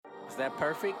that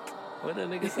perfect? What the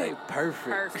nigga say?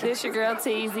 Perfect. This your girl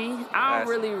Teezy. I don't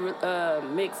really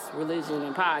mix religion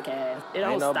and podcast. It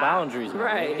don't Ain't no stop. boundaries, man.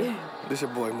 Right. This your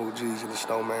boy Moo G's and the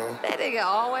Snowman. That nigga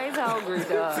always hungry,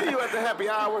 dog. See you at the happy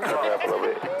hour.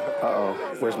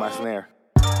 Uh-oh, where's my snare?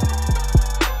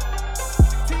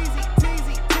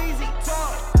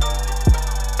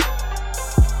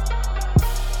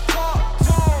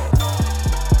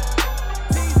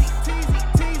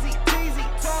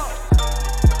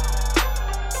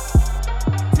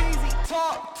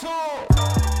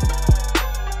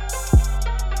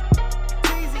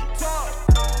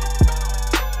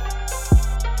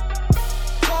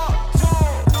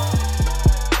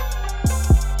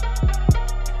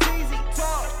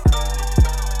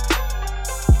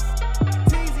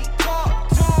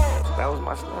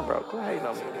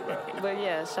 But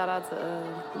yeah, shout out to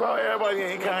Bro, everybody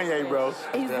ain't Kanye, bro.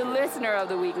 he's the listener of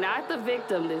the week, not the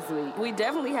victim this week. We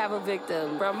definitely have a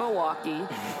victim from Milwaukee.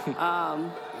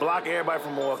 Block everybody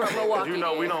from Milwaukee. From Milwaukee, You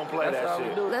know we yeah. don't play that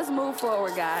shit. Let's move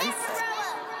forward, guys.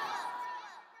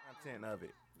 Content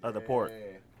of the pork.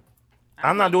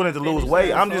 I'm not doing it to lose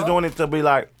weight. I'm just doing it to be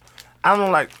like, I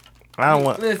don't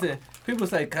want. Listen, people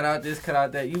say cut out this, cut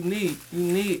out that. You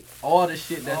need all the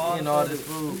shit that's in all this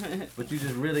food, but you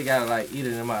just really gotta like eat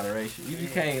it in moderation. You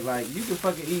just can't you can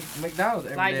fucking eat McDonald's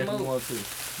every day if you want to.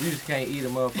 You just can't eat a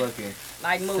motherfucking.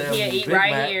 Like move Seven here, eat Big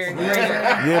right Mac. here.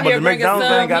 Yeah, but the McDonald's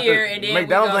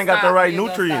ain't got the right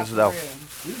nutrients though.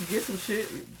 You can get some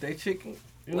shit. They chicken.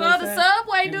 You know Well, what the I'm saying?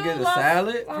 Subway You dude can get a lost-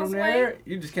 salad lost from weight. there.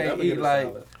 You just can't eat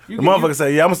like. The motherfucker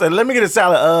say, yeah, I'm gonna say, let me get a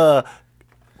salad.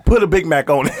 Put a Big Mac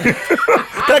on it.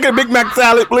 Can I get a Big Mac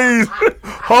salad, please?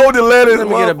 Hold the lettuce. Let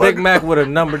me get a Big Mac with a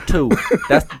number 2.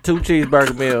 That's the 2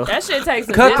 cheeseburger meal. That shit takes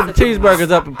some Cut the discipline.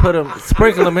 cheeseburgers up and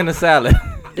sprinkle them in the salad.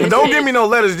 And don't give me no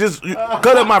lettuce. Just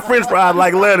cut up my French fries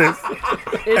like lettuce.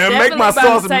 And make my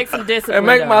sauce. Take some discipline, And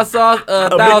make my sauce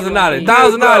 $1,000.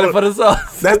 $1,000 for the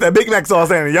sauce. That's that Big Mac sauce,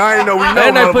 ain't it? Y'all ain't know we know.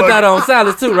 And they put that motherfucker. on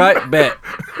salads too, right? Bet.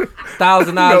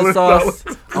 $1,000 sauce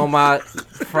on my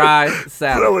fried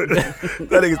salad.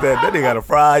 That nigga got a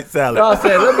fried salad. I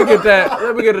said, let me get that.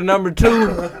 Let me get a number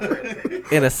 2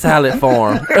 in a salad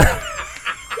form.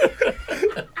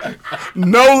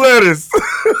 No lettuce.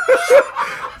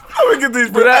 Let me get these.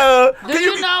 Do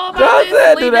you know about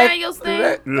this Lee Daniels thing?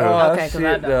 Yeah. Oh, Okay, 'cause I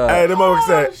shit, don't. dog. Hey, the motherfucker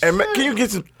said, hey, man, can you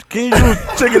use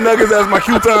chicken nuggets as my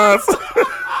croutons?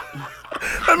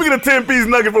 Let me get a 10-piece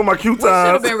nugget for my Should have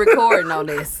croutons. been recording on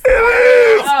this.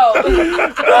 Oh.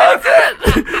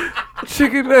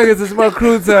 Chicken nuggets is my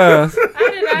croutons. I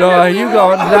did not know Dog, you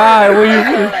gonna die when you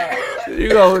finish. You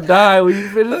gonna die when you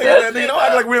finish that. You know,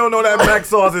 act like we don't know that Mac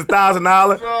sauce is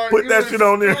 $1,000. Put that shit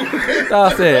on there.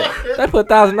 Dog said, they put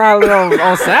 $1,000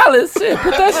 on salads. Shit,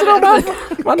 put that shit on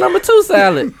my number 2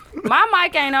 salad. My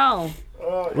mic ain't on.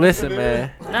 Listen,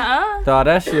 man. Nuh-uh. Dog,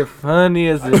 that shit funny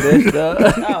as a bitch, dog.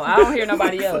 Oh, I don't hear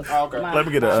nobody else. Okay. Let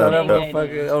me get Show that a.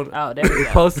 motherfucker on. Oh, there we go.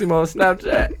 Post him on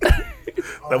Snapchat.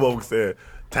 That motherfucker said,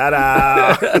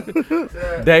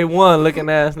 ta-da. Day 1 looking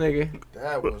ass nigga.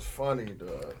 That was funny,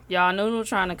 dog. Y'all, Nunu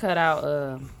trying to cut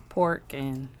out pork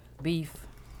and beef.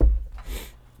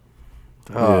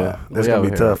 Yeah, that's gonna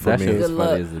be tough for that me. Shit was Good funny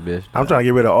luck. as a bitch. I'm trying to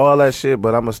get rid of all that shit,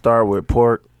 but I'm gonna start with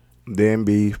pork, then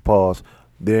beef, pause,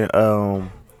 then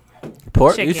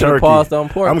Pork? Chicken. You should have turkey. paused on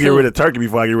pork. I'm gonna too. get rid of turkey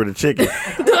before I get rid of chicken.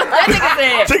 That nigga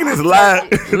said. Chicken is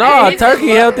live. No, turkey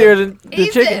healthier than the He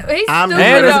chicken. said, he's I'm stupid,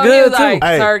 And it's though. good, He was too. like,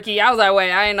 Hey. turkey. I was like,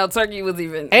 wait, I didn't know turkey was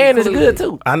even. And it's included. good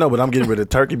too. I know, but I'm getting rid of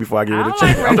turkey before I get rid I of don't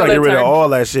chicken. like I'm trying to get rid regular of all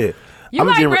that shit. You I'm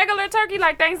like getting rid- regular turkey,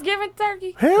 like Thanksgiving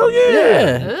turkey? Hell yeah.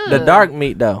 Yeah. The dark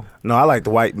meat though. No, I like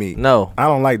the white meat. No. I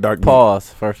don't like dark meat. Pause,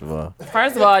 first of all.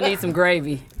 First of all, I need some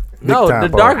gravy. No, time the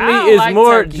pause. dark I meat don't is like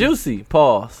more turkey. juicy.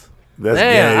 Pause. That's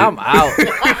Damn, gay. I'm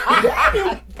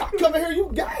out. Come here,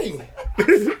 you gay.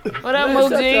 What up,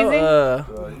 Moo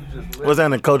Jeezy? What's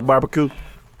that in Coach Barbecue?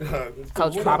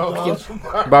 Coach Barbecue.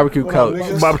 Barbecue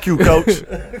coach. Barbecue Coach.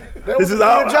 This is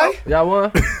all. Y'all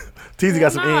won? Teasy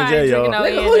got some No, I E&J, ain't y'all. drinking no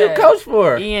Nigga, who you E&J. coach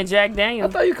for? Ian Jack I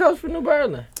Daniels. thought you coached for New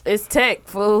Berlin. It's tech,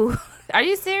 fool. Are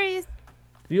you serious?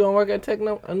 You don't work at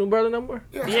New Berlin no more?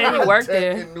 Yeah, he worked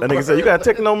there. That nigga said, you got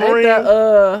Techno Ain't Marine?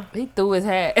 that, He threw his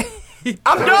hat. I'm He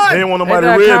done. didn't want ain't nobody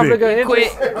that to conflict rib of him.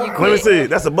 Quit. interest? You Let me quit. see.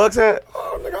 That's a Bucks hat?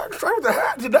 Oh, nigga, I straight with the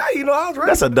hat today. You know, I was ready.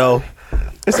 That's a doe.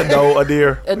 It's a doe, a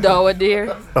deer. A doe,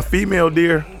 deer. A female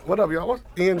deer. What up, y'all? What's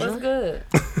Ian What's J? good?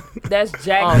 That's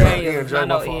Jack Oh, Daniels. Ian J, I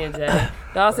know my fault. Ian J.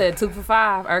 Dog said 2 for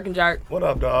 $5. Erkenjark. What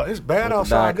up, dog? It's bad What's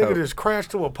the outside. Diet Nigga Coke? just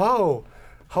crashed to a pole.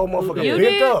 Whole motherfucker You bent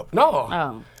did? up. No.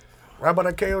 Oh. Right by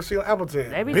that KFC on Appleton.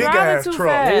 They be Big driving ass too truck.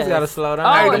 fast. You just gotta slow down.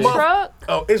 Oh, Hey, a the truck?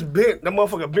 Oh, it's bent. That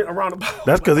motherfucker bent around the ball.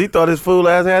 That's because he thought his fool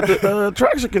ass had the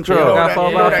traction control. Yeah, that, got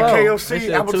you know that 4x4. KFC, This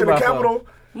shit Appleton 2x4. and Capitol.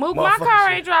 Mook, my Motherfucker car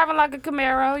shit. ain't driving like a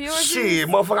Camaro. Yours Shit, is?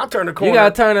 motherfucker, I turned the corner. You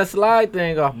gotta turn that slide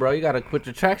thing off, bro. You gotta put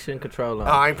your traction control on.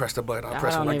 I ain't pressed the button. I I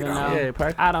pressed it don't when I even get know. out. Yeah,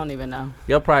 practice. I don't even know.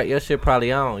 Your shit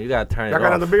probably on. You gotta turn it Y'all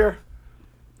got off. another beer?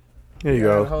 Here you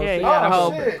go. Yeah, you got a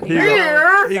whole shit. you got-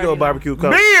 Beer! Here you go, barbecue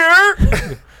cup.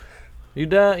 Beer! You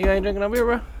done? You ain't drinking no beer,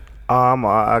 bro?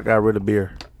 I got rid of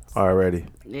beer already.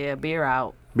 Yeah, beer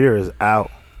out. Beer is out.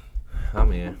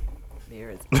 I'm in.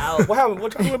 Beer is out. What happened?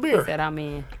 What y'all doing with beer? Said I'm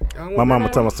in. My mama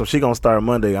told me so she gonna start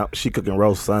Monday. She cooking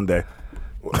roast Sunday.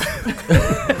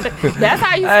 That's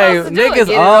how you Hey, supposed to do it. niggas Get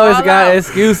it always all got out.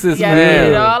 excuses, You gotta get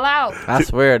it man. all out. I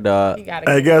swear, dog. You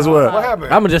gotta Hey, get it guess all what? out. What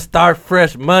happened? I'ma just start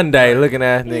fresh Monday looking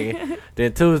at nigga.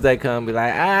 Then Tuesday come be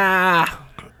like,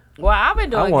 Well, I've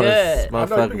been I doing want good. to I know you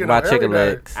motherfucker get my out chicken every day.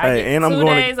 legs. I Hey, get and I'm 2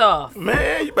 going to- days off.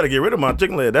 Man, you better get rid of my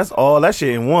chicken leg. That's all that shit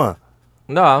in one.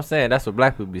 No, I'm saying that's what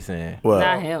black people be saying. Well,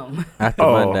 Not him. After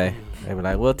Oh. Monday, they be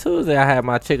like, well, Tuesday I had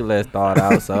my chicken legs thawed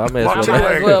out, so I may My as chicken well.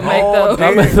 leg well is make all those.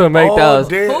 dead- I may as well make all those.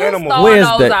 dead Who's animals. thawing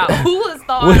Wednesday. those out? Who is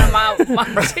thawing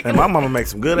my chicken? and my mama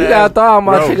makes some good You ass. gotta thaw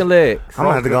my roast. chicken legs. I'm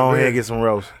gonna have to go on here and get some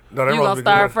roast. No, that You roast gonna be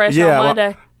start good. fresh Yeah, on well,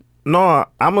 Monday? No,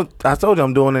 I told you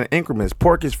I'm doing it in increments.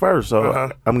 Pork is first, so Uh-huh.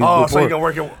 I'm gonna Oh, do so you pork. gonna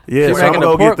work it? Yeah, She so I'm making gonna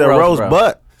a go get pork the roast, roast bro.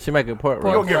 butt. She making pork You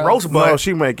roast. gonna get roast. roast No, butt?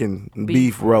 she making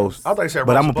beef roast. I thought you said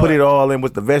but roast I'm gonna put butt. it all in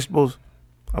with the vegetables.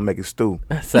 I'm making stew,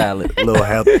 Salad. a little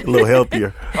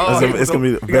healthier. Oh, It's gonna be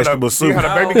you got a- vegetable you soup got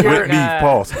a baby with carrot? beef.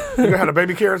 Pause. You gonna have the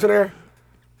baby carrots in there?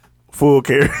 Full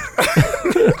carrot.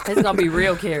 It's gonna be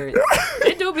real carrots.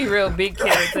 They do be real big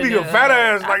carrots. in Be a there. fat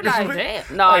ass I'm like this.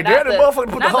 damn. No, Like, not damn, the the motherfucker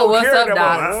put the not whole what's carrot up, in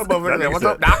docs. that motherfucker. That What's nigga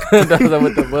up, Doc? Those are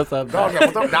with the what's up, Dog, dog.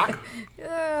 what's up, Doc?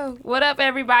 What up,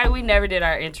 everybody? We never did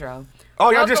our intro.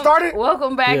 Oh, y'all just started?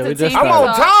 Welcome back Yeah, to we just TV I'm on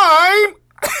Talk. time.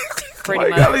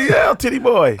 Pretty Like, golly, much, yeah, titty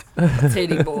boy.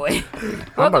 titty boy.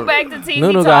 Welcome back to TV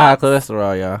Nunu got high Talk.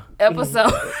 cholesterol, y'all.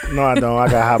 Episode. No, I don't. I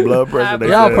got high blood pressure. They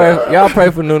Y'all said. pray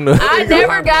for Nunu. I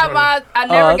never got I'm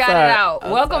it sorry. out.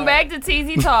 Welcome back to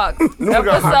TZ Talk. got high blood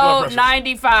Episode pressure.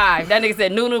 95. That nigga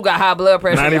said Nunu got high blood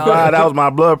pressure. 95. That was my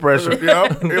blood pressure.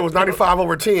 Yep, it was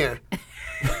 95/10.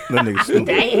 That nigga stupid.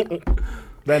 Damn.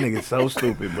 That nigga's so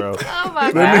stupid, bro. Oh my I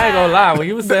ain't god. gonna lie. When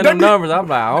you was saying They them be- numbers, I'm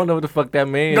like, I don't know what the fuck that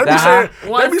means. They Is be that saying, high?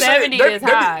 170 is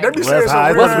high. They be Well, saying that's some high.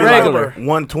 It's real supposed to be regular. number. like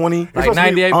 120. supposed Like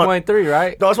to be 98.3,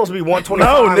 right? No, it's supposed to be 125.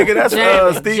 No, nigga,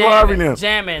 that's Steve Harvey now.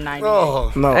 Jamming 90.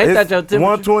 Oh, No, Ain't it's that your temperature?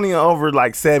 120 over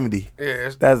like 70. yeah.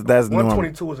 It's, That's normal.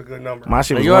 122 is a good number. My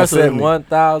shit was Yours was 170.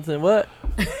 1,000 what?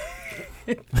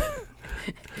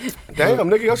 Damn,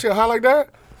 nigga, your shit high like that?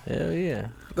 Hell yeah.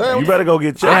 Damn. You better go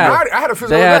get checked. Yeah. I had a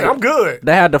physical They had- today. I'm good.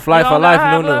 They had the You flight for don't got life,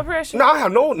 high blood Nunu. pressure? No, I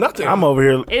have nothing. I'm over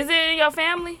here. Is it in your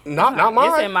family? not mine.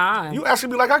 It's in mine. You asking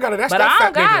me like I got it. That's But that I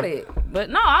don't fat got nigga. it. But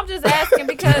no, I'm just asking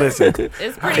because Listen,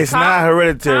 it's pretty It's not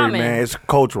hereditary, common. man. It's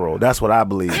cultural. That's what I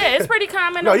believe. Yeah, it's pretty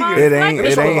common. No, you among get It black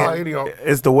ain't. people. It ain't.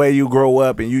 It's the way you grow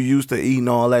up and you used to eating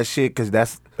all that shit because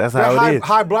that's That how high, it is.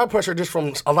 high blood pressure just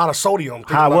from a lot of sodium. Think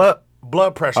High about what?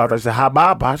 Blood pressure. Oh, that's a high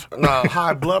bypass. No,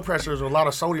 high blood pressure is a lot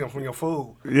of sodium from your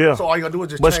food. Yeah. So all you gotta do is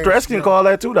just But change, stress can you know. call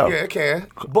that too, though. Yeah, it can.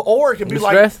 But or it can be You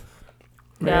like stress?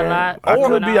 Got a lot. I going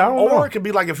could be. I on. don't know. or it could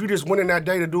be like if you just went in that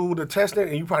day to do the testing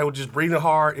and you probably were just breathing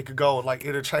hard, it could go like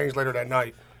it'll change later that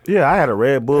night. Yeah, I had a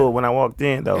Red Bull when I walked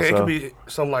in though. Yeah, it so. could be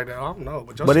something like that. I don't know.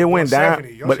 But, your But shit it went down.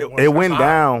 170. Your But shit it went 175.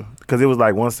 down because it was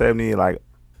like 170, like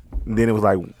then it was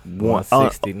like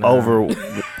 169.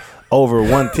 over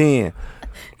 110.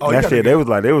 Oh, you that gotta shit, get- they was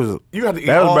like they was You have to eat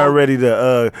that was all- about ready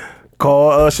to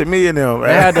call Shami and them.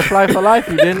 They had the flight for life,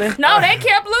 you didn't they? No, they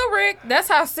kept Lou Rick. That's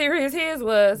how serious his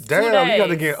was. 2 Damn, you days.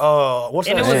 gotta get what's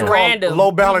And that it was shit called? random. Low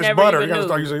You balanced never butter. You even gotta knew.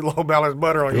 start using low balanced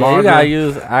butter on your Yeah, you food. gotta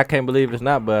use. I can't believe it's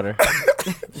not butter.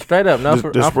 Straight up, no, The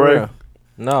for, no, for spray? real.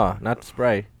 No, not the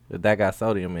spray. That got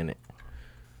sodium in it.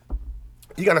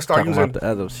 You gotta start Talking using about the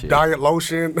other shit. diet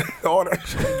lotion, all that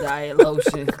shit. Diet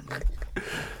lotion.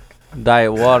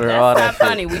 Diet water, all That's that not shit.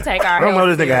 funny. We take our I don't know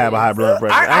health this nigga have a high blood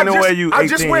pressure. I Ain't no just- way you I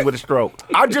just 18 went- with a stroke.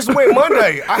 I just went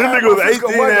Monday. I This had nigga was my 18 physical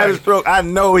and had a Monday. stroke. I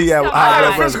know he had Come I high had blood a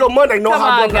on. pressure. physical Monday, no Come high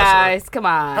on, blood pressure. guys. Come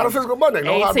Had a on. physical Monday,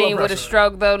 no high blood 18 pressure. with a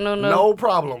stroke, though, no. No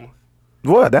problem.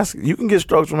 What? That's you can get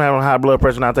strokes from having high blood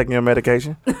pressure not taking your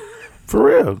medication. For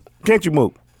real. Can't you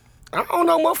move? I don't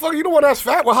know, motherfucker. You the one that's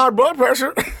fat with high blood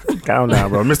pressure. Calm down,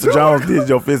 bro. Mr. Jones did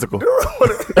your physical.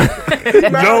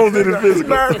 Jones did his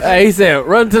physical. Hey, he said,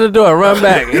 run to the door, run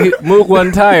back. Mook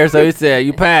wasn't tired, so he said,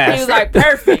 you passed. He was like,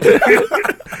 perfect.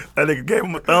 That nigga gave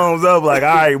him a thumbs up, like,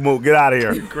 all right, Mook, get out of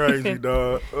here. Crazy,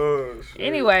 dog. Shit.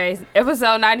 Anyways,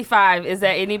 episode 95. Is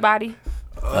that anybody?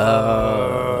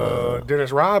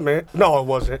 Dennis Rodman. No, it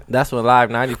wasn't. That's when Live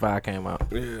 95 came out.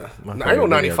 Yeah. My I ain't favorite on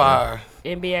 95.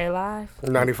 NBA Live?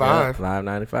 95. Yeah, Live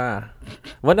 95.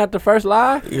 Wasn't that the first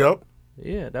Live? Yep.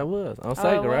 Yeah, that was. On Oh,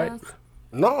 Sega, it right? was?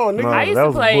 No, nigga. I used that to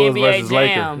was play Bulls NBA versus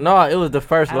Lakers. Jam. No, it was the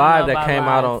first I don't Live know that about came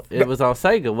out Live. on. It was on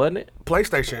Sega, wasn't it?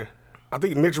 PlayStation. I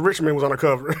think Mitch Richmond was on the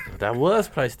cover. That was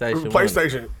PlayStation. wasn't it?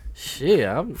 PlayStation. Shit,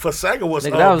 I'm. For Sega was,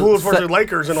 Nigga, that was Bulls versus Se-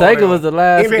 Lakers and all Sega that. was the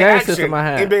last NBA game action, system I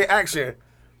had. NBA Action.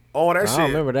 All that I shit. don't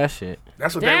remember that shit.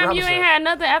 That's what Damn, Dan you Robinson. ain't had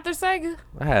nothing after Sega?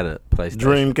 I had a PlayStation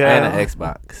Dreamcast. and an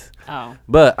Xbox, Oh.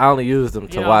 but I only used them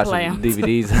to don't watch play 'em.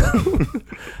 DVDs.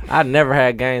 I never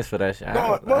had games for that shit. No,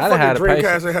 I didn't motherfucking have the Dreamcast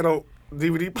patience. that had a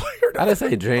DVD player. I didn't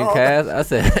say Dreamcast. I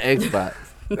said Xbox.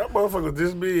 That motherfucker was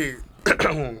this big.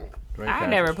 I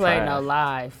never played no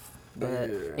Live. But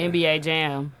NBA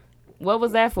Jam. What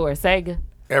was that for? Sega?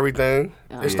 Everything.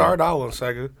 It started out on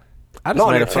Sega. I just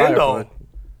No, made a flyer Nintendo. for it.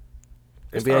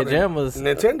 NBA Jam was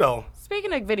Nintendo.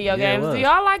 Speaking of video Yeah, it games, do was.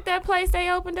 y'all like that place they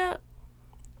opened up?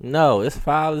 no. It's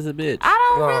foul as a bitch.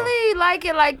 I don't No. really like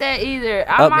it like that either.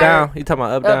 I Up might, down. You talking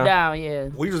about up Up down? down, yeah.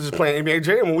 We was just playing NBA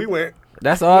Jam when we went.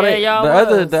 That's all Yeah, they. y'all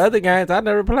The was. other games I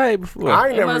never played before. I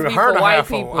ain't It never must even be heard for of white half of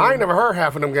them. people. I ain't never heard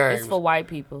half of them games. It's for white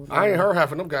people. I ain't heard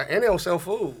half of them guys. And they don't sell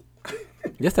food.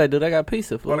 Yes, they do. They got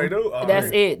pizza. Fool. What they do? Oh, That's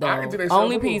man. it I didn't think though. they sell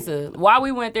Only food. pizza. Why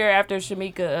we went there after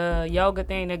Shamika yoga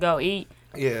thing to go eat,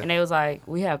 Yeah. and they was like,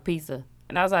 "We have pizza,"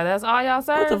 and I was like, "That's all y'all What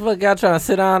the serve?" fuck y'all trying to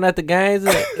sit down at the games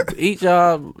and eat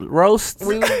y'all roasts?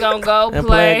 We was gonna go And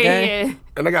play a play game? and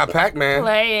And they got Pac-Man.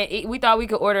 play and eat. We thought we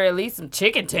could order at least some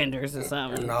chicken tenders or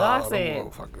something. Nah, Dog them said,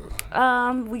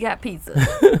 motherfuckers. we got pizza."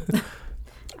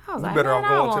 I was We like, better "Man, off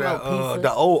I don't going to want that no pizza."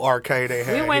 the old arcade they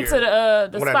had. We went here. to the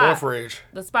With that spot. Northridge.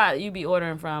 The spot you be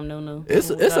ordering from, Nunu. It's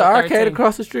an arcade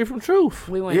across the street from Truth.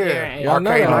 We went there. Yeah, And Y'all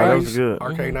know arcade that, right? 90s. That was good.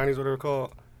 Arcade 90s, what they're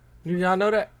called. Y'all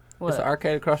know that? What? It's an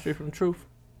arcade across the street from Truth.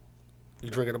 You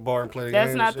drink at a bar and play the That's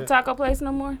games not and the shit. taco place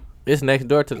no more. It's next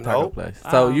door to the taco Nope. place.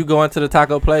 So you go into the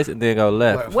taco place and then go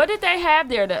left. Left. What did they have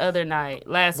there the other night?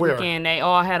 Last Where? weekend, they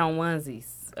all had on onesies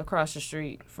across the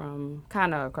street from,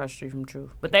 kind of across the street from Truth.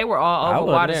 But they were all I over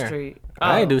wasn't Water there. Street.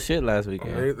 I ain't Oh. do shit last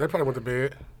weekend. They probably went to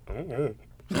bed.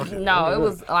 Mm-hmm. No, it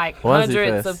was like Onesie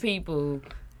hundreds fest. of people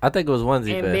I think it was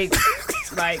onesie in fest.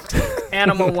 big, like,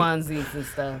 animal onesies and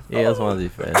stuff. Yeah, it was onesie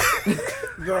fest.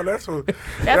 No, that's what.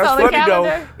 That's on the funny though.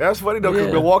 calendar? That's funny though, because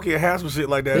Yeah. Milwaukee has some shit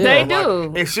like that. They though.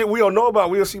 do. And shit we don't know about.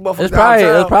 We'll see motherfuckers It's probably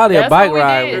downtown. a That's bike what we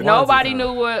ride. did. with Nobody onesies knew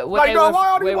on. what Like, they dog, was, why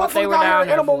all these what they motherfuckers were out down here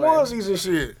there animal for. onesies and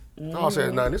shit? I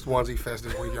said, nah, this onesie fest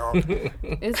this week, y'all.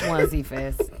 It's onesie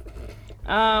fest.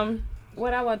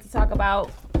 What I want to talk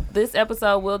about, this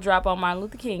episode will drop on Martin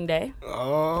Luther King Day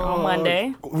on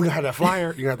Monday. We got that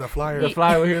flyer. You got that flyer. The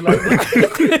flyer here like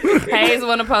that. Hayes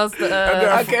want to post the.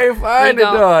 I can't find it,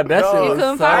 gon- dog. That No, shit You was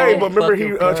couldn't so find Hey, it? but remember he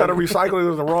fucking tried to funny. recycle it. It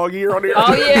was the wrong year on there.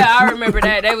 Oh yeah, I remember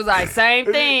that. They was like same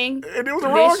thing And it was the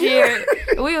wrong this year. year.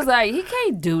 We was like, he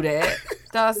can't do that.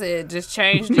 So I said, just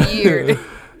change the year.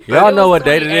 Y'all It know was what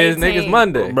date it is, 2018. niggas.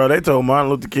 Monday. Bro, they told Martin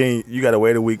Luther King, you gotta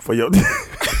wait a week for your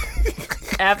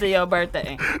After your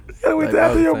birthday. wait Like,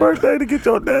 after your okay. birthday to get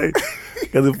your day.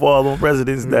 Because it falls on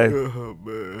President's Day. Oh,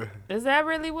 man. Is that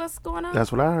really what's going on?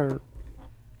 That's what I heard.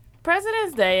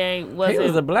 President's Day He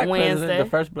was a black Wednesday? president, the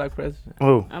first black president.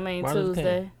 Who? I mean Martin Luther King.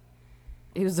 Tuesday.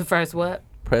 He was the first what?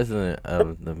 President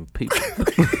of the people.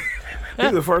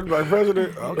 He's the first black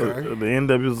president. Okay. The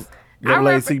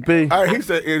NAACP. All right, he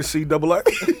said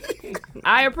NCAA.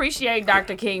 I appreciate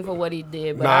Dr. King for what he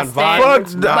did, but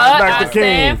Non-violent. But Dr. I King.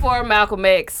 stand for Malcolm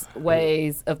X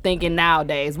ways of thinking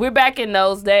nowadays. We're back in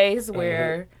those days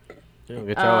where You gonna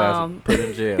get your ass put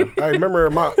in jail. I remember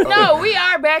my. no, we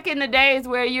are back in the days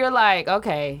where you're like,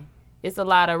 okay, it's a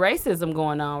lot of racism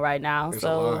going on right now. It's a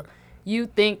So lot. you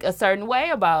think a certain way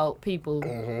about people,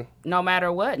 Mm-hmm. no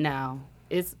matter what. Now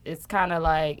it's kind of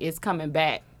like it's coming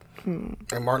back. And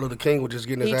Martin Luther King was just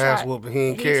getting his He ass tried- whooped, and he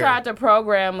didn't He care. tried to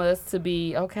program us to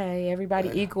be okay,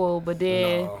 everybody equal, but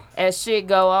then No. as shit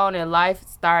go on and life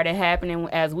started happening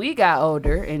as we got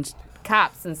older and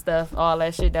cops and stuff, all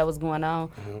that shit that was going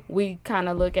on, we kind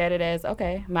of look at it as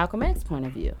okay, Malcolm X point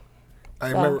of view. I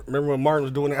remember when Martin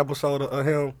was doing the episode of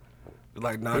him,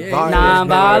 like nonviolent.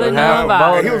 Non-violent, Have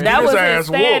non-violent. And he was That getting was his his ass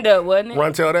stand whooped. up, wasn't it?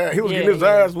 Run tell that. He was Yeah, getting his yeah.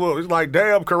 ass whooped. He's like,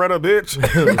 damn, Coretta, bitch.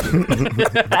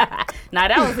 Now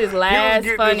that was his He was last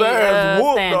getting funny his ass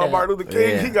whooped, stand dog. Martin up. Luther King,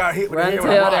 Yeah. he got hit with a Run hammer.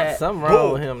 tell Boom. that. Something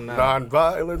wrong with him now.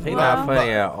 Non-violent. He not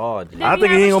funny at all. G. Uh, Yeah, Did I think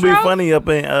have he a ain't gonna be stroke? funny up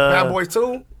in Bad Boys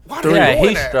 2? Why Three. they yeah, doing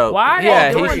he that? stroke. Why are Yeah, they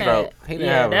he doing stroke. that? He didn't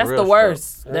Yeah, have a that's real the stroke.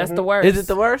 worst. That's the worst. Is it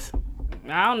the worst?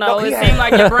 I don't know. No, he it had- seemed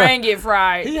like your brain get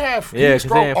fried. He had Yeah, 'cause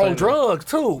stroke they ain't on funny. drugs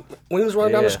too when he was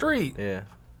running down the street. Yeah.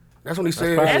 That's what he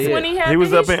said. probably That's it. when he had He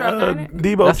was the up in heat stroke, ain't it?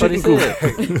 Debo That's what he chicken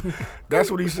coop. said. That's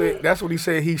what he said. That's what he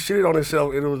said. He shitted on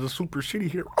himself, and it was a super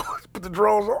shitty hero. Put the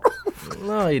drones on.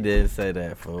 No, he didn't say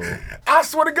that, fool. I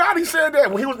swear to God, he said that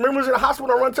when he was. Remember, he was in the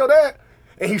hospital. I run tell that,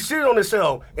 and he shitted on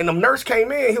himself. And the nurse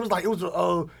came in. He was like, it was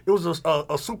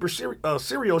a super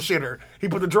serial shitter. He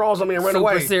put the drawers on me and ran Super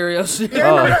away. serial shit. Yeah,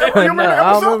 remember that? You remember No, that I don't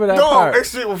episode? remember that Dog, part. that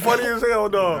shit was funny as hell,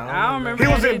 dog. I don't remember.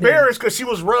 He was that either. embarrassed because she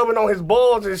was rubbing on his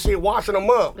balls and shit, washing them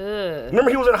up. Ugh. Remember,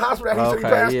 he was in the hospital. He said he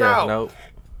passed out. Nope.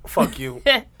 Fuck you,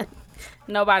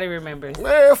 Nobody remembers.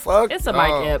 man. Fuck. It's a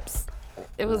Mike Epps.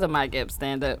 It was a Mike Epps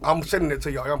stand up. I'm sending it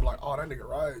to y'all. I'm like, oh, that nigga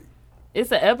right.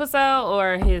 It's an episode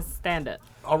or his stand up?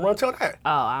 I'll run tell that. Oh,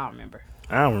 I don't remember.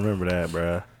 I don't remember that,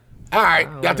 bruh. All right,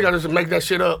 y'all think I just make that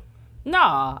shit up? No,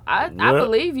 I What?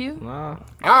 believe you. No, All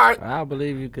right. I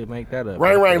believe you could make that up.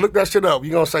 Rain, look that shit up.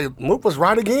 You gonna say Mook was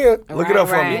right again? Look it up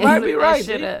for me. Right. might be Look right, that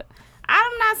shit B. up.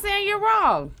 I'm not saying you're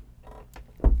wrong.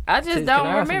 I just Can don't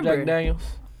I have some remember. Jack Daniels?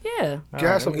 Yeah.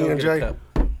 Gas some let me go get a E&J. cup.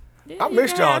 Yeah, I you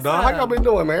missed can y'all, have dog. How some. y'all been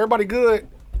doing, man? Everybody good?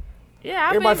 Yeah,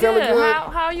 I've Everybody been feeling good.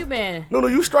 good? How you been? No,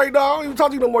 you straight, dog? I don't even talk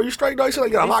to you no more. You straight, dog? You seem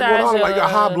like you got a lot going Besides on. Like you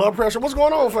got high your, blood pressure. What's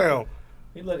going on, fam?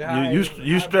 He look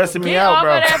You stressing me Get out, off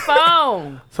bro. of that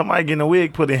phone. Somebody getting a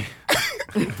wig put in.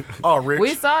 Oh, Rich.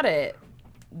 We saw that.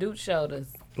 Dude showed us.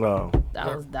 Oh,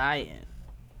 I was dying.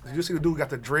 Did you see the dude got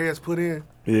the dreads put in?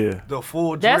 yeah. The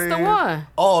full That's dreads? the one.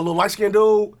 Oh, little light skinned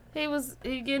dude?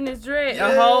 He getting his dread,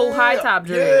 a whole high top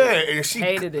dread. Yeah, and she,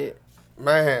 Hated it.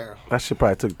 man. That shit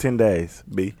probably took 10 days,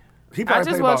 B. He I probably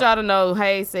just paid want about- y'all to know,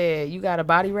 Hayes said, you got a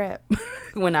body wrap?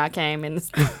 When I came in the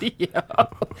studio.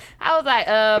 I was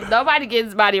like, nobody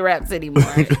gets body wraps anymore.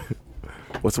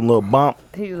 With some little bump.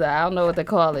 He was like, I don't know what to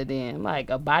call it then. Like,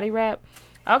 a body wrap?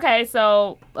 Okay,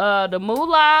 so the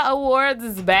Moolah Awards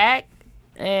is back,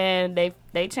 and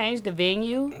they changed the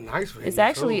venue. Nice venue, It's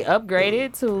actually too.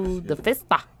 upgraded to the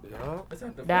Fista Yeah.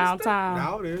 downtown.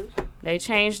 Now it is. They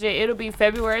changed it. It'll be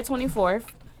February 24th.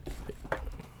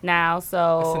 Now, It's in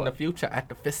so the future at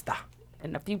the Fista.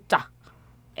 in the future.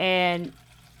 And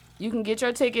you can get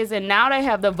your tickets, and now they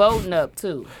have the voting up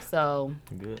too. So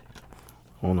Good.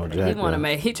 I don't know,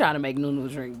 Jack. he trying to make Nunu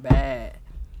drink bad.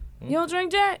 You don't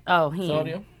drink Jack? Oh, he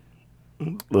ain't.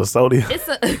 Sodium. Little sodium.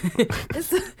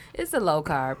 It's a low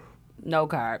carb, no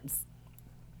carbs.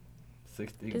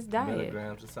 60 It's diet.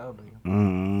 milligrams of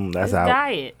sodium. That's It's out.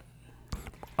 diet.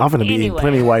 I'm finna be eating Anyway.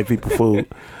 plenty of white people food.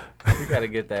 You gotta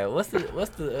get that. What's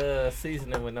the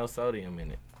seasoning with no sodium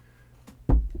in it?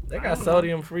 They got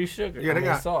sodium free sugar. Yeah, I they mean,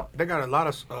 got salt. They got a lot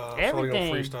of sodium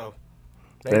Everything. free stuff.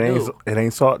 They do. It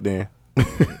ain't salt then.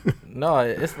 No,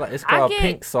 it's I called get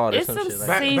pink salt or it's some some shit like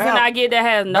Bath- that. season bath- I get that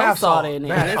has no Bath salt in it.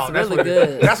 Bath It's salt, that's really what it is.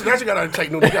 good. That's you gotta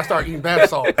take. You gotta start eating bath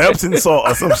salt. Epsom salt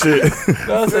or some shit.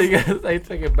 No, so you gotta say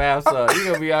taking bath salt. You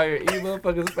gonna be out here eating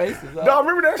motherfuckers' faces. Huh? Dog,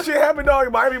 remember that shit happened, dog?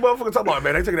 In Miami, motherfuckers talking about,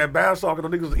 man, they taking that bath salt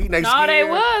because the niggas was eating their No, skin. they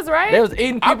was right. They was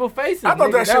eating people's faces. I thought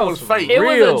nigga. that shit was fake. it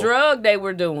real. was a drug they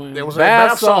were doing. It was Bath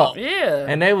bath salt. Yeah,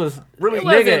 And they was Really, it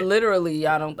wasn't nigga. literally.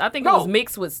 I think No. it was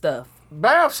mixed with stuff.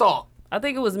 bath salt. I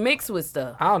think it was mixed with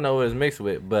stuff. I don't know what it was mixed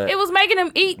with, but It was making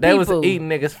them eat they people. was eating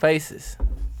niggas' faces.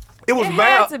 It was It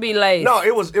bath. had to be laced. No,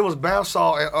 it was bath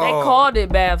salt and They called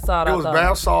it bath salt. it I was thought.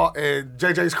 bath salt and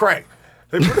JJ's crack.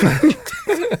 They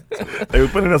put- They were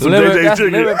putting up some Liver- JJ that's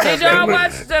chicken. liver Did y'all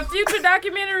watch the Future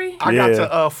documentary? I Yeah.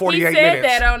 got to He 48 said minutes.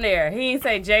 that on there. He didn't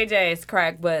say JJ's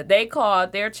crack, but they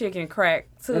called their chicken crack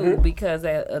too Mm-hmm. because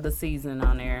of the season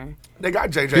on there. They got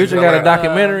JJ's. Future in got a Atlanta.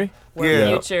 documentary. Where Yeah.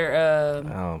 Future,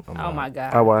 oh my I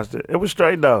god, watched it. It was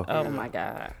straight though. oh my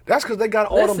god. That's because they got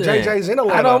all them Listen, JJ's in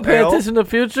Atlanta. I don't pay L. attention to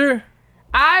Future.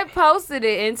 I posted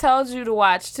it and told you to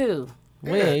watch too.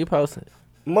 When you posted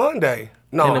Monday.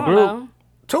 In No, the I group? don't know.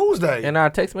 Tuesday. in our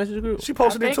text message group. She I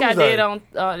posted it think I Tuesday. did on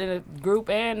in a group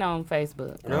and on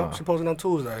Facebook. Yeah, she posted on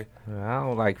Tuesday. I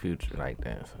don't like Future like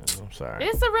that. So I'm sorry.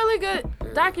 It's a really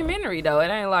good documentary though. It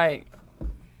ain't like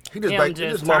He just, Him he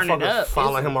just just turn it motherfuckers up.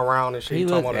 following him around and shit. He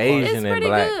talking look about the Asian It's and pretty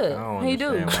black. good. I don't He do.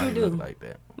 understand why He he do. look like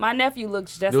that. my nephew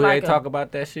looks just Do like they him. talk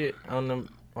about that shit on them?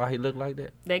 Why he look like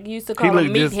that? They used to call him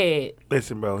looked just- Meathead.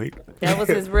 Listen, bro. That was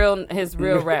his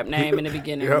real rap name in the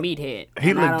beginning, Yep. Meathead. He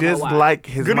And I looked don't know just why. like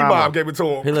his Goody mama. Bob gave it to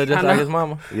him. He look just I like know. his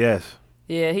mama. Yes.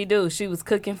 Yeah, he do. She was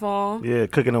cooking for him. Yeah,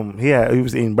 cooking them. He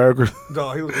was eating burgers.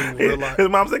 Dog, he was eating real life. His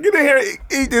mom said, "Get in here, and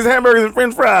eat this hamburgers and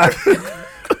French fries."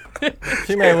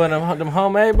 She made one of them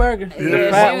homemade burgers. Yeah,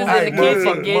 Fat she was one. in the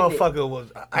kitchen getting it. Motherfucker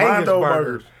was Angus Mondo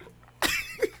burgers.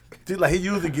 She's like, he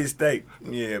usually gets steak.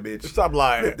 Yeah, bitch. Stop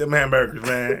lying. Them hamburgers,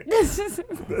 man.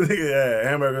 Yeah,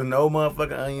 hamburgers, no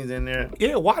motherfucking onions in there.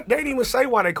 Yeah, why they didn't even say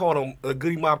why they called him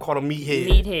Goody Mob called him Meathead.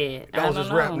 Meathead. That was his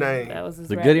rap name. That was his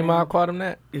The rap Goody name. Mob called him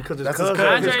that? Because his That's his cousin,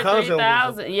 cousin. his Andre cousin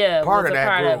 3000, was yeah, part was of a that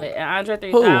part group. of it. And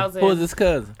Andre Who? 3000. Who is his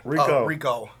cousin? Rico.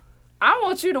 Rico. I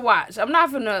want you to watch. I'm not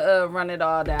finna run it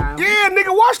all down. Yeah,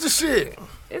 nigga, watch the shit.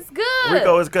 It's good.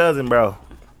 Rico his cousin, bro.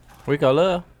 Rico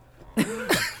Love.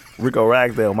 Rico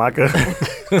Ragsdale, my cousin.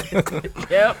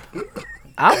 Yep.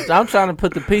 I'm trying to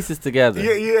put the pieces together.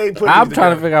 Yeah, you ain't putting I'm it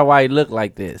trying to together. figure out why he looked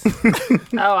like this.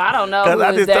 Oh, I don't know 'Cause who I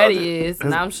his just told daddy you. is,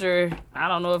 and I'm sure I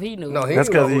don't know if he knew. No, he That's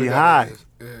ain't know 'cause who he that high. is.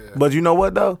 Yeah. But you know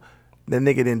what, though? That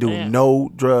nigga didn't do Yeah. no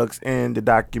drugs in the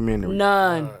documentary.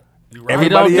 None. You right.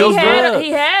 Everybody He don't else do did. drugs.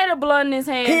 He had a blunt in his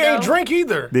hand. He ain't though. drink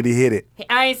either. Did he hit it?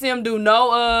 I ain't see him do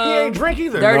no He ain't drink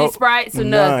either. dirty Nope. Sprites or Nah, he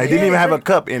nothing. didn't even have a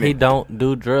cup in He it. don't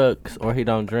do drugs or he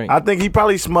don't drink. I think he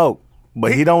probably smoked,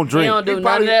 but he don't He drink. don't do He none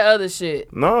probably- of that other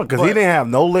shit. No, because he But- didn't have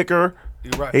no liquor.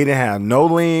 You right. He didn't have no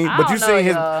lean. I But you don't know, seen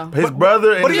y'all. his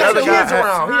brother and but he his had other kids guy.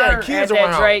 around. He had kids at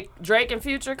that around. Drake and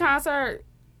Future concert.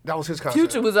 That was his concert.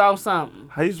 Future was on something.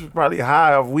 He was probably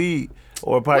high off weed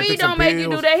or probably Weed took some don't make pills.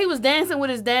 you do that. He was dancing with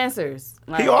his dancers.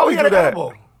 Like, He always He do had an that.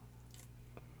 edible.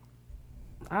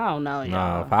 I don't know, No,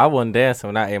 y'all. if I wasn't dancing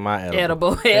when I ate my edible.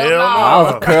 Edible. Hell Hell no. no. I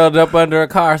was curled up under a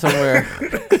car somewhere.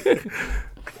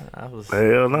 I was.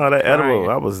 Hell no, that edible.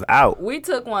 Right. I was out. We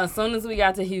took one as soon as we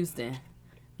got to Houston.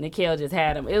 Nikhil just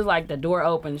had him. It was like the door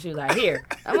opened. She was like, here.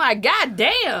 I'm like, God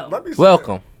damn. Let me see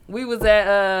Welcome. We was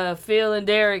at Phil and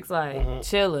Derek's, like,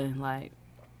 chilling. Like,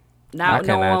 I not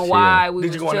cannot knowing chill. why we Did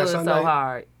was you go on that chilling so Sunday?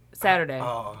 hard. Saturday.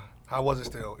 that. How was it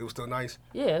still? It was still nice.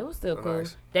 Yeah, it was still cool.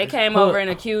 nice. They came Who- over and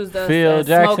accused us Phil of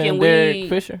Jackson, smoking Derek weed.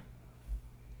 Fisher.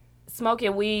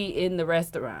 Smoking weed in the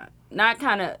restaurant. Not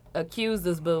kind of accused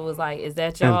us, but was like, is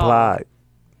that y'all? Implied.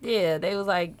 Yeah, they was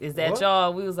like, is that What?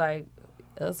 y'all? We was like,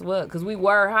 us what? Because we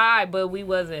were high, but we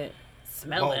wasn't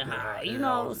smelling Smoking high. high, You yeah,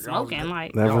 know, I was- smoking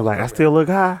like. Never like, I still look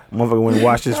high. Motherfucker went and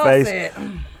washed his So face. sad.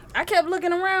 I kept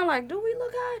looking around like, do we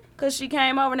look high? Because she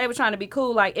came over and they were trying to be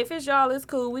cool. Like, if it's y'all, it's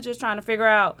cool. We just trying to figure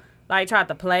out, like, tried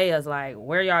to play us, like,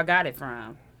 where y'all got it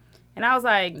from. And I was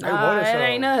like, nah, wanted it some.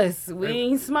 ain't us. We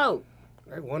ain't smoke.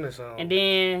 They wanted some. And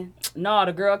then, no,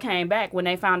 the girl came back when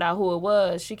they found out who it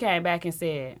was. She came back and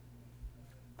said,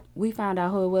 we found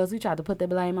out who it was. We tried to put the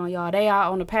blame on y'all. They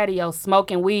out on the patio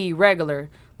smoking weed regular.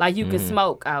 Like, you can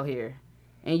smoke out here.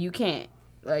 And you can't.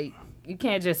 Like, you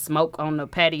can't just smoke on the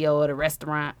patio of the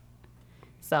restaurant.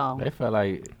 So, They felt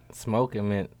like smoking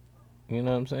meant, you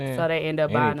know what I'm saying? so they end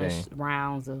up buying us Anything.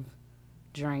 rounds of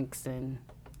drinks and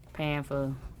paying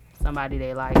for somebody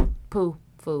they like poo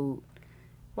food.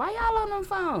 Why y'all on them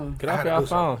phones? Get I off had to y'all do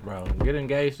phones, bro. Get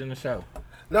engaged in the show.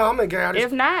 No, I'm engaged.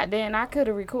 If not, then I could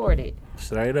have recorded.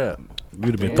 Straight up. You'd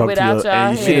have been talking to Without her. y'all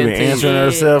And she'd have been here. answering Yeah,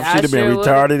 herself. I She'd have been sure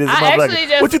would've. retarded as a I actually motherfucker.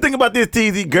 just- What you think about this,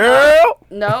 TZ girl?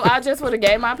 No, I just would have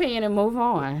gave my opinion and move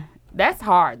on. That's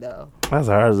hard though. That's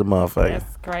hard as a motherfucker.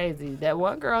 That's crazy. That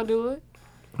one girl do it.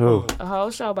 Ooh, A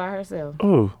whole show by herself.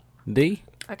 ooh. D?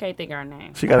 I can't think of her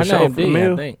name. She got Her a show name for the D, I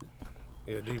meal. think.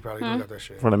 Yeah, D probably do got that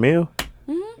shit. From the meal?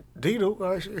 D do.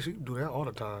 She do that all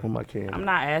the time. Oh my candy. I'm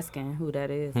not asking who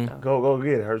that is though. Go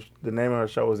get it. The name of her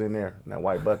show is in there. In that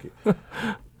white bucket.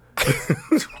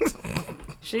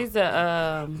 She's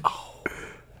a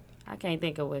I can't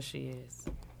think of what she is.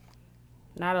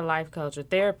 Not a life coach, a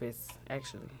therapist,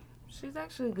 actually. She's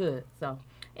actually good. So,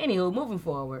 anywho, moving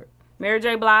forward. Mary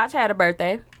J. Blige had a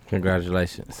birthday.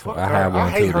 Congratulations. Fuck I her. have I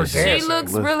one hate too. her this year. dance. She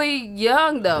looks Listen. really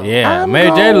young though. Yeah, I'm Mary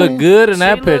J going- looked good in She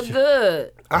that look picture.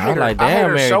 good. I hate I'm her, like, I hate damn,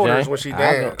 her Mary shoulders J. when she I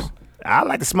dance. I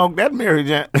like to smoke that Mary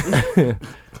Jane.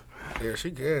 Yeah,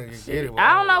 she good. You get it.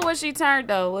 I don't know what she turned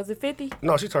though. Was it 50?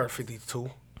 No, she turned 52.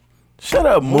 Shut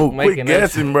up, Mook. Quit making that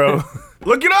guessing, bro.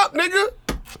 Look it up, nigga.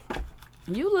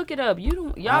 You look it up. You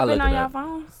don't, y'all I'll been look on it y'all up.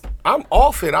 phones? I'm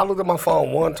off it. I looked at my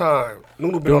phone one time.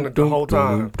 Nunu been on it the whole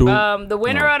time. The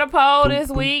winner of the poll this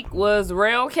week was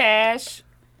Real Cash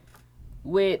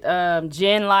with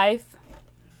Gen Life.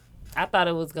 I thought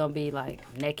it was gonna be like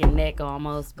neck and neck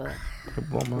almost, but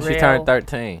She turned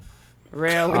 13.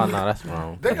 Real. Oh, no, that's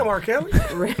wrong. Damn, R. Kelly. That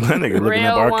nigga looking Real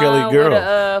up R. one Kelly with girl.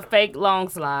 a fake long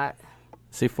slide.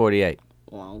 She 48.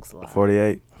 Long slide.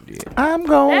 48. Yeah. I'm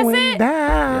going That's it?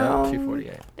 down. Yeah, she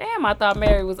 48. Damn, I thought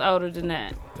Mary was older than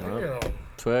that. Damn.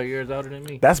 12 years older than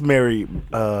me. That's Mary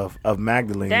of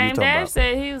Magdalene. Dame you talking Dash about.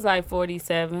 said he was like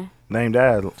 47. Name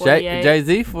Dad. 48.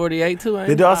 Jay-Z 48 too, ain't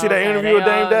Did he? y'all see that Okay, interview they with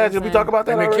Dame all Dash? the Did we same. talk about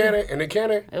that And they already? cannon. And they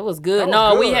cannon. It was good. That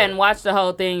was No, we good. hadn't watched the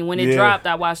whole thing. When it Yeah. dropped,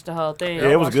 I watched the whole thing.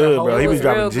 Yeah, it was watched good, that bro. whole He was thing.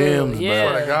 dropping Real good, gems, yeah. bro.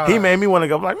 Swear to God. He made me want to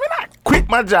go like, man, I quit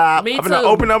my job. Me I'm too. finna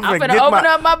open up. I'm finna open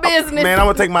up my business. Man, I'm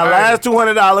gonna take my last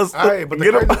 $200. Hey, but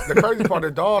the crazy part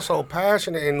is dog so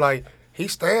passionate and like he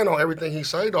stand on everything he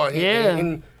say, dog.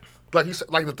 And like he said,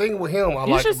 like the thing with him,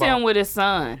 you should see him with his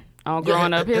son on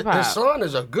Growing Up Hip Hop. His son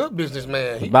is a good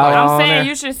businessman. I'm saying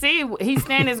you should see he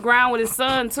stand his ground with his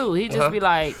son too. He just be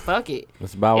like, fuck it.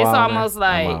 It's almost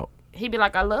like he be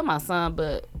like, I love my son,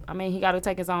 but I mean he got to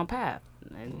take his own path.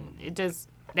 And it just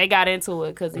they got into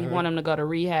it because he want him to go to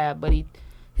rehab, but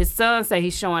his son say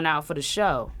he's showing out for the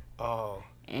show. Oh.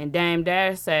 And Dame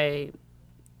Dash say,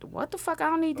 what the fuck? I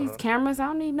don't need these cameras. I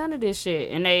don't need none of this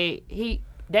shit. And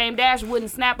Dame Dash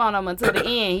wouldn't snap on him until the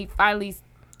end. He finally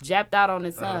japped out on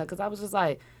his son because I was just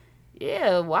like,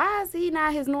 yeah, why is he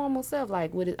not his normal self?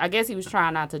 Like, I guess he was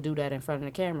trying not to do that in front of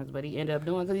the cameras, but he ended up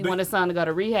doing because he wanted his son to go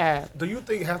to rehab. Do you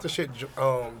think half the shit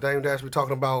Dame Dash be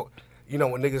talking about, you know,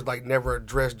 when niggas like never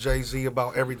address Jay-Z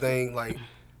about everything, like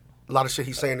a lot of shit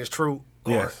he's saying is true?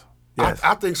 Yes.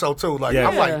 I think so too. Like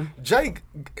I'm like Jay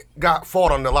got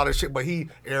fought on a lot of shit, but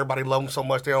everybody love him so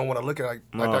much they don't want to look at it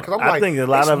like that. Cause I'm I think a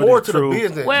lot of it more is to true, the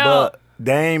business. Well, but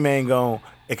Dame ain't gonna.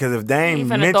 Because if Dame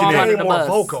mentioned he it, ain't more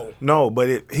vocal. No,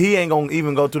 but he ain't gonna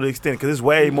even go to the extent because it's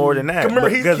way more than that. Remember,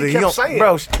 he kept saying,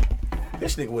 bro.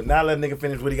 This nigga would not let a nigga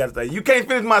finish what he got to say. You can't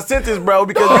finish my sentence, bro,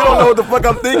 because you don't know what the fuck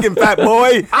I'm thinking, fat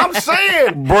boy. I'm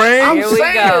saying, brain. I'm Here we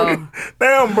saying,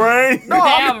 damn brain. No,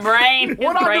 damn brain.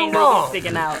 What I brain do wrong?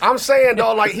 Sticking out. I'm saying,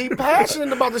 though, like he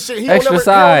passionate about the shit. He Extra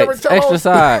sides. Extra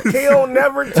sides. He'll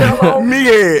never tell on Me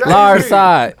head. Large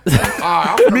side. Me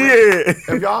head.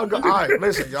 If y'all go, all right,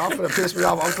 listen, y'all finna piss me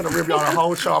off. I'm finna rip y'all the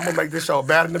whole show. I'm gonna make this show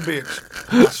bad in the bitch.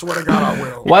 I swear to God, I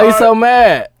will. Why you so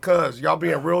mad? Cause y'all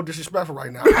being real disrespectful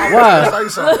right now. Why? Say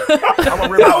something. I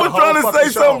was trying to say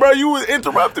something, bro. You was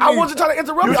interrupting me. I wasn't trying to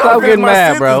interrupt you. Stop getting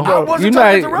mad, bro. wasn't You trying to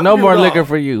not interrupt no you, more dog. liquor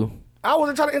for you. I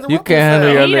wasn't trying to interrupt You can't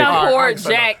handle your He liquor. done I poured ain't say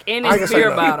Jack in I ain't his gonna say beer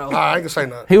nothing. bottle. All right, I ain't gonna say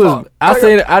nothing. He was.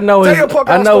 I know tell your punk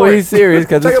I ass know story. he's serious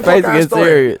because Tell his your face punk ass gets story.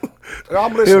 serious. I'm He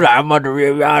was listening. like, I'm about to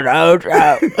rip y'all the whole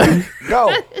trap.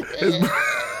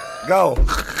 Go.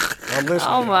 I'm listening.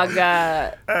 Oh my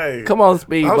God. Hey, Come on,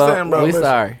 speed I'm bump. saying, bro, We listen.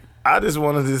 sorry. I just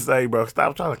wanted to say, bro,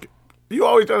 stop trying to. You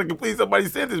always trying to complete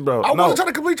somebody's sentence, bro. I wasn't trying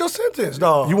to complete your sentence,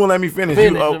 dog. You won't let me finish.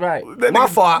 Finish, you, right. that My nigga-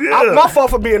 fault. Yeah. My fault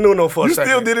for being Nuno for a You second.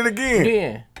 still did it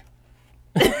again.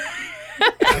 Yeah.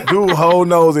 Dude, whole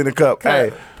nose in the cup.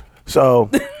 Hey, so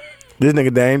this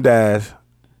nigga Dame Dash,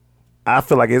 I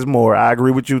feel like it's more. I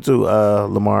agree with you too,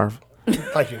 Lamar.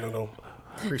 Thank you, Nuno.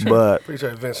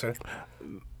 Appreciate it, Vincent.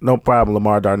 No problem,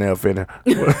 Lamar Darnell Finner.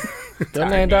 Your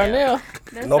name Darnell.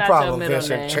 That's No not problem, your middle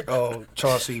Vincent. name.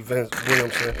 Chauncey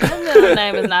Williamson. Your middle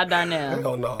name is not Darnell.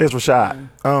 Oh no. It's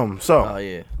Rashad. So Oh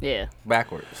yeah. Yeah.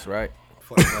 Backwards, right?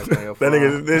 Fuck that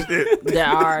nigga, this shit. The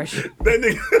Arsh. That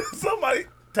nigga, somebody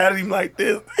tatted him like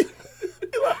this. He's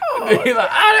like,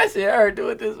 that shit hurt. Do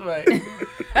it this way.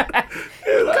 Come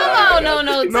on,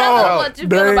 no. Tell us what you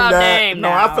feel about Dame No,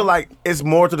 now. I feel like it's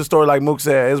more to the story, like Mook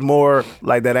said. It's more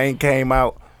like that ain't came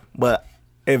out. But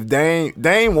if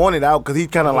Dame wanted out because he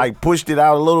kind of like pushed it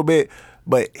out a little bit,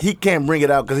 but he can't bring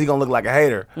it out because he gonna look like a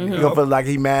hater. He gonna feel like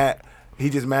he mad. He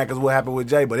just mad because what happened with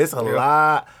Jay. But it's a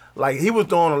lot. Like he was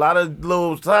throwing a lot of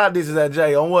little side dishes at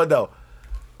Jay. On what though?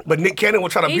 But Nick Cannon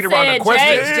was trying to He beat around the said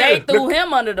question. Jay threw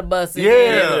him under the bus and Yeah.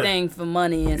 did everything for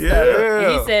money and stuff. Yeah.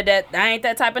 And he said that I ain't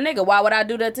that type of nigga. Why would I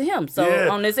do that to him? So Yeah.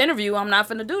 on this interview, I'm not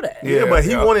finna do that. Yeah, but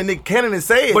he wanted Nick Cannon to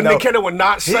say it. But though. Nick Cannon would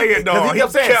not say it, though. Because he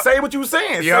kept saying, say what you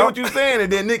saying. Say Yeah. what you saying.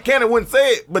 And then Nick Cannon wouldn't say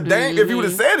it. But Dame, if he would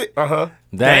have said it,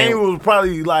 Dame was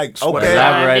probably like, okay.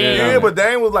 Elaborated on Yeah, it. but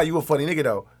Dame was like, you a funny nigga,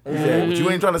 though. He said, but you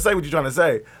ain't trying to say what you trying to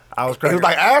say. I was He crazy. was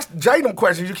like, ask Jay them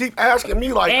questions. You keep asking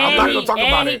me, like, I'm not going to talk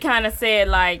about And he it. kind of said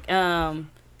like,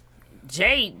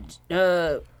 Jay,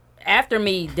 after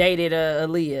me dated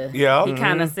Aaliyah. Yeah. He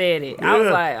kind of said it. I was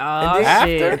Yeah. like, oh And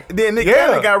then shit. Then Nick Yeah.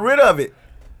 Cannon got rid of it.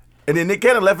 And then Nick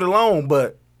Cannon left it alone,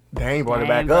 but Dame brought it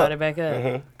back brought up. it back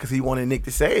up. Because he wanted Nick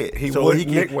to say it. He so would- he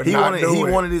can, Nick would he not wanted do he it.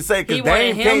 wanted to say it He because wanted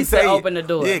Dame him can't to say open it. the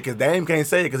door. Yeah, because Dame can't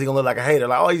say it because he gonna look like a hater.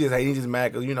 Like, oh, he just hate, he just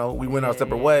mad because we went our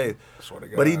separate ways. Swear to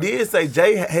God. But he did say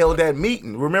Jay held that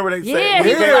meeting. Remember they Yeah, said?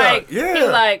 he was Yeah.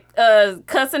 like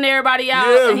cussing everybody out.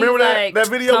 Yeah, and he remember was that, like, that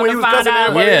video come when he to was find cussing out,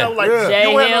 everybody Yeah. out? Like, Yeah. Jay you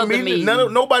don't have held no the meeting.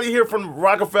 meeting. Nobody here from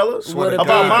Rockefeller Swear to about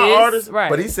God. my This, artist. right.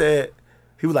 But he said,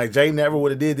 he was like, Jay never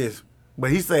would have did this.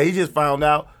 But he said he just found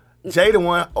out Jay the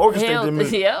one orchestrated the held,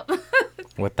 meeting. yep.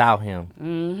 Without him.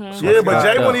 Yeah, but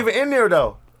Jay God. wasn't even in there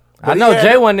though. I know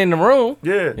Jay wasn't in the room.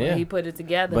 Yeah. Yeah. He put it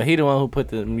together. But he the one who put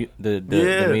the mutant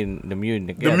together. The mutant. The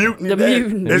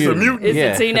mutant. It's a mutant.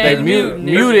 It's a teenage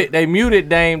mutant. They muted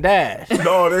Dame Dash.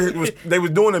 No, they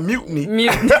was doing a mutiny.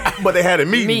 But they had a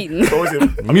meeting. So it's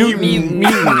a Mutiny.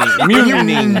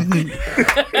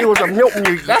 It was a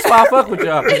mutiny. That's why I fuck with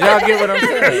y'all. Cause y'all get what I'm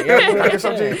saying.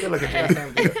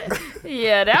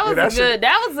 Yeah,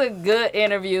 that was a good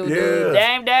interview, dude.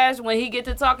 Dame Dash, when he get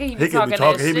to talking, he be talking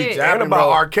that shit. And jabbing, about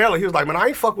bro. R. Kelly, he was like, man, I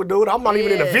ain't fuck with dude. I'm not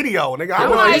even in the video,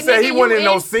 nigga. He said he wasn't in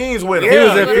no scenes with him. He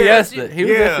was in Fiesta. He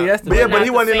was in Fiesta. Yeah, but he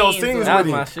wasn't in no scenes That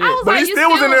with was him. my shit. But he still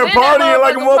was in there partying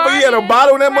like a motherfucker. He had a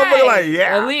bottle in that motherfucker. Like,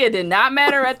 yeah. Aaliyah did not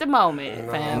matter at the moment,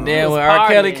 fam. And then when R.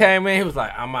 Kelly came in, he was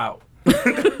like, I'm out.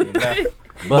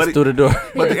 Bust through the door.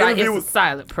 But the like, interview it's a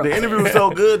silent The protest. interview was so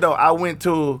good though. I went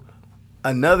to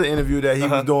another interview that he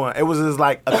was doing. It was just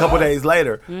like a couple days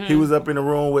later. He was up in the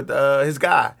room with his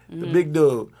guy, the big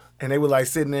dude. And they were like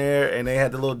sitting there, and they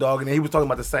had the little dog, and he was talking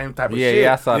about the same type of shit.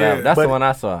 Yeah, I saw that. That's the one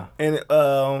I saw.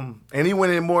 And he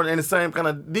went in more in the same kind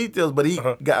of details, but he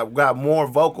got more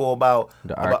vocal about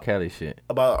The R. Kelly shit.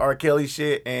 About R. Kelly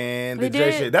shit and the He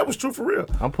Jay did. shit. That was true for real.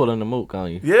 I'm pulling the mook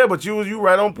on you. Yeah, but you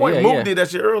right on point. Yeah, Mook yeah. did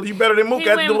that shit early. You better than Mook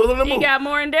at the He Mook. got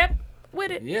more in depth with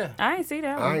it. Yeah. I ain't see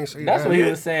that one. I ain't see That's that. what he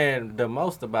was saying the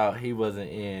most about. He wasn't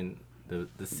in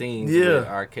the scenes with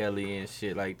R. Kelly and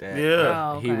shit like that.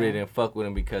 Yeah. Oh, He okay. really didn't fuck with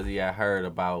him because he had heard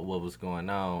about what was going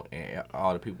on and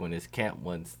all the people in his camp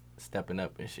wasn't stepping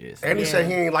up and shit. So And he said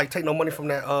he ain't like take no money from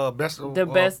that best of The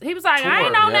best. He was like, I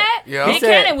ain't tour. on that. Yeah. Nick He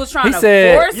said- Cannon was trying he to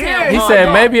said- force Yeah. him. He on said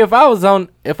that. maybe if I was on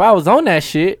that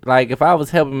shit, like if I was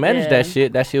helping manage Yeah.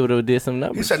 that shit would have did some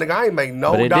numbers. He said, nigga, I ain't make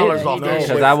no But it dollars didn't. off He that did. shit.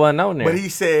 Because I wasn't on there. But he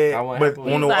said, I wasn't but happy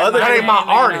with on it. the He's other like, That ain't my name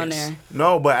on artist. there.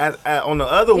 no, but on the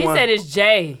other He one, said it's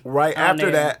Jay. right on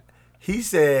after there. that, he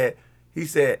said,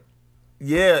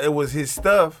 yeah, it was his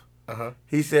stuff.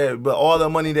 He said, but all the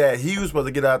money that he was supposed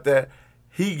to get out there,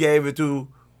 he gave it to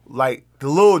like the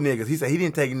little niggas. He said he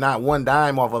didn't take not one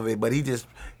dime off of it, but he just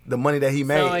the money that he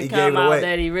made, So it he come gave it out away.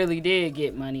 that he really did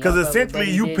get money. Because off of it, essentially but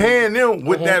he you didn't. paying them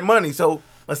with that money. So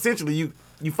essentially you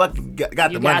fucking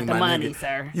got You the got money, the my money, nigga.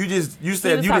 sir. You He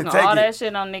said was you talking didn't take all it. that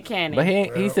shit on Nick Cannon. But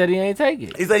he said he ain't take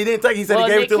it. He said he didn't take it. He said Well,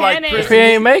 he gave Nick it to like Cannon- Chris. If he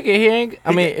ain't make it, he ain't.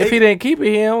 I mean, if he- he didn't keep it,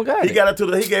 he don't got it. He got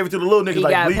it he gave it to the little niggas He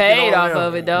like got Bleak paid and all off them.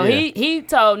 of it though. Yeah. He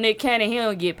told Nick Cannon he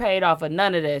don't get paid off of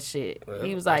none of that shit.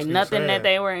 He was like that's what he nothing said. that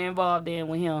they were involved in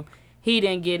with him. He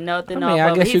didn't get nothing I mean, off I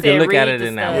of guess it. He you can said, look at read it the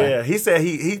in that stuff. way. Yeah, he said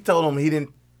he told him he didn't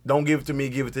don't give it to me,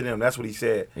 give it to them. That's what he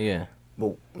said. Yeah.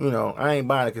 But I ain't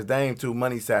buying it because they ain't too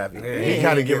money savvy. Yeah, he he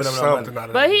kind of get giving them no something money. out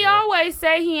of But that. he always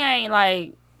say he ain't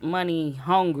like money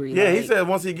hungry. Yeah, he like, said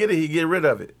once he get it, he get rid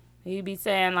of it. he be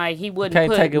saying like he wouldn't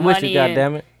Can't put take it with money you,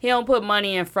 goddammit. He don't put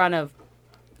money in front of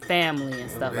family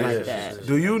and stuff like that.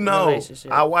 Do you know?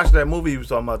 Relationship. I watched that movie you was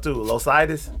talking about too,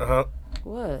 Lositis.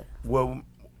 What? Well,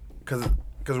 because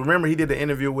remember he did the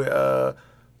interview with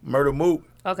Murder Mook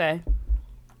Okay.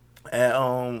 at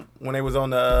when they was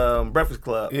on the Breakfast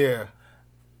Club. Yeah,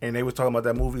 And they was talking about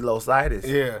that movie Lositis.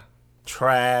 yeah.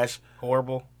 Trash.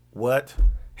 Horrible. What?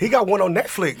 He got one on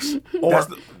Netflix.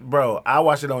 Bro, I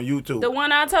watched it on YouTube. The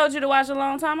one I told you to watch a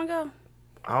long time ago.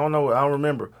 I don't know. I don't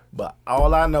remember. But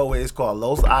all I know is it's called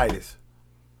Lositis.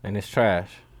 And it's trash.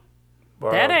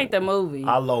 Bro, That ain't the movie.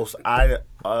 I lost sight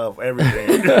of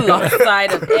everything. Lost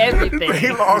sight of everything. He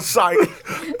lost sight.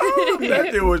 That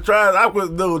shit was trash. I was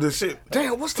doing this shit.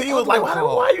 Damn, what's the He was other like, one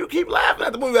called? why you keep laughing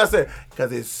at the movie? I said,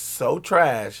 because it's so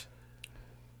trash.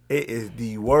 It is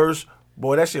the worst.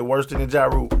 Boy, that shit worse than the Ja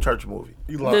Rule church movie.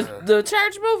 You lying. The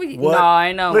church movie? What? No, I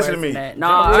ain't know. Listen worse to me. than that. No,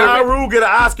 Ja Urban, Rule get an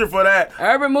Oscar for that.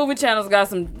 Urban Movie Channel's got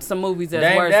some movies that's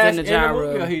Dame worse Dash than the in Ja the movie,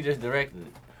 or Rule. he just directed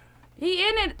it? He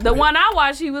in it. The one I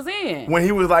watched, he was in. When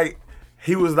he was like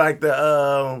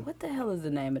the What the hell is the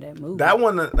name of that movie? that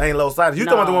one ain't low side. You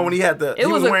talking about the No. one when he had the It he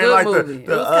was was a wearing good like movie.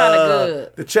 the It was kinda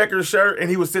good. the checker shirt and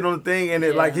he was sitting on the thing and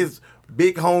it Yeah. like his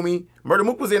big homie Murder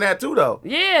Mook was in that too though.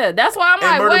 Yeah, that's why I'm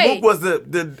And like, Murder wait. Mook was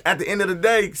the at the end of the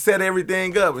day set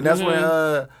everything up, and that's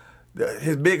Mm-hmm. when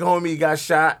his big homie got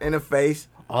shot in the face.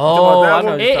 Oh, that I know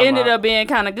one? what It you're talking ended about. up being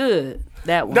kind of good.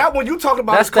 That one. That one you talking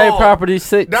about That's is State called Property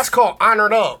 6. That's called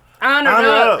Honored Up. Honored Honored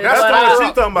Up. Up. is That's what the one I-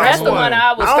 she talking about. That's the one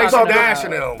I was I was talking talking Dash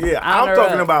and about. them. Yeah, Honor I'm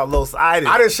talking Up. about Los Itis.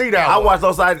 I didn't see that I one. watched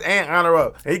Los Itis and Honor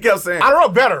Up, and he kept saying Honored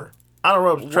Up better. Honor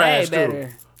Up's trash too, better.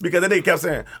 because then he kept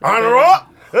saying Honor Up.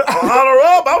 Honor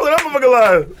Up! I was in that motherfucker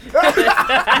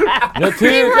like, The He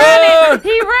team running.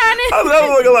 He running. I was in that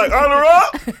motherfucker like, Honor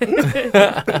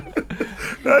Up!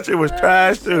 That shit was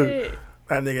trash too.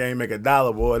 That nigga ain't make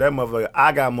 $1, boy. That motherfucker,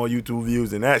 I got more YouTube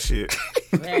views than that shit.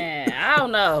 Man, I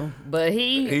don't know, but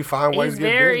He find ways he's to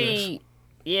get very, business.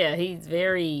 yeah, he's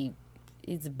very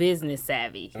he's business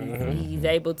savvy. He's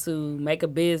able to make a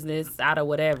business out of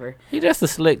whatever. He just a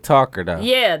slick talker though.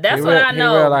 Yeah, that's He what I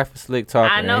know. He real life a slick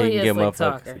talker. I know and he can a get slick motherfuckers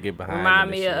talker. to get behind Remind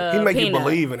him me and of He make Peanut. you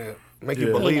believe in it. Make you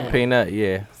believe in shit. it. Peanut,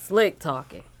 yeah. Slick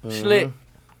talking. Slick.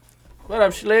 What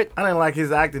up, Slick? I didn't like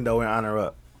his acting though in Honor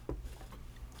Up.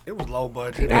 It was low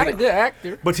budget. Not a good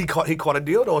actor. But he caught a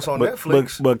deal though. It's on But,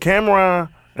 Netflix. but Cameron,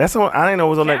 that's on. I didn't know it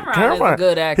was on that. Cameron is a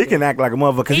good actor. He can act like a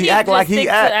motherfucker. Cause he act just like he stick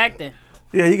to act. acting.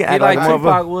 Yeah, he can He act like like a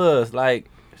Tupac motherfucker. was. Like,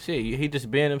 shit, he just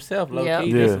being himself, low Yep. key.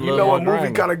 Yeah. Just a You little know what more movie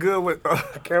grimy. kind of good with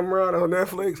Cameron on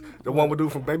Netflix? The one we do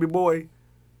from Baby Boy.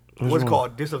 What's it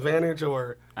called? Disadvantage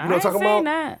or you know what I'm talking seen about?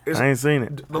 that. It's I ain't seen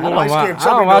it. the I little don't, light wa- skinned I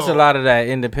don't chubby watch a dog. lot of that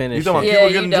independent You shit. talking Yeah, about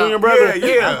Cuba you Gooding don't. Jr. brother?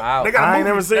 Yeah. I'm out. They got a I ain't movie.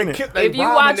 never seen They it. kid- they If you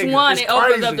robbing watch niggas. one, It's it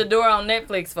opens up crazy. the door on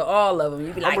Netflix for all of them.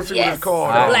 You be like, gonna see what yes, it's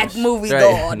called. Black movie Straight.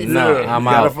 god. No, Yeah, I'm you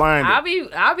gotta out. find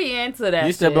it. I'll be into that.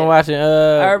 You still shit. been watching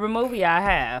Urban Movie? I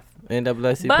have,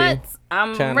 NAACP? but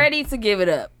I'm channel? ready to give it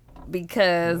up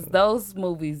because those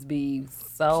movies be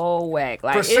so whack.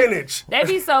 Like Percentage. they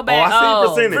be so bad. I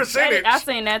seen Percentage. Percentage. I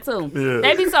seen that too. Yeah.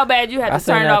 They be so bad you I have to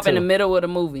seen turn it that off in the too. middle of the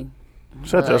movie.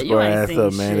 Shut your You square ain't ass seen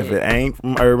up, man. If shit. it ain't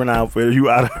from Urban Outfitters, you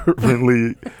out of Urban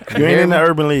League. You ain't in the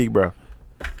Urban League, bro.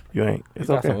 You ain't. You It's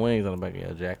got okay. some wings on the back of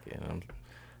your jacket.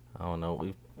 I don't know.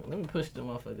 Let me push the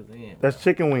motherfuckers in. That's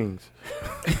chicken wings.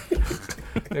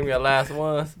 Them your last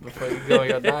ones before you go on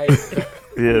your diet.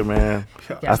 Yeah, man.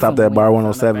 I Got stopped some at Bar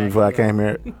wings on the 107 back before I of your- came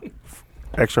here.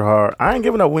 Extra hard. I ain't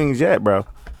giving up wings yet, bro.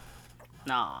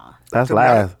 Nah. That's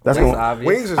last. That's That's when obvious.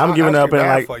 Wings is I'm not giving up actually in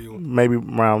bad like for you. maybe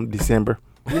around December.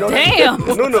 You know Damn.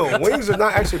 No, wings is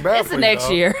not actually bad It's for the you. next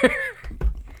dog. year.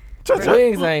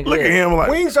 Wings ain't Look good. at him like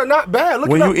Wings are not bad. Look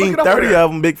when it you up, look eat it up 30 there.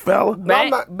 of them, big fella. I'm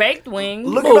not- Baked wings.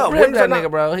 Look Move, it up. rip Wings that are not.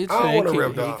 nigga, bro. He I don't want to keep-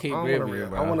 rip, he dog. keep I don't want to ripping, rip.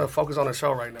 bro. I want to focus on the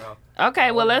show right now.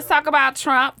 Okay, well, let's talk about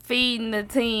Trump feeding the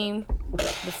team the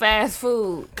fast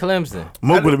food. Clemson.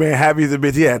 Mook would have been happy as a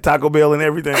bitch. He had Taco Bell and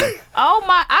everything. Oh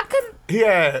my, I couldn't. He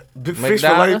had big fish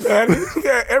fillet McDonald's? patties. He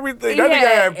had everything. He That nigga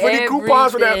had had pretty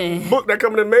coupons for that everything. book that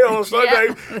come in the mail on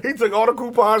Sunday. He took all the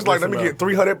coupons. Like, let me get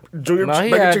 300 junior No,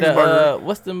 he bacon had cheeseburger.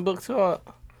 what's them books called?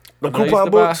 The I used coupon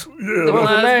to buy- books. What Yeah. was the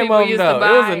Ones name people of them, used to though? It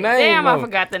buy. was a name Damn, I of 'em.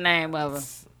 forgot the name of them.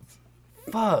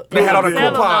 Fuck. They had all the Sell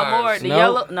them no more. coupons. The No.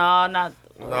 yellow, no, not.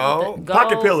 No. the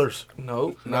Pocket gold. pillars.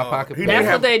 Nope. Not pocket. He That's didn't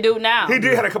what have- they do now. He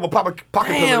did have a couple pocket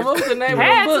Damn, what pillars. was the name of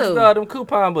Had the books, to. though? Them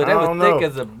coupon books. They I was don't thick know.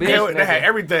 as a bitch. They had nigga.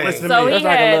 everything. Listen to So me. he That's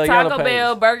like a had little yellow Taco page.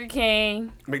 Bell, Burger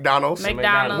King, McDonald's.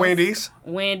 McDonald's, Wendy's.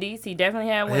 Wendy's. He definitely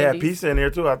had He had Wendy's. pizza in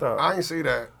there too, I thought. I ain't see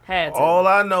that. Had to. All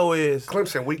I know is,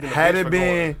 Clemson weak in the had bitch it for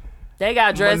been They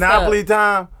got dressed Monopoly up.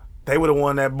 time, they would have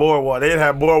won that boardwalk. They'd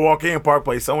have boardwalk in Park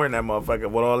Place somewhere in that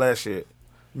motherfucker with all that shit.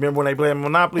 Remember when they played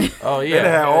Monopoly? Oh, yeah. They'd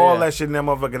have had Yeah, all yeah. that shit in that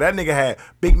motherfucker. That nigga had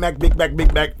Big Mac,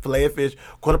 filet of fish,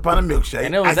 quarter pound of milkshake.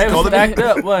 And they was Ice-Cola stacked beef.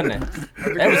 up, wasn't it?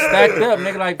 They was stacked up,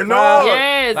 nigga, like No. five.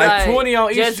 Yes, like 20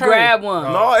 on each just tray. grab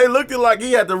one. No, it looked like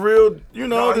he had the real, you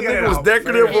know, No, the he had nigga it was out.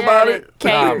 decorative He about Had it.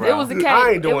 Cake. Nah, bro. It was a cake.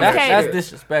 I ain't doing it was that. That's catered.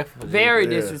 disrespectful. Very Yeah.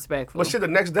 disrespectful. But shit, the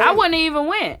next day. I wouldn't even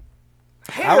went.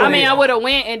 I would've- mean, I would have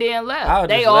went and then I left. would've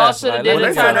They just all left, should have like, did let a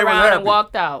them say turn they was around and happy.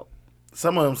 walked out.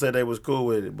 Some of them said they was cool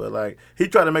with it, but like he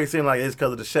tried to make it seem like it's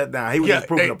because of the shutdown. He was just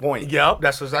proving a point. Yep,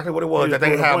 that's exactly what it was. He That was they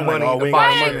didn't have proving a point, money like, oh, to we buy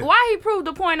ain't got money. money. Why he proved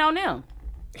the point on them?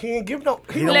 He didn't give no.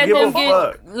 He don't Let give them a get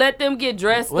fuck. let them get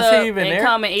dressed Was he up even and there?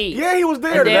 come and eat. Yeah, he was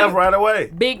there. And He then- left right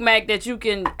away. Big Mac that you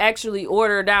can actually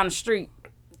order down the street.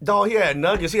 Dog, he had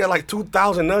nuggets. He had like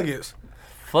 2,000 nuggets.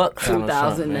 Fuck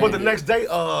 2,000 But the next day,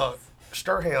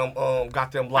 Sturham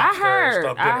got them I lobster and heard.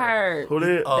 stuff. I heard. Who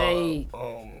did? They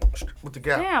With the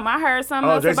Gap. damn. I heard something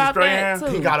Oh, else Jason about that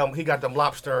Strahan? too. He got them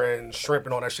lobster and shrimp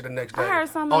and all that shit the next day. I heard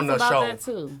something on else the about show. that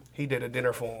too. He did a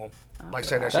dinner for him, like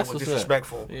saying that That's shit was what's up.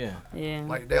 disrespectful. Yeah. Yeah.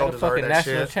 Like they They don't the deserve fucking that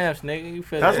national shit. champs, nigga. You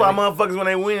feel That's that? why motherfuckers when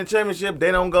they win a championship,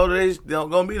 they don't go to this. They don't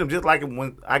go meet them. Just like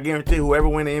when I guarantee whoever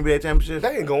win the NBA championship,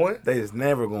 They ain't going. they is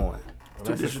never going. Too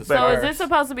that's disrespectful. So is this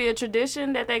supposed to be a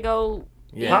tradition that they go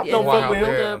Yeah. Pop don't eat fuck with with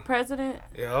him. the president?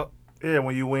 Yeah, Yeah,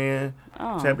 when you win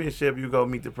Oh. championship, you go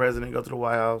meet the president, go to the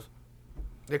White House.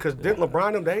 because didn't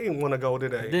LeBron them? They didn't want to go,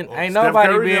 did they? Didn't, Or- ain't Steph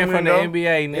nobody Curry been them from the went, though.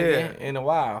 NBA nigga Yeah. in a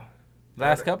while.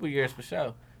 Last couple years for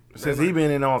sure. Since he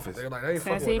been in office. They're like, they ain't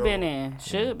Since fucking he with been them. in,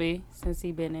 should be since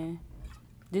he been in.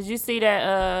 Did you see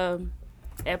that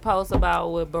that post about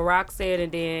what Barack said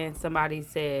and then somebody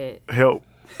said Help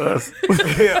us.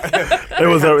 they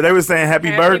was saying happy,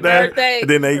 Happy birthday, birthday. and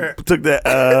then they took that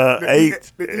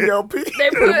H. The ELP. they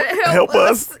put Help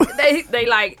us. They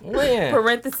like When?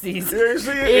 parentheses You ain't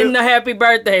see it? in the happy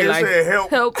birthday It like said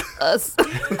help. us.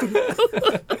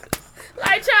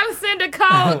 Like trying to send a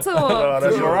code to him.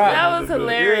 That's right. That was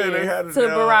hilarious. Yeah, they had it to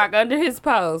down. Barack under his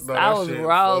post. No, I that was shit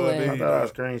rolling. funny. I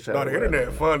screenshot. No, the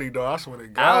internet funny, though. I swear to I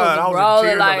God. was I was rolling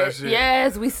cheering on that like, shit.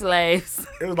 yes, we slaves.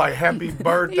 It was like happy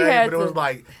birthday, had but it was to.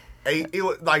 like it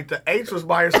was like the H was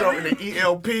by herself and the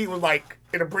ELP was like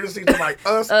in the parentheses was like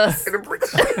us. In the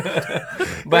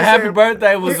parentheses. But happy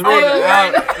birthday was written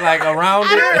out like around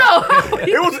it. I don't know.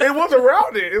 it was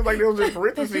around it. It was like it was in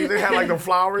parentheses. They had like the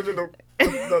flowers and the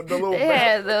little.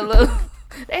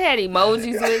 They had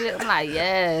emojis with it. I'm like,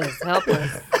 yes, help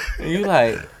us. And you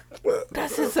like,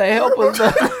 that's just say help us.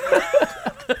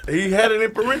 He had it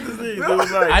in parentheses. It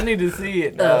was like, I need to see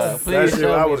it. that Please shit,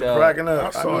 show I me, was dog. cracking up. I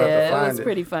saw I it. had to Yeah, it find was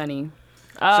pretty funny.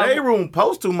 Shade Room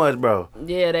post too much, bro.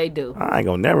 Yeah, they do. I ain't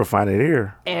gonna never find it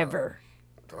here. Ever.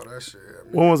 Oh, that shit. I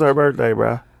mean, When was her birthday,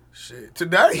 bro? shit.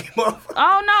 Today, motherfucker.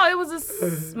 Oh no, it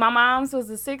was my mom's was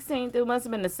the 16th. It must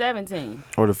have been the 17th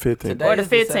Or the 15th? Today or the is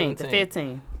the 15th. The 17th.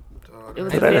 15th. It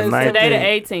was Today the the 15th. Today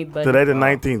 19th. the 18th, but Today the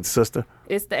 19th, sister.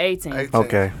 it's the 18th. 18th.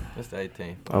 Okay, It's the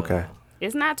 18th. okay.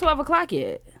 It's not 12 o'clock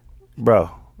yet. Bro,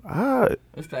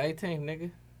 It's the 18th,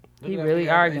 nigga. Look He it up, really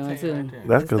nigga. arguing, 18th too. right there.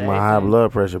 that's because my high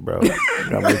blood pressure, bro.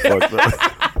 Got me fucked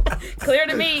up. Clear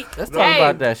to me. Let's talk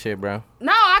about that shit, bro.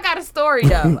 No, I got a story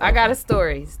though. I got a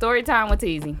story. Story time with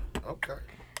Teasy. Okay.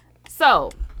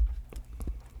 So,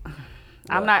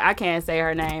 I can't say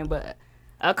her name, but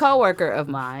a coworker of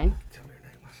mine.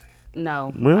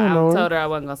 No, We don't know I her. told her I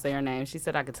wasn't gonna say her name. She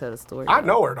said I could tell the story. I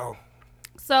know her though.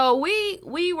 So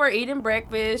we were eating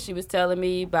breakfast. She was telling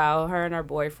me about her and her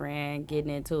boyfriend getting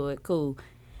into it. Cool.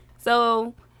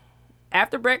 So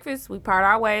after breakfast, we part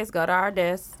our ways, go to our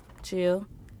desk, chill.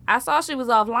 I saw she was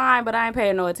offline, but I ain't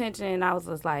paying no attention. And I was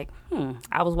just like,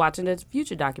 I was watching the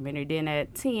Future documentary. Then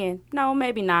at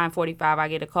 9:45, I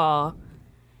get a call,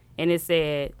 and it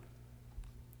said,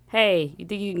 "Hey, you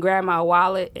think you can grab my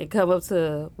wallet and come up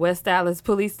to West Dallas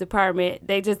Police Department?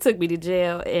 They just took me to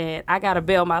jail, and I gotta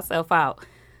bail myself out."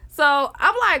 So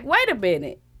I'm like, wait a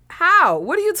minute. How?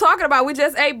 What are you talking about? We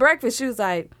just ate breakfast. She was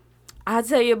like, I'll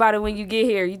tell you about it when you get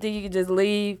here. You think you can just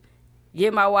leave,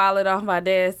 get my wallet off my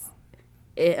desk,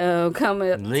 and come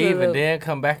up Leave to and then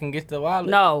come back and get the wallet.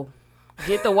 No.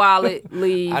 Get the wallet,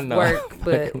 leave, I know. work,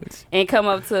 and come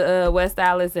up to West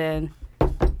Dallas. And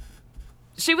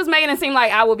she was making it seem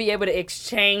like I would be able to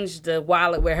exchange the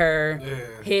wallet with her,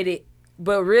 hit it.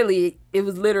 But really, it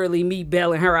was literally me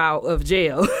bailing her out of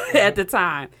jail at the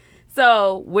time.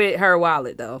 So, with her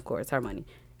wallet, though, of course, her money.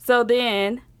 So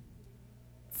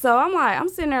I'm like, I'm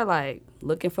sitting there like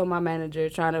looking for my manager,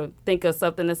 trying to think of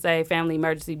something to say, family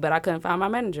emergency, but I couldn't find my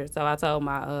manager. So I told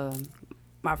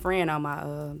my friend on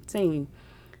my team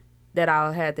that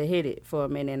I had to hit it for a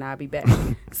minute and I'll be back.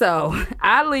 So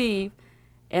I leave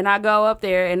and I go up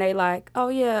there and they like, oh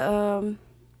yeah,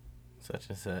 Such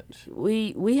and such.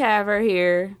 we have her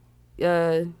here.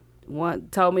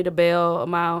 Told me the bail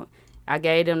amount. I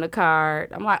gave them the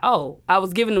card. I'm like, oh, I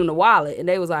was giving them the wallet and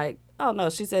they was like, oh no,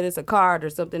 she said it's a card or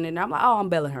something. And I'm like, oh, I'm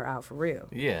bailing her out for real.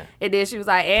 Yeah. And then she was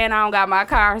like, and I don't got my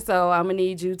car, so I'm gonna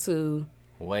need you to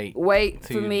Wait for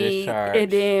till you me. discharge.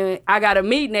 And then I got a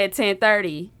meeting at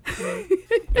 10:30.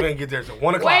 You didn't get there till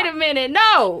 1 o'clock. Wait a minute,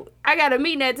 no, I got a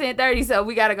meeting at 10:30, so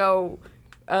we gotta go.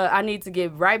 I need to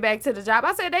get right back to the job.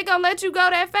 I said, they gonna let you go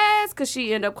that fast? Cause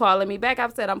she ended up calling me back. I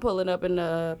said, I'm pulling up in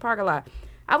the parking lot.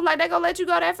 I was like, they gonna let you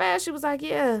go that fast? She was like,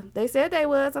 yeah, they said they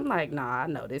was. I'm like, nah, I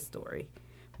know this story.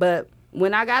 But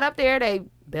when I got up there, they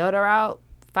bailed her out.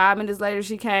 5 minutes later,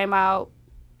 she came out,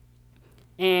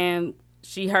 and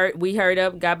we hurried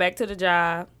up, got back to the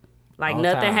job, like On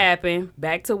nothing time. happened.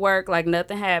 Back to work, like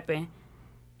nothing happened.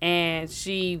 And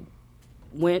she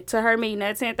went to her meeting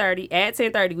at 10:30. At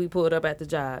 10:30, we pulled up at the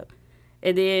job.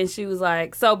 And then she was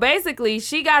like, so basically,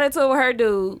 she got into it with her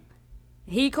dude.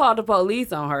 He called the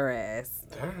police on her ass.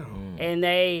 Damn. And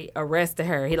they arrested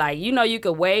her. He like, you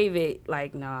could waive it.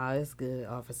 Like, nah, it's good,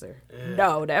 officer. Yeah.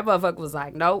 No, that motherfucker was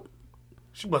like, nope.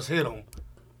 She must hit him.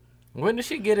 When did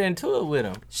she get into it with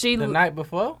him? She The night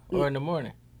before or in the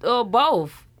morning?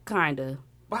 both, kind of.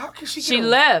 But how can she get She him?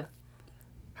 left.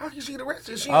 How can she get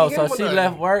arrested? She Oh, ain't so hit him she with left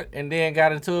nothing. work and then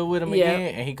got into it with him Yeah.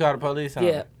 again, and he called the police on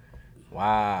Yeah. her.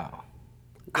 Wow.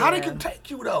 How they Yeah. can take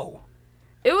you though?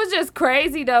 It was just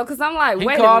crazy though, cause I'm like, He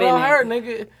wait a called minute. on her,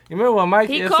 nigga. You remember when Mike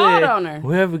He said, called on her.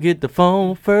 whoever get the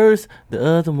phone first, the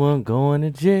other one going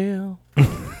to jail.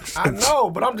 I know,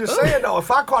 but I'm just saying though, if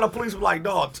I call the police, I'm like,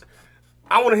 dog,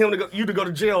 I want you to go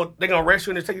to jail. They gonna arrest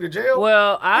you and they take you to jail.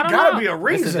 Well, I it don't gotta know. be a It's a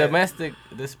reason. domestic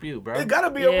dispute, bro. It gotta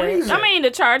be Yeah. a reason. I mean,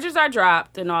 the charges are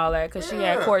dropped and all that, cause she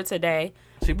had Yeah. court today.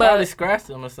 She but probably scratched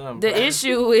him or something. The bro.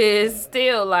 issue is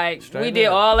still like Straight we did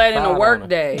up. all that in a Filed on work her.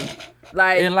 day.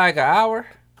 Like In like an hour?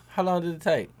 How long did it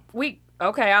take?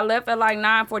 Okay, I left at like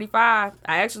 9:45. I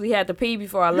actually had to pee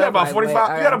before I left. You had about like,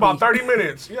 45. You had about 30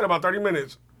 minutes. You had about 30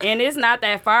 minutes. And it's not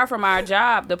that far from our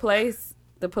job. The police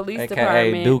AKA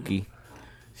department. Dookie.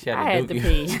 I had to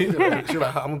pee. She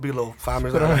like, I'm gonna be a little 5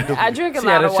 minutes. I drink a She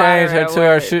lot had of to water. change her to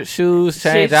her shoes,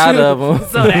 change out of them.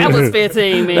 So that was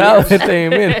 15 minutes. That was 15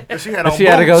 minutes. She had, She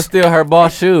had to go steal her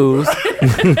boss shoes.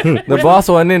 The boss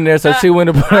wasn't in there, so she went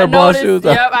to put her boss shoes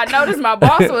on. Yep, I noticed my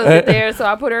boss wasn't there, so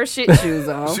I put her shit shoes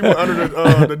on. She went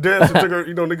under the desk and took her,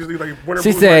 niggas need like winter She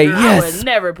boots said, right there. I yes. would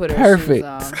never put her Perfect.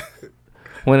 shoes on.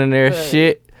 Went in there, Good.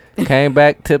 shit. Came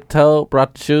back, tiptoe,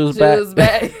 brought the shoes back.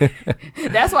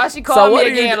 That's why she So called what me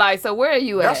do you again, do- like, so where are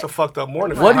you at? That's a fucked up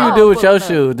morning. What do for you her. do with your fucked up.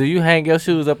 shoes? Do you hang your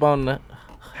shoes up on the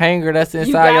hanger that's You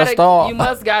inside your gotta- stall? You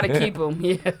must gotta keep them.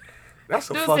 Yeah.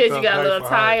 That's a Dude fucked said up you got a day little for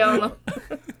tie her. on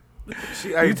them.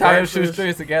 You tie your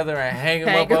shoestrings together and hang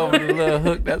them up over the little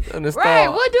hook that's in the stall. Right.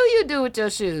 What do you do with your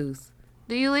shoes?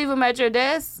 Do you leave them at your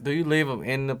desk? Do you leave them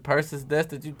in the person's desk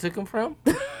that you took them from?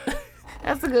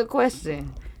 That's a good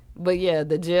question. But yeah,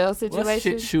 the jail What's situation.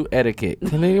 shit shoe etiquette?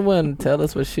 Can anyone tell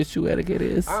us what shit shoe etiquette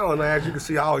is? I don't know. As you can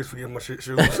see, I always forget my shit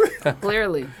shoes.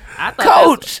 Clearly, I thought.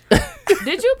 Coach!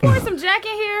 Did you pour some Jack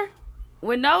in here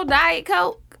with no Diet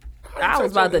Coke? I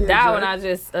was about to die when I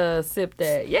just sipped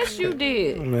that. Yes, you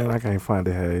did. Man, I can't find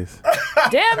it, Hayes.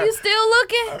 Damn, you still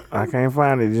looking? I can't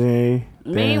find it, G.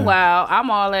 Meanwhile, I'm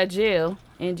all at jail.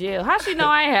 In jail. How she know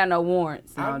I ain't had no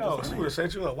warrants? No, I I'm know. just She saying. would have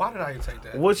set you up. Why did I even take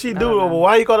that? What she do?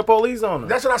 Why you call the police on her?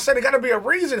 That's what I said. There got to be a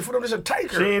reason for them to just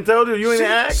take her. She ain't told you. You ain't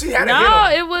asked. She had to No,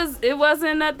 hit him. it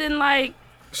wasn't nothing like.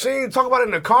 She ain't talk about it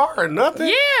in the car or nothing.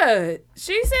 Yeah,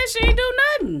 she said she ain't do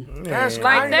nothing That's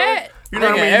like crazy. that. You know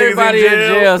how Nigga, many everybody niggas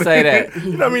in jail say that.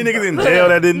 You know how many niggas in jail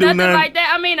that didn't do Nothing nothing? like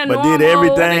that. I mean, a But normal. did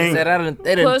everything.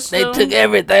 Pushed They them. took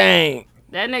everything.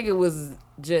 That nigga was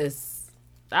just,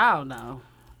 I don't know,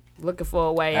 looking for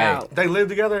a way Hey. out. They lived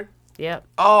together? Yep.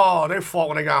 Oh, they fought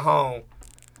when they got home.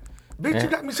 Bitch, Yeah. you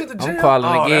got me sent to jail? I'm calling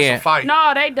oh, again. That's a fight.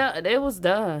 No, they done. It was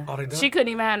done. Oh, they done? She couldn't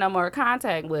even have no more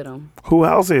contact with him. Who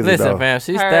else is it, Listen, though? fam,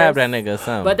 she Hers. stabbed that nigga or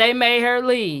something. But they made her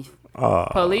leave. Oh.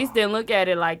 Police didn't look at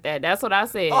it like that. That's what I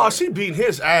said. Oh, she beating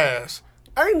his ass.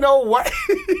 Ain't no way.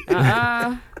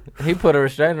 He put a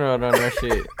restraining order on that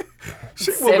shit.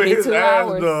 She whooping his 72 ass,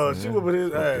 hours. dog. She whooping his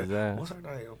his ass. ass. What's her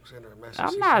name? Send her a message.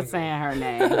 I'm She not single. saying her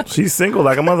name. She's single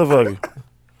like a motherfucker.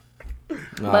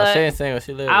 No, But she ain't saying what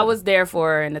she lived. I was there for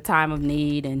her in the time of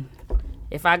need, and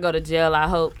if I go to jail, I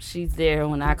hope she's there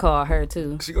when I call her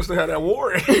too. She gonna still have that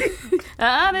warrant.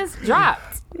 This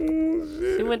dropped.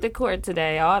 She went to court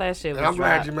today. All that shit was And I'm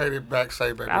glad dropped. you made it back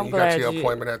safe, baby. I'm You got glad your you-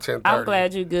 appointment at 10:30. I'm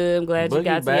glad you good. I'm glad you Boogie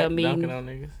got to back your dunking meeting. on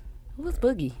niggas. Who was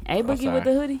Boogie? A Boogie sorry. with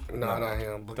the hoodie? No, not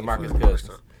him. Boogie DeMarcus Foot.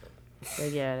 Cousins.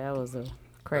 But yeah, that was a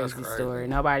crazy crazy. story.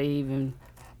 Nobody even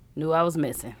knew I was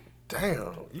missing.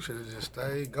 Damn, you should have just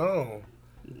stayed gone.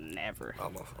 Never. Oh,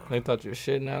 my phone. They thought you were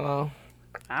shitting that long.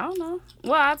 I don't know.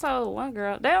 Well, I told one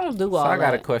girl they don't do all So I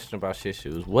got a that. question about shit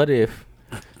shoes. What if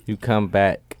you come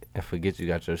back and forget you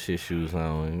got your shit shoes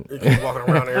on? You keep walking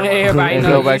around there. Everybody And know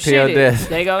go you back to your shitted. desk.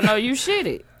 They gonna know you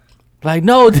shitted. Like,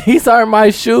 no, these aren't my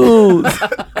shoes.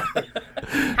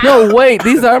 No, wait,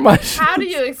 these are my shoes. How do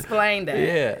you explain that?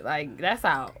 Yeah. Like that's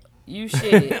how you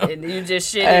shitted and you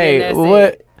just shitted and Hey, that's what?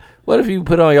 it. What if you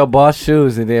put on your boss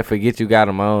shoes and then forget you got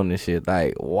them on and shit?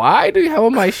 Like, why do you have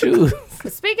on my shoes?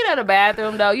 Speaking of the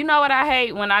bathroom, though, you know what I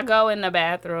hate when I go in the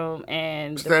bathroom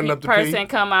and Stand the up to person pee?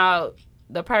 come out.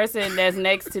 The person that's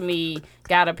next to me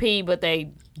gotta pee, but they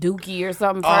dookie or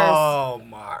something first. Oh,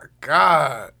 my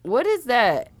God. What is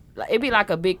that? Like, it'd be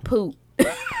like a big poop.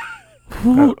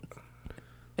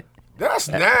 That's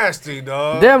nasty,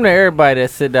 dog. Damn near everybody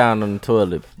that sit down on the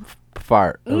toilet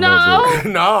fart. a little bit.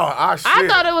 No, No, I shit. I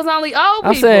thought it was only old people.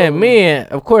 I'm saying men,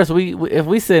 of course, we if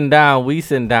we sitting down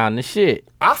the shit.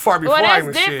 I fart before Well, I that's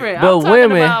even different. shit. But I'm talking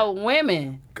women- about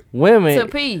women to Women,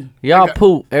 pee. y'all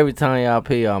poop every time y'all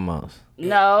pee almost.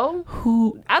 No,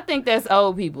 I think that's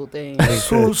old people thing.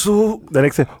 Swoop, swoop. The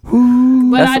next say,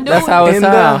 whoo, But I do. That's how it in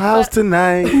the sounds. house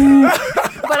tonight.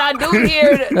 But I do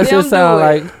hear them That do shit sound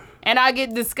it. like And I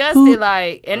get disgusted,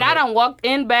 like, and I done walked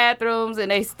in bathrooms and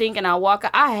they stink, and I walk.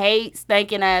 I hate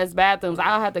stinking ass bathrooms.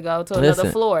 I'll have to go to another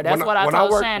Listen, floor. That's what I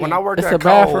told Shannon. When I worked it's at a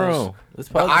bathroom. Kohl's, It's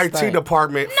the supposed to IT stink.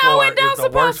 department No, floor it don't is the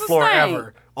worst supposed to floor stink.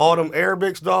 ever. All them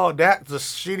Arabics, dog, that's the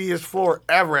shittiest floor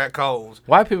ever at Kohl's.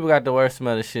 White people got the worst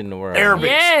smell of shit in the world. Arabics.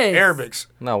 Yes. Arabics.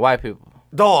 No, white people.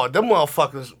 Dog, them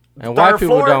motherfuckers. And third white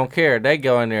people floor, don't care. They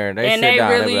go in there and they and sit they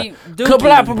down. really They be dookie. like, They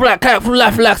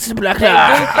dookie,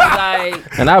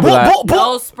 like and I be like,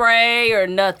 no spray or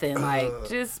nothing. Like,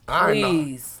 just I know.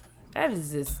 please. That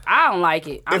is just, I don't like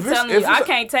it. I'm telling you, I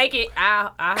can't take it.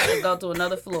 I have to go to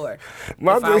another floor. If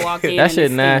I walk in, that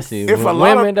shit nasty. If a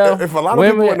lot of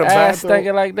people in the bathroom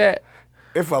thinking like that,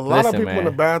 if a lot of people in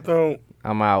the bathroom,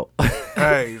 I'm out.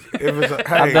 Hey,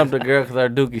 I dumped a girl because her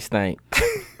dookie stank.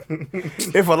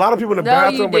 If a lot of people in the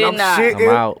bathroom, but I'm shitting,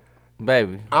 I'm out,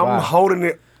 baby. I'm holding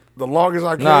it the longest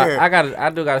I can. No, I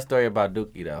do got a story about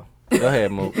dookie though. Go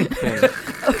ahead, Mook.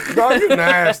 No, you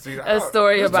nasty. A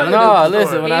story about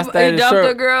listen. When I stayed dumped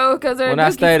a girl because her when I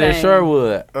stayed in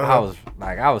Sherwood, I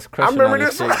was crushing on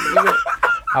this shit.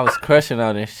 I was crushing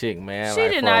on this chick, man. She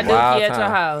did not dookie at your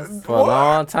house for a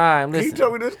long time. Listen, he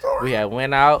told me this story. We had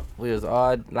went out. We was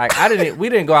all like, we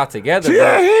didn't go out together.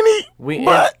 Yeah, Henny.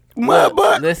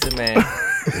 But listen, man.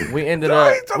 We ended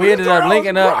up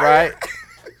linking up, right?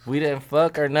 We didn't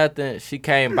fuck or nothing. She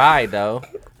came by though,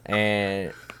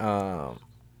 and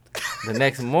the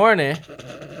next morning,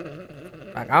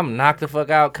 like I'm knocked the fuck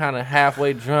out, kind of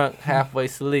halfway drunk, halfway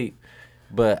asleep.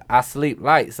 But I sleep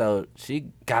light, so she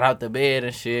got out the bed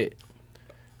and shit.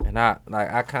 And I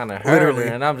kind of heard her,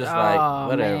 and I'm just like,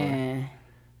 whatever. Man.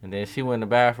 And then she went in the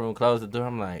bathroom, closed the door.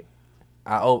 I'm like,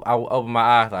 I opened my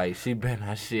eyes, like, she been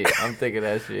that shit. I'm thinking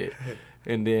that shit.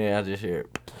 And then I just hear,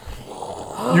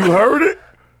 you heard it?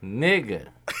 Nigga.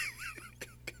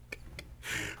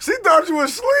 She thought you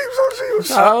was asleep, so she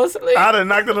was I was asleep. I done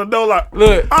knocked on the door like,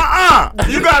 look.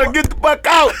 You gotta get the fuck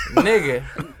out. Nigga.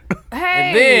 Hey.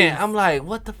 And then I'm like,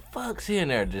 what the fuck? She in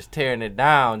there just tearing it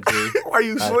down, G. Why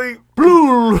you sleep?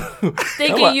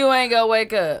 Thinking you ain't gonna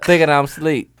wake up. Thinking I'm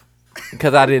asleep.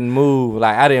 Because I didn't move.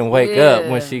 Like, I didn't wake up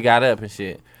when she got up and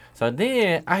shit. So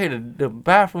then I hear the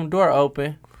bathroom door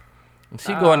open. And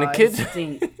she go in the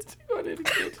kitchen. She going in the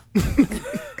kitchen.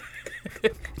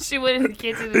 She went in the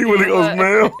kitchen. He went to go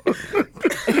smell.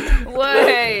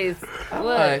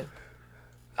 What?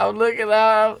 I'm looking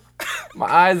out. My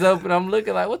eyes open. I'm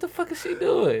looking like, what the fuck is she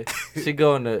doing? She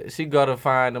go to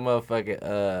find the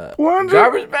motherfucking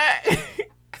garbage bag.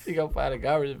 She go find a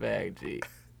garbage bag, G.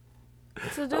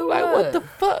 To do I'm like, what the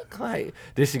fuck? Like,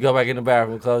 then she go back in the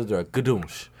bathroom, close the door,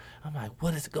 kadoomsh. I'm like,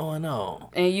 what is going on?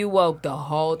 And you woke the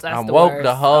whole time. I'm woke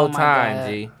the whole time,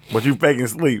 G. But you faking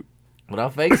sleep. But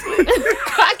I'm fake sleep.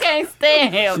 I can't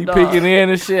stand him, She dog. peeking in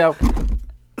and shit.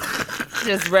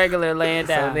 Just regular laying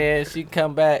down. So then she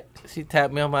come back. She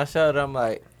tapped me on my shoulder. I'm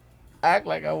like, act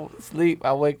like I sleep.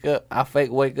 I wake up. I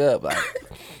fake wake up. Like,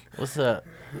 what's up?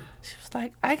 She was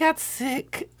like, I got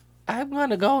sick. I'm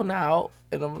gonna go now.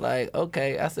 And I'm like,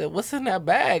 okay. I said, what's in that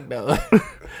bag though?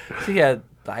 She had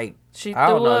like, she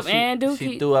threw up and dookie.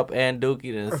 She threw up and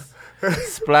dookie and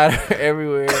splattered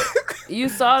everywhere. You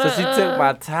saw that? So she took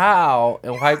my towel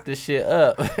and wiped the shit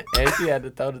up, and she had to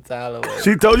throw the towel away.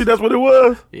 She told you that's what it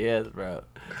was? Yes, bro.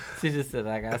 She just said,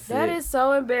 I got sick. That is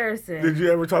so embarrassing. Did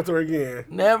you ever talk to her again?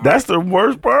 Never. That's the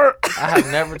worst part. I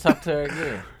have never talked to her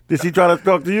again. Did she try to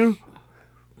talk to you?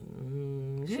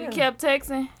 She kept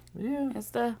texting. Yeah. And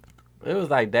stuff. It was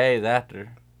like days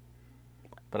after.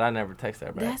 But I never texted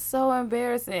her back. That's so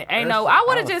embarrassing. I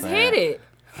would have just hit it.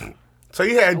 So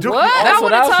you had Dookie. What? That's I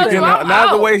would have told you I'm Now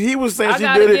out. the way he was saying I she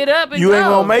gotta did get it, up and you ain't go.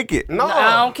 gonna make it. No.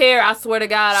 I don't care. I swear to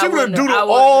God, She I would have wouldn't. doodled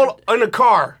all in the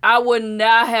car. I would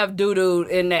not have doodled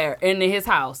in there, in his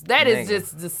house. That is Nigga.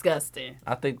 just disgusting.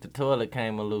 I think the toilet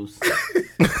came loose.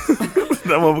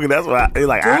 That's why he's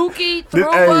like, Dookie threw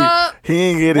up. he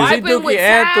ain't get his, Wipe She it dookie with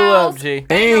and threw up, towels. G.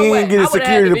 he ain't get his I would've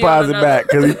had security to be on deposit another- back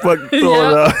because he fucking threw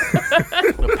it up.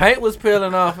 The paint was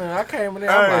peeling off, and I came in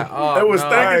there. I'm like, oh, it was no.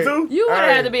 stinking too? You would have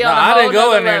had to be No, on a I whole didn't go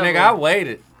nother in there, level. nigga. I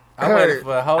waited. I waited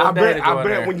for a whole day to go in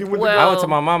there. When you went Well, I went to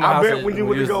my mama's I house. bet and when you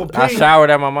went to go I pee. showered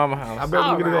at my mama's house. I bet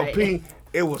when you went to Alright. go pee,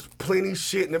 it was plenty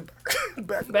shit in the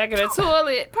back. Back in the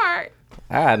toilet part.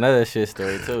 I got another shit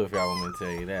story too, if y'all want me to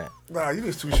tell you that. Nah, you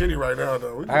just too shitty right now,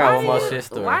 though. I got one more shit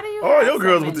story. Why do you Oh, have your so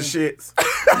girls many? with the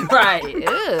shits. Right.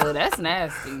 Ew, that's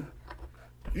nasty.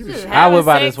 You the shit. I went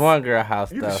by Sex? this one girl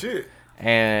house You the though, shit.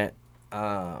 and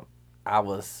I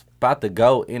was about to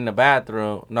go in the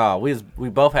bathroom. No, we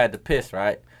both had to piss,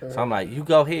 right? So I'm like, you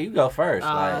go here, you go first.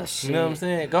 Like, shit. you know what I'm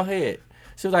saying? Go ahead.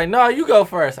 She was like, no, you go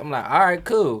first. I'm like, all right,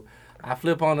 cool. I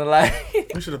flip on the light.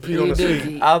 You should have peed on the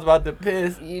seat. I was about to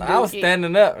piss. You I was dookie.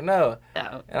 standing up, no.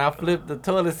 Oh. And I flipped the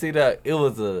toilet seat up. It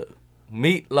was a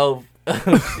meatloaf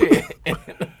of shit.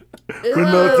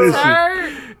 no tissue.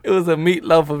 Turd. It was a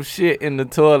meatloaf of shit in the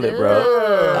toilet,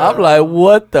 bro. I'm like,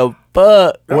 what the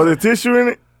fuck? Was there tissue in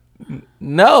it?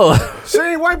 No. She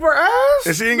ain't wipe her ass?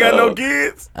 And she ain't got no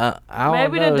kids? I don't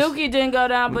Maybe know. the dookie didn't go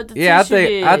down, but the Yeah, tissue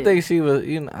did. I think she was.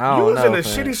 You know, I You don't was know. in a man.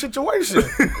 shitty situation.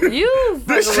 You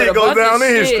This fucking shit with a goes bunch of down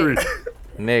in shit. history.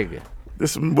 Nigga.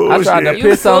 This some bullshit. I tried to You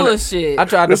piss full on of shit. I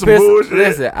tried to This some piss. bullshit.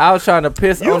 Listen, I was trying to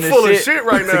piss You on this full of shit, shit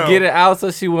right now. to get it out so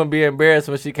she wouldn't be embarrassed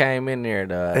when she came in there,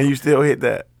 dog. And you still hit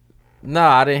that. No,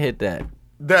 I didn't hit that.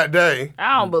 That day.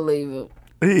 I don't believe it.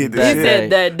 He hit the That shit. day. Said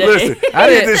that day. Listen, I I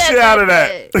hit did- the shit out of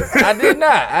that. I did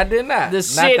not. I did not. The Not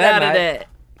shit out of night. that.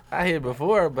 I hit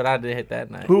before, but I didn't hit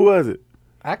that night. Who was it?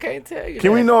 I can't tell you.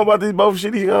 Can we that. know about these both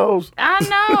shitty hoes? I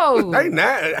know. They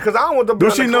not, because I don't want to be Do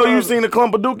on she the know you club. seen a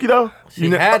clump of dookie though? She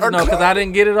had to know because I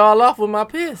didn't get it all off with my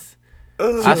piss.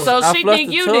 So she flushed think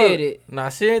the you toilet. did it. Nah,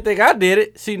 she didn't think I did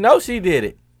it. She know she did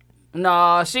it.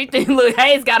 No, she think Lil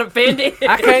Hayes got offended.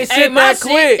 I can't sit Ain't my that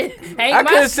quick. shit. Ain't I my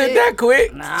couldn't sit shit. that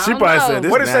quick. Nah, I She don't probably know. said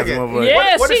this Wait a nasty second. motherfucker. Yeah,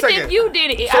 Wait a she second. think you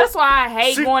did it. That's why I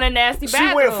hate she- going in nasty she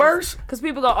bathrooms. went first? Because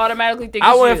people gonna automatically think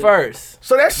I it's went you. first.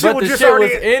 So that shit But was the just shit was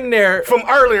already in there. from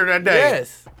earlier that day.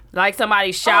 Yes. Like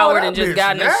somebody showered that and just bitch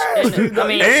got in the nasty. I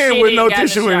mean, And shit with no and got in the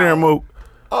tissue in there, shower. Mook.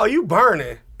 Oh, you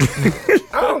burning.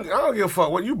 I don't give a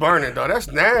fuck what you burning, though. That's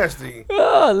nasty.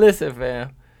 Oh, listen,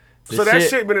 fam. The So that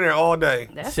shit been in there all day.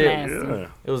 That's Shit. nasty. Yeah.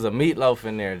 It was a meatloaf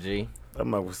in there, G. That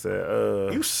motherfucker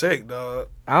said, You sick, dog.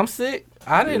 I'm sick.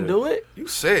 I didn't do it. You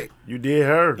sick. you did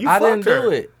her. You I didn't fucked her. do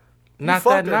it. Not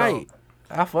fucked that her, night.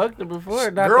 I fucked her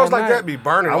before. Not Girls that like night. that be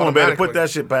burning I wouldn't be able to put automatically. that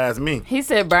shit past me. He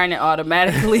said burn it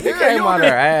automatically. Yeah, Came you on don't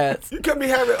her ass. You can't be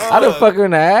having. I done fuck her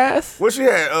in the ass. What she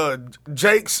had?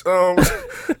 Jake's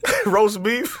roast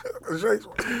beef. Jake's.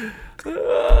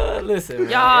 Listen, man,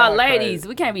 Y'all, crazy. ladies,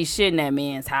 we can't be shitting at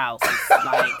men's houses.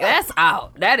 Like, that's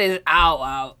out. That is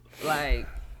out. Like,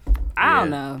 I don't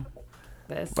know.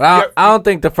 That's But I don't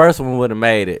think the first one would have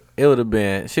made it. It would have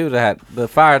been, she would have had the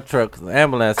fire truck, the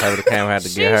ambulance would have came and had to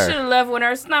she get should her. have left when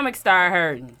her stomach started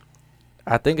hurting.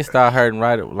 I think it started hurting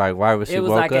right when she It was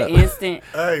woke like up. an instant.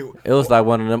 Hey, It was like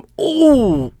one of them,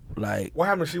 ooh, like, what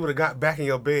happened if she would have got back in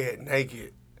your bed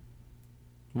naked?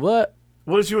 what?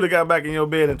 What if she would have got back in your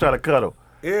bed and tried to cuddle?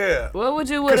 Yeah. What would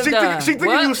you would have She done? thinking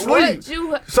you sleep.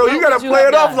 So what you gotta would play have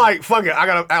it off done? like, fuck it, I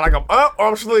gotta act like I'm up or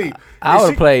I'm asleep. I would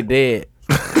have played dead.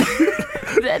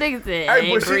 That nigga said,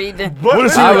 Hey, ain't breathing. What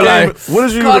if she I would was have like, came? What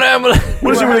if she call would the ambulance.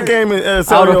 What if she would have came and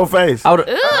sat on would've- your face? I would have,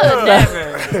 Ugh,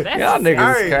 never. That's y'all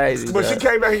niggas is Hey, crazy. but she dog.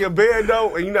 came back in your bed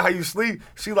though, and you know how you sleep.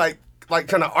 She like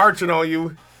kind of arching on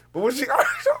you. But when she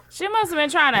She must have been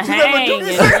trying to She never hang do and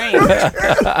this.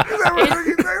 drink.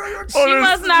 She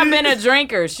must not been a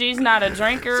drinker. She's not a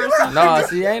drinker or something. No,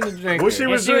 she ain't a drinker. What she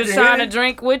And was she was drinking? trying to Henny?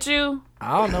 drink with you.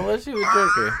 I don't know what she was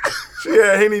drinking. She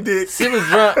had Henny dick. She was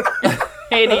drunk.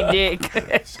 Henny dick.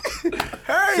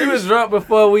 She was drunk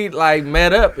before we like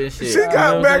met up and shit. She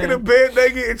got back in the bed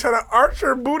naked and trying to arch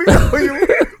her booty on you.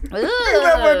 Let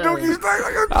my Ugh. dookie stink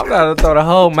like a I'm about to throw the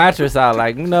whole mattress out.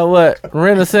 Like, you know what?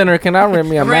 Rent a center. Can I rent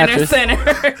me a Renner mattress? Center.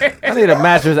 I need a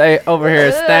mattress over here.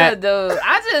 Ugh, Stat. dude.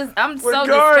 I'm so With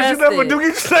guards, you let my disgusted.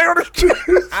 dookie stink on the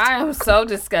street. I am so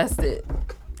disgusted.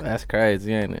 That's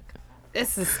crazy, ain't it?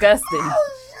 It's disgusting.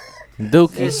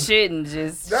 Dookie. Just shitting,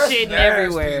 just That's shitting nasty,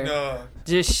 everywhere. dog.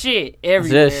 Just shit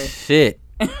everywhere. Just shit.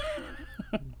 And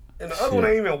the other one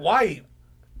ain't even white.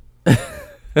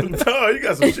 Dog, you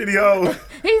got some shitty hoes.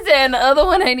 He said the other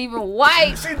one ain't even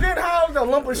white. She did house a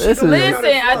lump of shit. Listen, on the Listen, other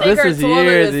I side. think This her is toilet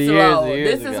years is and slow. years and years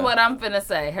This is ago. what I'm finna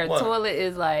say. Her What? toilet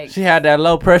is like, She had that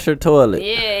low pressure toilet.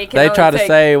 yeah, it can They only try to take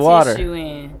save water. tissue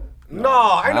in. No,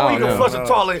 I know I you don't can know. flush a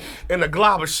toilet and a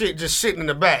glob of shit just sitting in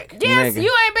the back. Yes, Nigga.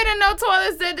 you ain't been in no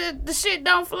toilets that the shit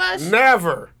don't flush.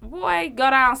 Never. Boy, go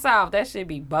down south. That shit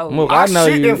be bogus. Mook, I I know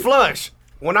shit you. and flush.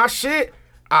 When I shit,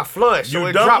 I flush. You so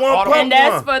it dump drop one all the pump? And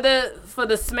that's for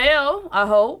the smell, I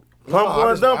hope. Pump I one,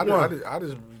 just, dump I one. just, I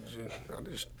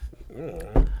just,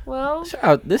 Well, Shout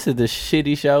out, this is the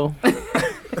shitty show.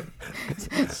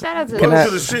 shout out to Can Go I-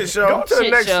 to the shit show. Go to the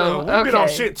Shit next show. show. We've been on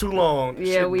Okay. shit too long.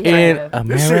 Yeah, Shit- we In have.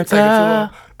 This shit taking too long.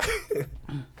 America.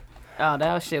 Oh,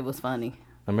 that shit was funny.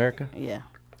 America. Yeah.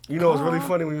 You know what's really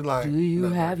funny when you like, Do you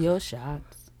have your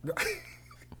shots?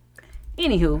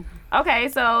 Anywho, okay,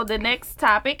 so the next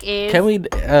topic is. Can we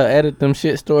edit them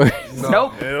shit stories?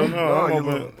 Nope. Hell no.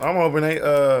 No, I'm hoping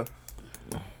they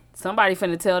Somebody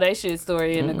finna tell their shit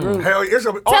story in the group. hell, it's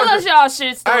a, Tell us y'all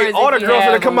shit stories. Hey, all the if you girls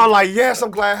have gonna come them. out like, yes,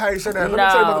 I'm glad how you said that. Let me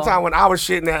tell you about the No. time when I was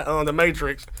shitting at the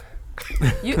Matrix.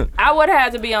 I would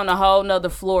have to be on a whole nother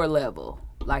floor level.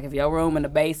 Like if your room in the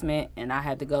basement and I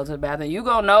had to go to the bathroom, you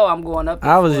gonna know I'm going up.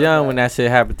 I was young when that shit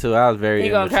happened too. I was very He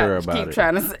gonna immature keep about it.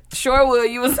 trying to say,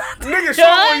 Shorewood, you was Nigga,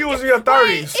 show when you was in your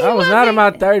 30s. I was not in my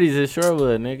 30s at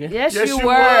Shorewood, nigga. Yes, Yes, you you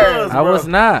were. was. I was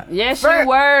not. Yes, Fact. you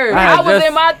were. I had I was just-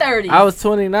 in my 30s. I was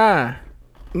 29.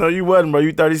 No, you wasn't, bro.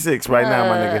 You 36 right now,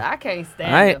 my nigga. I can't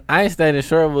stand I ain't stayed in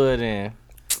Shorewood in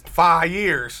 5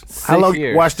 years. 6 How long?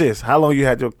 years. Watch this. How long you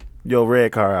had your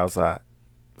red car outside?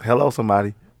 Hello,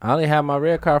 somebody. I only had my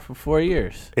red car for 4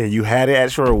 years. And you had it at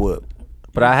Shorewood.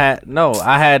 But I had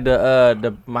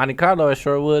the Monte Carlo at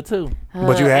Shorewood too.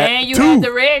 But you had and you two. had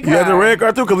the red car. You had the red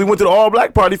car too, because we went to the all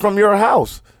black party from your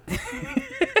house.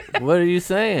 What are you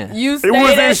saying? You stayed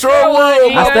was in at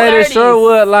Shorewood. in I your stayed at 30s.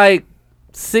 Shorewood like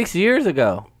 6 years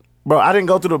ago. Bro, I didn't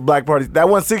go to the black party. That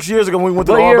wasn't 6 years ago when we went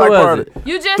to What the all year black was party. it?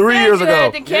 You just 3 said years you ago.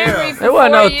 had the Camry Yeah. for It wasn't 4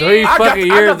 no years. 3 fucking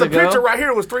years I got the ago. picture right here.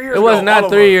 It was 3 years It ago. was all not of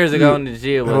 3 us. years ago in the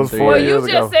G. It was was 3 4 Well, years. you years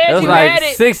just ago. said It was you like had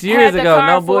it. 6 years had the ago. car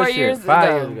No 4 bullshit. years 5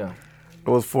 ago. years ago. It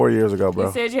was 4 years ago, bro.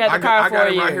 You said you had I the car got 4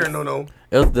 it years. right here. No.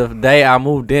 It was the day I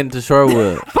moved into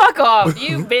Shorewood. Fuck off.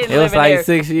 You've been living It was like there.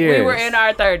 6 years. We were in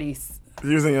our 30s.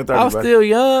 You was in your 30s, I was bro. still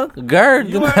young,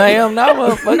 gird than I am now,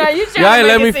 motherfucker. No, you trying Y'all to ain't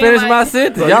let make me it seem finish like- my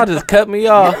sentence. Y'all just cut me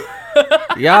off.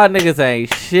 Y'all niggas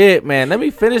ain't shit, man. Let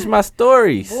me finish my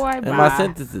stories Boy, and bye. my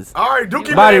sentences. All right,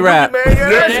 Dookie Body Man, rap. Dookie Man, yeah,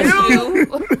 That's that's you. you.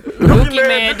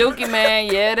 Dookie man.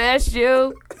 Yeah, that's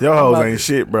you. Your hoes ain't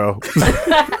shit, bro.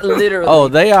 Literally. Oh,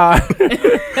 they are.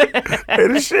 Hey,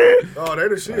 this shit. Oh, they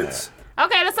the shits.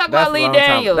 Okay, let's talk That's about a Lee long time.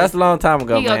 Daniels. That's a long time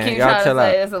ago, He gonna man. keep Y'all trying chill to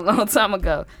say out. it's a long time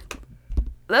ago.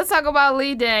 Let's talk about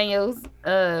Lee Daniels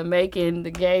making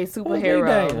the gay superhero.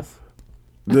 Daniels.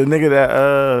 The nigga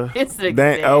that It's the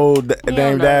Dame don't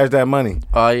know. Dash that money.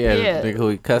 Oh yeah, Yeah. the nigga who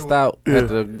he cussed out Yeah. at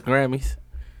the Grammys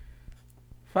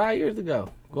 5 years ago,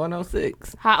 going on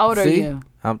 6. How old are See? you?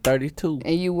 I'm 32.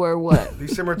 And you were what?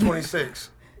 December 26th.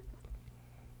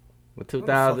 With What the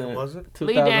 2000, fuck was it? 2000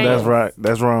 Lee Daniels. That's right.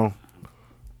 That's wrong.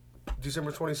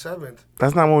 December 27th.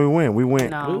 That's not when we went. We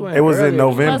went. No. We went It was in earlier. He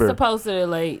must November. have posted it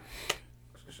late.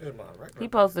 This is my record. He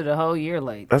posted a whole year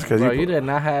late. That's because Bro, you. you did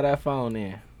not have that phone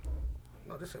in.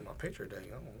 No, this is my picture day.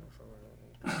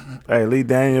 I don't know. Hey, Lee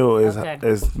Daniel Okay.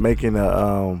 is making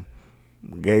a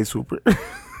gay super.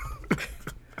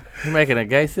 You making a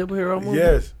gay superhero movie?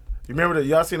 Yes. You remember that?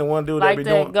 Y'all seen the one dude Like that be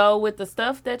that doing? go with the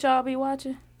stuff that y'all be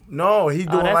watching? No, he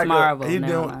doing that's like Marvel. he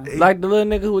Never doing. mind. Like the little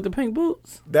nigga with the pink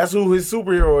boots? That's who his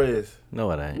superhero is.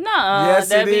 No, it ain't. No, Yes,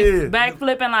 that it be is.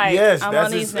 backflipping like Yes, I'm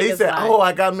that's on his. these He niggas. said, like, "Oh,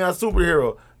 I got me a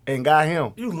superhero," and got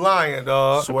him. You lying,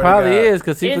 dog. Swear Probably to God. is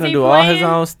because he's Is gonna he do all his playing?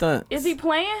 own stunts. is he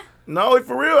playing? No,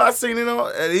 for real. I seen it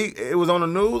on. It was on the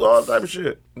news, all type of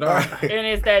shit. And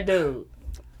it's that dude.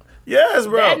 Yes,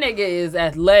 bro. That nigga is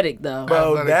athletic though.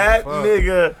 Bro, Athletic that as fuck.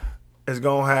 nigga is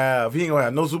gonna have. He ain't gonna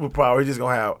have no superpower. He just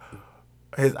gonna have.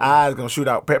 His eyes gonna shoot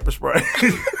out pepper spray.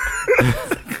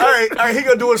 Hey, he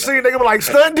gonna do a scene. They gonna be like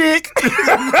stunt dick. He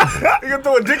gonna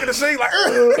throw a dick in the scene like.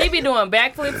 He be doing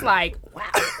backflips like wow,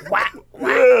 wow.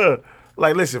 Yeah.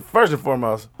 Like, listen. First and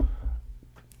foremost,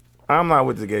 I'm not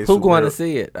with the gay. Who going to superhero.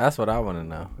 see it? That's what I want to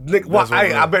know. Nick, well, That's what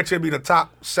hey, I'm I bet you it'd be the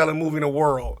top selling movie in the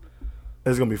world.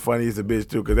 It's gonna be funny as a bitch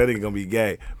too, cause that nigga gonna be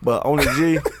gay. But on the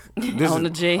G, this On is, the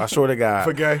G. I swear to God,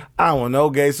 For gay? I don't want no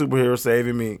gay superhero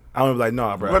saving me. I'm gonna be like,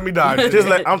 nah, bro. Let me die. Just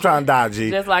let. I'm trying to die, G.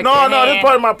 Just like no, the no, this hand.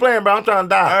 part of my plan, bro. I'm trying to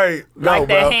die. Hey, no, Like the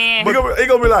bro. hand. He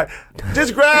gonna be like,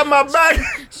 just grab my back.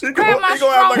 He Grab my he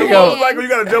gonna have like a strong motorcycle. You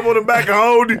gotta jump on the back and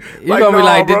hold it. You gonna be nah,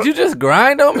 like, bro. did you just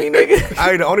grind on me, nigga?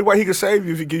 Hey, the only way he can save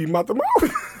you is if he give you mouth to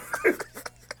mouth.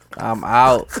 I'm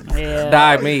out. Yeah.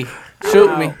 Die me.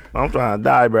 Shoot me. I'm trying to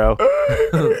die, bro.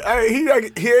 Hey, he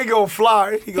ain't gonna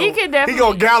fly. He He can He definitely.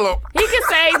 gonna gallop. He can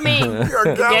save me.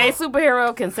 gonna Gay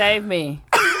superhero can save me.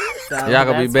 So Y'all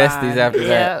gonna be that's besties fine. after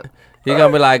Yep. that. You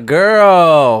gonna be like,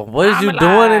 girl, what is I'm you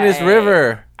doing in this like-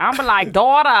 river? I'm be like,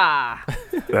 daughter,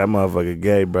 That motherfucker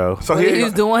gay, bro. So what he are you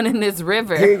ain't, doing in this he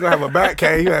river? ain't gonna have a back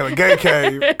cave. He gonna have a gay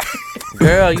cave.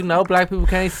 Girl, you know black people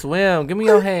can't swim. Give me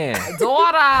your hand.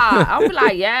 Daughter, I'm be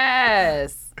like,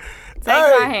 yes. Take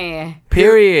Hey. my hand.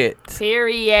 Period.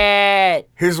 Period.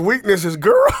 His weakness is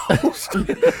girls.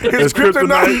 His kryptonite.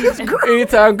 kryptonite is girls.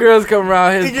 Anytime girls come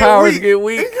around, his He get powers weak. get He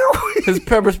weak. get weak. His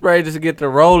pepper spray just get to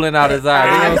rolling out his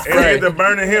eye. He don't It's spray. either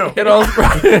burning him. He don't spray.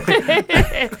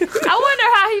 I wonder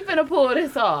how he finna pull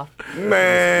this off.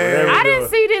 Man. I didn't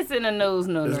see this in the news.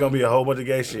 No, There's gonna be a whole bunch of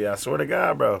gay shit. I swear to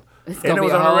God, bro. It's And gonna it be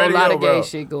was a on the whole radio, lot of gay bro.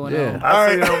 shit going Yeah. on. I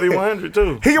seen it on V100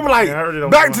 too. He gonna be like, I heard it on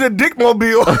back V100. to the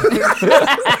dickmobile.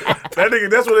 That nigga,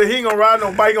 that's what he ain't gonna ride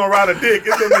no bike. He gonna ride a dick.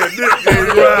 It's gonna be a dick. That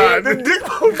he ride. The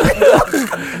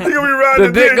dickmobile. He gonna be riding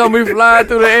The dick gonna be flying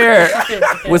through the air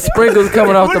with sprinkles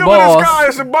coming off Look the up in the balls. sky.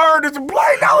 It's a bird. It's a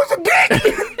plane. No, it's a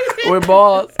dick. With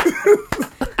balls.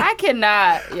 I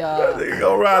cannot, y'all. Nigga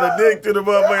gonna ride a dick to the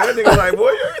motherfucker. That nigga like,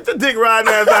 boy, get the dick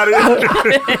riding ass out of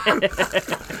here.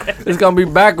 It's gonna be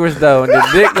backwards though, and the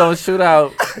dick gonna shoot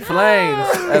out flames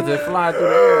as it fly through the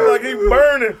air. Like he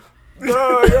burning.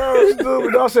 Oh, y'all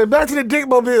stupid. I said, back to the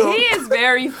dickmobile. He is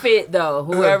very fit though.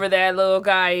 Whoever that little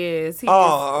guy is, he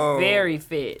Oh, is very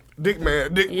fit. Dick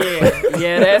man. Dick. Yeah,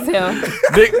 yeah, that's him.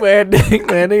 Dick man,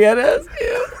 yeah, that's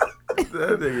him.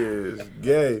 That nigga is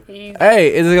gay.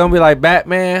 Hey, is it gonna be like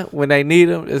Batman when they need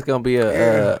him? It's gonna be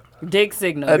a dick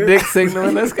signal. a dick signal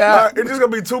in the sky. It's just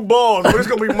gonna be two balls, but it's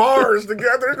gonna be Mars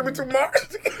together. It's gonna be two Mars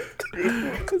together.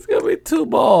 It's gonna be two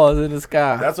balls in the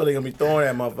sky. That's what they gonna be throwing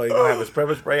at motherfucker. He gonna have his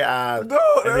pepper spray eyes, and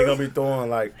they gonna be throwing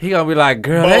like He gonna be like,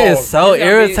 girl, that is Balls. so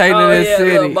irritating in this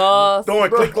little city. balls.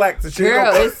 throwing click clacks and shit.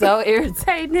 Girl, it's so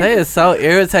irritating. They is so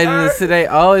irritating in this city. They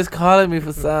always calling me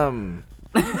for something.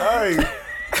 Hey,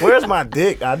 Where's my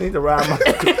dick? I need to ride my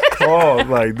balls.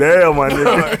 Like damn, my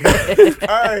nigga.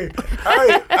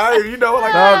 hey, you know,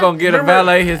 like Dog gonna get a remember-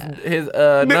 valet his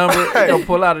number. He gonna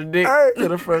pull out a dick Hey. to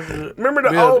the front of the Remember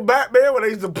the building. old Batman when they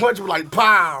used to punch him like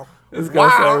pow? It's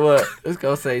gonna say Wow. what? It's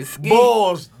gonna say ski.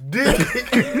 Balls, dick,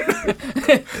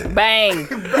 Bang.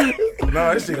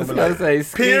 No, this shit gonna It's be gonna like say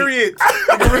ski. period.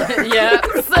 Yeah.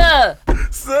 Sir.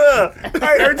 Sir,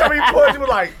 hey, every time he punch, he was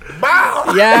like,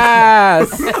 bow. Yes.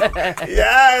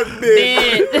 Yes, bitch.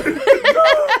 Bid.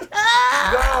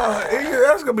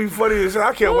 That's gonna be funny as shit.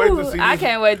 I can't wait to see. I this.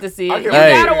 can't wait to see it. I You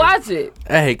can't wait. gotta watch it.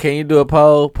 Hey, can you do a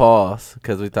poll? Pause,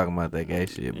 because we talking about that gay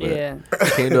shit. But Yeah.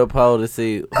 can you do a poll to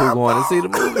see who going to see the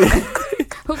movie?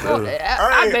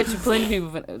 I bet you plenty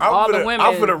of people. All the women.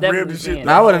 I'm finna definitely rib the shit. seeing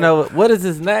Now, I it. want to know what is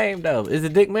his name though. Is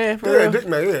it Dick Man for Yeah, real? Dick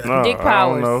Man. Yeah. No, Dick I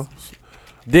Powers. don't know.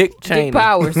 Dick Cheney. Dick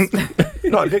Powers.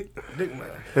 No, Dick Man.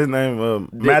 His name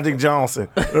Magic Johnson.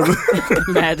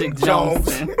 Magic Jones.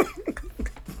 Johnson.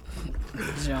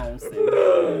 Johnson.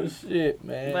 Oh shit,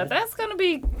 man. But that's gonna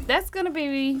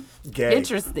be Gay.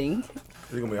 interesting.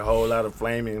 There's gonna be a whole lot of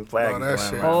flaming flags. Oh, that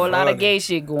flying shit. around. Whole lot funny. of gay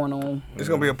shit going on. It's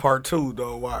gonna be a part 2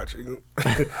 though. Watch.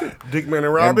 Dick Man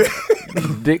and Robin.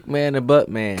 Dick Man and Butt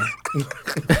Man. That's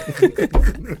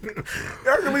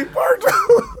gonna be part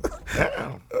 2.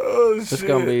 Damn. Oh shit. It's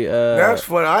gonna be That's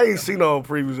funny. I ain't seen no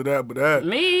previews of that, but that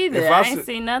Me either. If I I ain't see-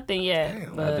 seen nothing yet. I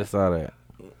But just saw that.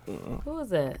 who was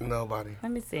that? nobody.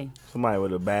 Let me see. Somebody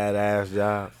with a badass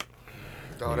job.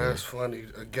 Oh, that's funny.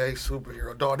 A gay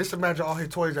superhero. Dog, just imagine all his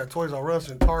toys at Toys R Us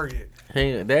and Target.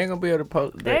 They ain't gonna be able to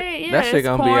post that. They- yeah, that shit it's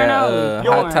gonna be at porno.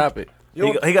 Hot Porn. Topic. He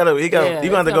gotta Yeah, you gonna have it's to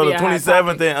go gonna to be a Hot 27th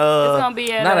Topic. and It's gonna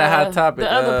be at not a Hot Topic,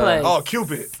 the other place. Oh,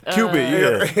 Cupid. Cupid,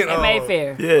 yeah. At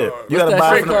Mayfair. Yeah. You gotta that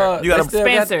buy it shit from called? you gotta They still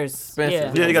got- Spencer's.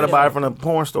 Spencer's. yeah, you gotta buy it from the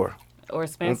porn store. Or On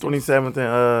Spencer's. 27th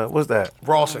and what's that?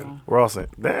 Rawson. Rawson.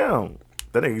 Damn.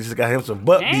 That nigga just got him some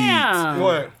butt beads. Damn.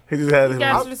 What? He just had his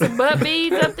Got you some butt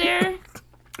beads up there?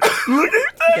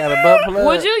 Got a butt plug.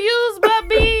 Would you use butt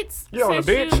beads? You on a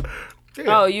since bitch? you-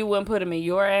 Yeah. Oh, you wouldn't put them in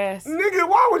your ass? Nigga,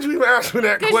 why would you even ask me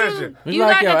that 'Cause question? You, You you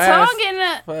like got your a ass tongue in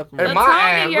the Fuck a me. In my tongue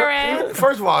ass. in your look, ass.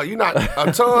 First of all, you not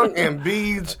a tongue and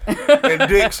beads and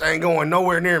dicks ain't going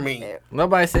nowhere near me.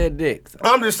 Nobody said dicks.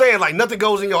 I'm just saying, like nothing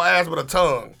goes in your ass but a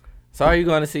tongue. So are you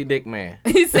going to see Dick Man?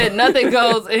 He said nothing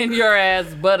goes in your ass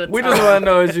but a We tongue. just want to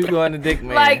know is you going to Dick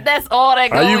Man? Like that's all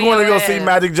that goes Are you in going to your go see ass.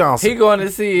 Magic Johnson? He going to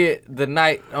see it the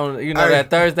night on Hey, that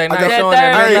Thursday night got- showing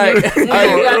That at Thursday. midnight.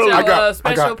 When you got your I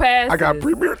special passes. I got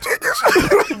premier tickets.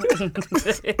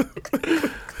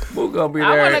 Who gonna be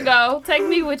I there want to go. Take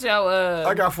me with your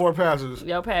I got 4 passes.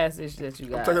 your passage that you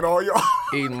got. Take it all y'all.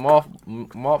 eating moth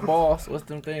balls? What's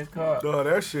them things called? Dog,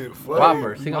 that shit funny.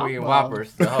 Whoppers. He gonna be eating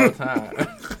Whoppers the whole time.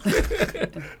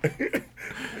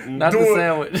 Not the Doing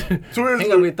sandwich. Twizzler. He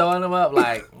gonna be throwing them up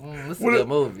like, this is a good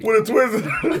movie. With a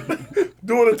Twizzler.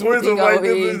 Doing a He Twizzler gonna like be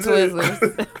eating this. and shit.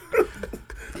 Twizzlers.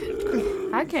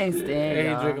 I can't stand And he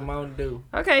y'all. drinking Mountain Dew.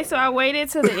 Okay, so I waited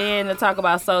to the end to talk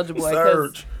about Soulja Boy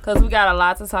Surge. because we got a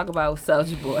lot to talk about with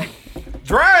Soulja Boy.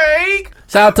 Drake.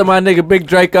 Shout out to my nigga Big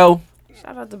Draco.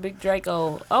 Shout out to Big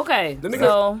Draco. Okay, The nigga-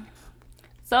 so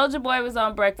Soulja Boy was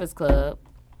on Breakfast Club.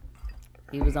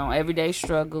 He was on Everyday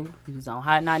Struggle. He was on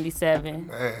Hot 97.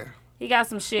 Man, He got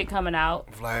some shit coming out,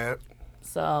 Vlad.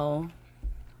 so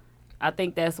I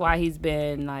think that's why he's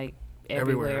been like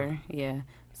everywhere. Everywhere. Yeah.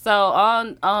 So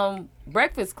on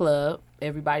Breakfast Club,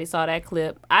 everybody saw that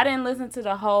clip. I didn't listen to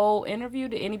the whole interview.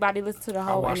 Did anybody listen to the I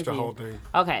whole watched interview? the whole thing.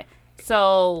 Okay,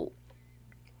 so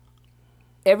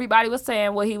everybody was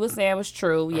saying what he was saying was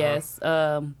true. Yes,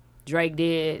 Drake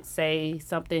did say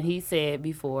something he said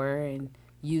before and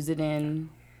use it in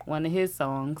one of his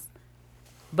songs.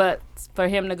 But for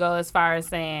him to go as far as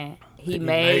saying he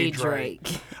made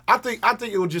Drake. I think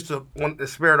it was just the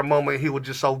spirit of the moment. He was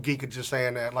just so geeky just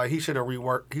saying that. Like he should have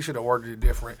worked it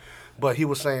different. But he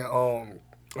was saying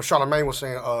Charlamagne was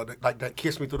saying, like that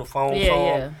 "Kiss Me Through the Phone" Yeah, song.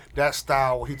 yeah. That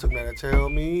style, he took that and tell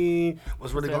me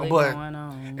what's really going. But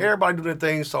everybody do their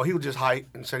thing, so he was just hype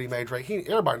and said he made Drake.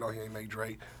 Everybody know he ain't made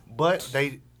Drake, but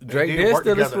Drake did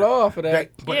steal his flow off of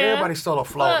that. But everybody stole a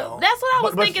flow though. That's what I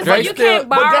was thinking. So Drake you can't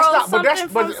borrow something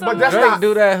from but that's Drake not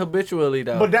do that habitually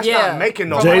though. But that's not making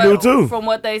no. Jay do too. From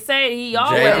what they say, he do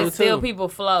always steal too. people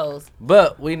flows.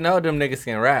 But we know them niggas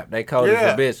can rap. They cold as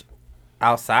Yeah. a bitch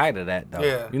outside of that though.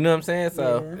 Yeah. You know what I'm saying?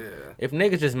 So Yeah. if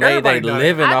niggas just made Everybody they done it.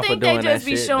 living I off of think doing they that just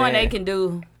be shit, showing then- they can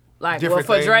do. Like, Different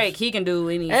for things. Drake, he can do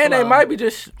any And they flow. might be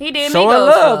just He did showing Migos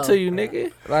love flow. to you,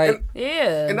 nigga. Like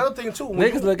Yeah. Another thing too, when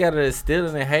niggas you, look at it as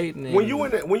stealing and hating. And when you in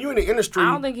the industry,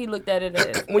 I don't think he looked at it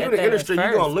as when you're in the industry, you're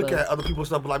you're gonna look at other people's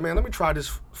stuff. But like, man, let me try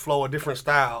this flow, a different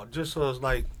style, just so it's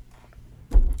like,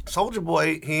 Soulja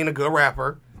Boy, he ain't a good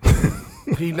rapper.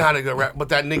 He not a good rapper, but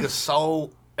that nigga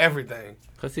sold everything.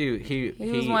 Cause he He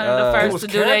was one of the he first was to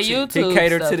do that catchy. YouTube he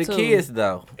catered stuff to the too. kids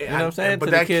though. You know what I'm saying? But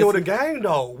To that the kids. killed the game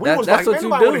though. We That- was that's like, what man, you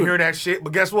nobody want to do. hear that shit.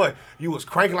 But guess what? You was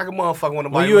cranking like a motherfucker when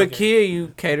nobody When you a looking. kid, you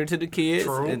cater to the kids,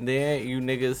 True. and then you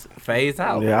niggas phase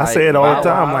out. Yeah, I Like, say it all the Bow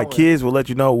time. Wow Like and- kids will let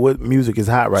you know what music is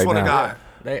hot right Swear to now. God.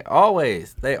 They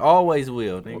always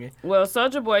will, nigga. Well,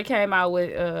 Soulja Boy came out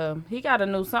with he got a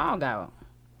new song out.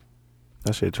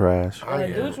 That shit trash.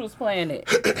 And Dooch was playing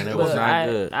it, And it was but not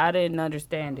good. I didn't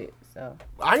understand it. So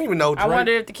I didn't even know Drake. I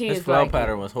wonder if the kids His flow like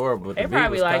pattern it. was horrible. But They the beat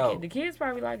probably was like cold. it. The kids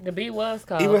probably like the beat was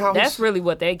cold. Even how That's he's- really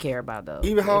what they care about though.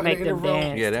 Even how They in make the them interview-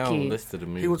 dance. Yeah, they the don't kids. listen to the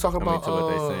music. He was talking about to what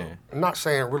they saying. not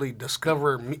saying really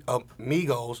discover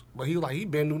Migos, but he like he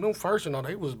been doing them first and all.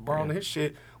 They was borrowing his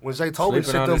shit when Zay told me to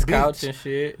Sleeping sit on them his beats. couch and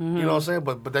shit. Mm-hmm. You know what I'm saying?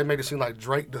 But they made it seem like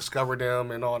Drake discovered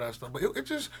them and all that stuff. But it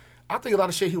just, I think a lot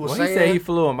of shit he was Well, saying. he said he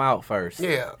flew him out first.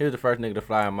 Yeah. He was the first nigga to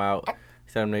fly him out.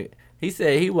 He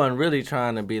said he wasn't really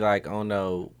trying to be like on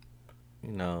no,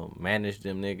 manage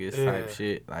them niggas type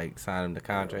shit, like sign them to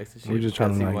contracts and shit. He just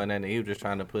trying to, He like- wasn't that- he was just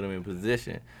trying to put him in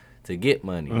position to get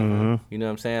money. Mm-hmm. You know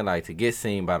what I'm saying? Like to get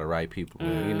seen by the right people.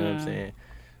 You know what I'm saying?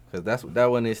 Because that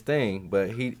wasn't his thing.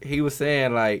 But he was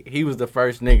saying like he was the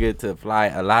first nigga to fly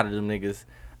a lot of them niggas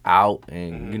out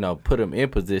and put them in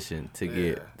position to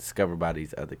get discovered by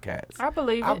these other cats. I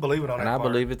believe it. I believe it on And that I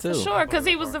part. believe it too. Sure, because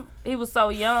he was so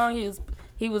young.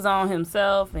 He was on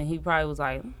himself, and he probably was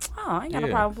like, "Oh, I ain't got a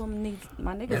Yeah. problem putting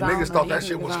my niggas And on." niggas but thought that these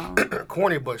shit niggas was on.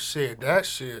 corny, but shit, that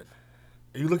shit.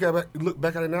 You look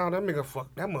back at it now. That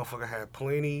motherfucker had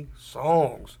plenty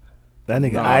songs. That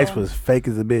nigga No. Ice was fake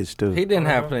as a bitch too. He didn't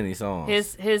have plenty songs.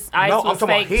 His ice No, I'm was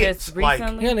talking about fake hits, just like-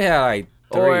 recently. He only had like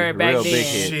 3 Or back real then. big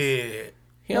hits. Shit,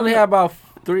 He only had about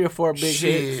 3 or 4 big hits.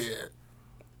 shit.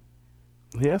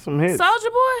 He had some hits.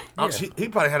 Soulja Boy, He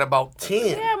probably had about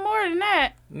 10. yeah, more than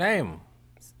that. Name them.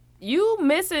 You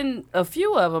missing a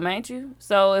few of them, ain't you?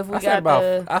 So if we I said got about.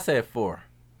 the I said 4.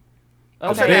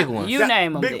 okay, big ones. you That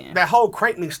name them big- then. That whole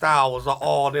Crank Me style was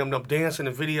all them dancing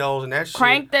and videos and that shit.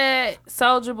 Crank that,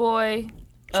 Soulja Boy.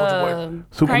 Soulja Boy.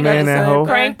 Superman Crank that hoe.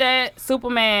 Crank that,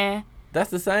 Superman. That's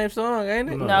the same song, ain't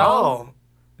it? No. Oh,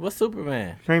 What's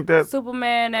Superman? Crank that.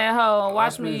 Superman that hoe.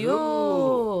 Watch me,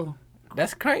 you.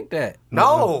 That's Crank That.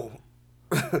 no.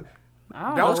 I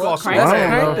don't That know was what called Crank That's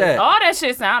Superman. that. Crank That. All that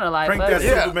shit sounded like. Crank fuck that it.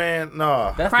 Yeah. Superman.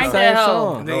 No. That's Crank the that same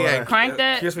hoe. song. Then he had Crank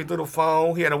that. Kiss Me Through the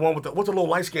Phone. He had the one with what's the little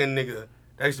light skinned nigga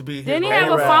that used to be. his Didn't he little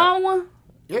have a rap. phone one?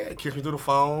 Yeah, Kiss Me Through the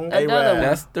Phone. Another one.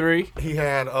 That's 3. He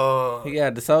had He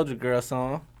had the Soldier Girl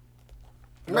song.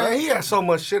 man, he had so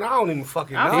much shit. I don't even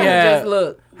fucking I'm know. finna Yeah. just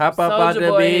look. Hop up out Soulja the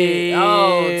Boy. beat.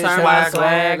 Oh, turn my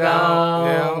swag on.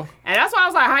 Yeah. And that's why I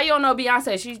was like, how you don't know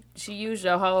Beyonce? She used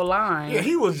your whole line. Yeah,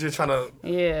 he was just trying to.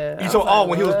 Yeah. I You saw was all like,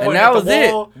 when he was what? pointing And that at was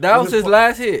the wall. it. That was his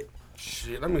last hit.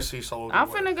 Shit, let me see. Soulja I'm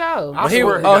Boy. finna go. I He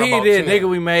swear he got he about did 10. Nigga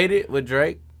We Made It with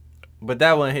Drake. But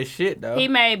that wasn't his shit, though. He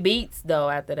made beats though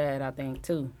after that, I think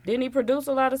too. Didn't he produce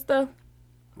a lot of stuff?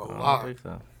 A I don't lot. think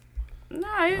so. No,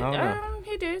 don't know.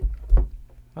 he did.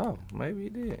 Oh, maybe he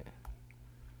did.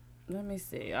 Let me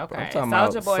see. Okay, talking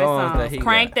about Soulja Boy songs that songs. he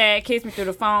Crank got. that, Kiss Me Through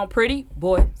the Phone, Pretty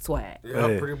Boy Swag. Yeah,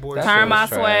 Hey. pretty boy. That Turn shit my was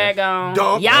trash. swag on.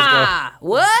 Dunk. Yeah.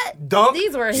 What? Dunk.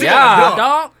 These were his. Yeah.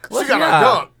 Dunk. She got Yeah. a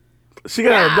dunk. She got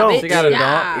Yeah, a dope. bitch. She got a Yeah.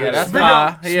 dunk. Yeah, that's Speaker-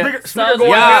 fine. Speaker, Yeah. speaker So going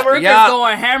yeah. hammer. Yeah. is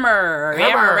going hammer.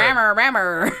 Hammer.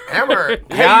 Hammer. Hammer.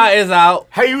 Yeah is out.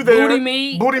 Hey, you there? Booty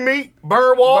meat. Booty meat.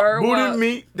 Bird walk. Bird Booty walk.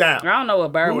 meat down. I don't know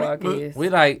what bird Booty- walk is. We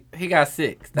like, he got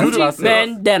 6. That's what I said.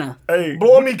 Bandana. Hey,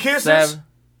 Blowing me kisses. 7.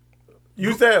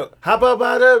 you said hop up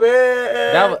out of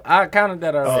bed. That was, I counted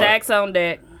that already. Stacks on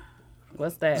deck.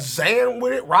 What's that? Zan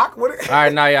with it. Rock with it. All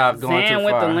right, now y'all going Sand too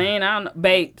with far. the lean. I don't know.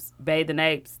 Babes. Bathing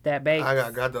apes. That babe. I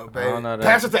got the I don't know baby.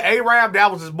 that. Pass it to A-Rab.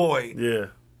 That was his boy. Yeah.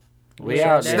 We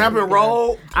out there. Snap and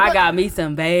roll. I got me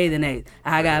some bathing apes.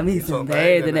 I got me some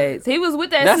bathing apes. He was with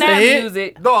that That's snap the hit?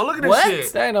 music. Dog, look at this What?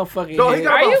 shit. That ain't no fucking No, he hit.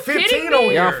 got Are you about kidding 15 me? on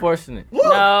here. Y'all forcing it. Look.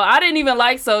 No, I didn't even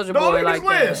like Soulja Dog, Boy look at like this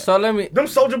that. list. So let me. Them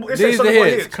Soulja Boy. These the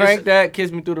hits. Crank that.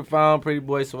 Kiss me through the phone. Pretty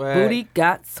boy swag. Booty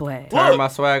got swag. Look. Turn my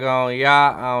swag on. Y'all,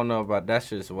 I don't know about that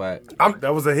shit swag.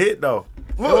 That was a hit though.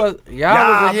 Look.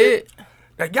 Y'all was a hit.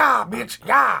 That yeah, bitch,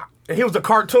 yeah. And he was a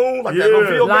cartoon, like that Yeah. little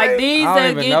video Like game. these I don't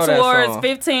that even get know that towards song.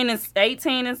 15 and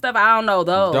 18 and stuff, I don't know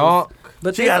those. Donk.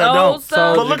 But She this got a old donk.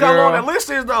 stuff, But look how long Girl. that list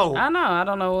is, though. I know. I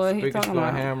don't know what he's Speakers talking going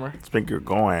about. hammer. Speaker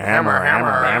going hammer.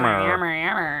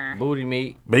 Hammer. Booty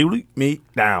meat. Baby meat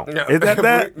down. Yeah. Is that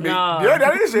that? Booty, No. Yeah,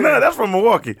 that is it. No, that's from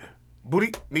Milwaukee.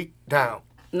 Booty, meat, down.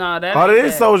 No, that Oh, that ain't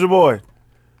is Soulja Boy.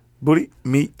 Booty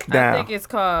meat I down. think it's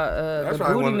called That's the what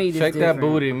I booty wanna- meat is Check that different.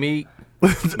 booty meat.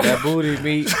 That booty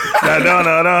meat.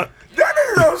 No. That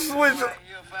nigga don't switch.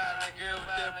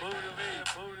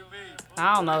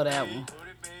 I don't know that one.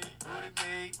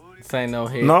 This ain't no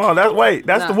hit. No, that's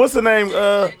the No. what's the name?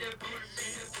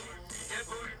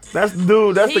 That's the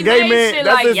dude. That's He the gay made man. shit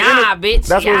That's like, his "Yeah, bitch,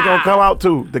 That's what it's gonna yeah." come out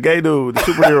to. The gay dude, the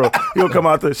superhero. He gonna come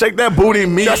out to shake that booty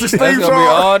meat. That's the That's Steve gonna be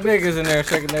song. all niggas in there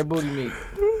shaking their booty meat.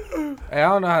 Hey, I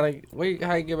don't know how to wait.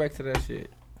 How you get back to that shit?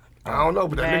 I don't know,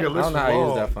 but that Back. nigga I list don't know is how to use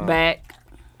long. that phone. Back.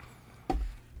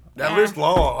 That list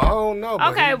long. I don't know.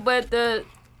 But Okay, but the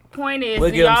point is,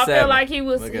 We'll do give him y'all feel 7. like he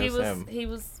was We'll give him 7. he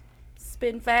was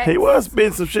spitting facts? He was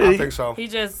spitting some shit. I think so. He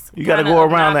just You gotta kinda go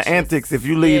around the obnoxious. antics. If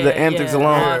you leave the antics all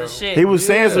alone, the shit. he was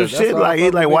saying Yeah, some that's shit why like I he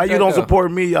fuck like, with why Big you don't Pecco.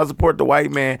 support me? I support the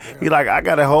white man. He like, I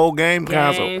got a whole game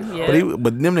console, yeah.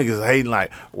 but them niggas hating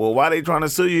like, well, why they trying to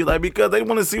sue you? Like because they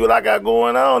want to see what I got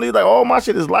going on. He's like, all my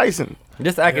shit is licensed.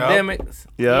 Just academics.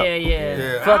 Yeah.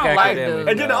 Yeah. Fuck I don't like academics. dudes.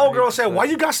 And then the old girl said, "Why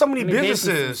you got so many Businesses.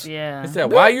 businesses?" Yeah. He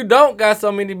said, "Why you don't got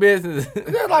so many businesses?"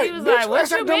 They're like, He was "Bitch, like, "What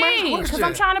ask you that dumbass mean? Because question."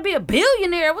 I'm trying to be a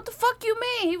billionaire. What the fuck you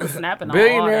mean?" He was snapping on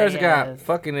Billionaires all got their ass.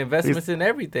 fucking investments in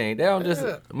everything. They don't just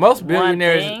Yeah. most One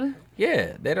billionaires. thing.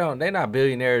 Yeah, they're not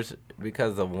billionaires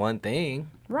because of one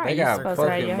thing. Right, They you're got supposed to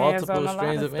have fucking your hands multiple on a lot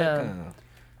streams of of stuff. income.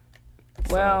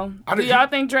 Well, I do did- y'all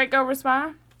think Drake gonna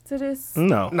respond to this?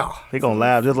 No, No. he gonna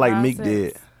laugh just like Meek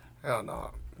Nonsense. did. Hell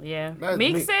no. Yeah. That's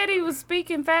Meek Meek. said he was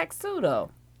speaking facts too, though.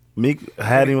 Meek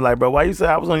had him like, bro, why you say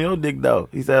I was on your dick though?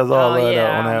 He says all oh that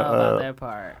yeah, on I that don't know about that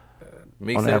part.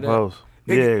 Meek on said that post.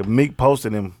 Yeah, Meek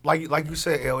posted him. Like you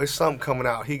said, L, it's something coming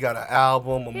out. He got an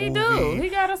album, a He movie. do. He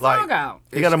got a song like, out.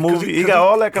 He got a It's- movie. He got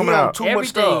all that coming he on out. Too much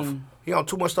stuff. Everything. He on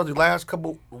too much stuff. The last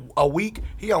a week,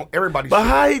 he on everybody's But shit.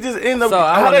 how he just end up? So,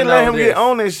 I how wanna they let know him this. get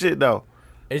on this shit though?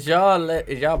 Is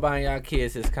y'all buying y'all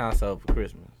kids his console for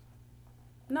Christmas?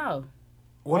 No.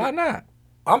 Why not?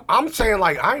 I'm saying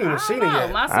like I ain't even I seen don't it know.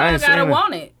 yet. My I son ain't gotta seen it.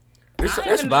 want it. It's I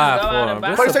Just ain't buy just it go for out him. and buy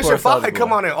Just it. PlayStation support 5 Soulja come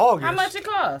Boy. out in August. How much it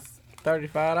costs?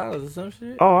 $35 or some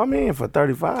shit. Oh, I'm in for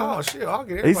 35. Oh shit, I'll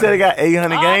get it. He said he got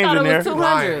 800 Oh, I games thought in it there, was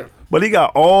 200. but he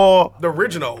got all the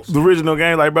originals. the original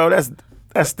games. Like, bro, that's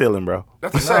stealing, bro.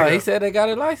 That's the No, second. he said they got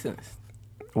it licensed.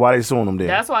 Why they suing him then?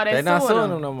 That's why They they not suing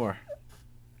him. him no more.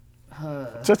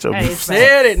 Such a Hey, it's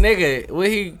Said it, nigga.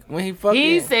 When he fucking.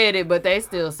 He said it, but they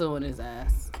still suing his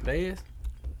ass. They is.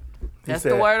 He That's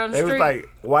said- the word on the They street. was like,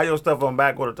 why your stuff on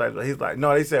back order type? He's like,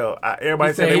 no, they said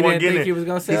everybody He said said they he weren't didn't getting think it. he was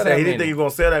gonna sell He that said he didn't many. think he was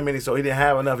gonna sell that many, so he didn't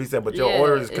have enough. He said, but your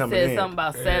order is it coming said in. something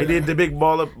about He 7. did the big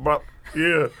baller, bro.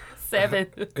 Yeah. 7.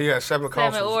 He had 7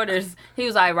 consoles. 7 orders. He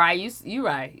was like, right, you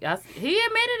right. He admitted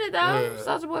it though. Yeah.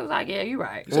 Soulja Boy was like, yeah, you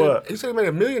right. He said, What? he said he made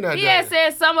 $1 million that He day. had said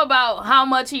something about how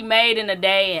much he made in a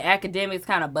day, and academics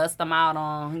kind of bust him out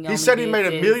on. He said he made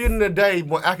 $1 million in a day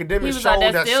when He academics was showed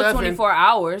like, that's that still 7. 24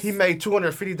 hours. He made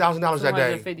 $250,000 that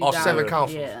day off 7 $250.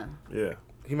 consoles. Yeah. Yeah.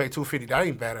 He made $250. That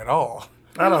ain't bad at all.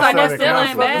 I don't like, sell that that still ain't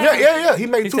console. bad. Yeah. He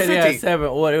made He said he had $250. 7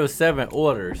 orders. It was 7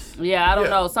 orders. Yeah, I don't Yeah.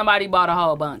 know. Somebody bought a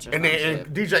whole bunch. Or And some then shit.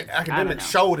 and DJ Academic know.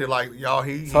 showed it like y'all.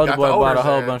 He Soulja got Boy the bought orders a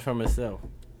whole in. bunch from himself.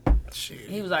 Shit.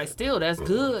 He was like, still, that's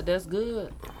good. That's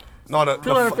good. No, the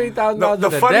 $250,000 the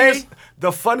a funniest, day?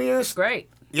 the funniest, Great.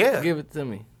 yeah. Give it to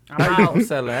me. I'm out. I'm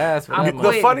selling ass for I'm that The money.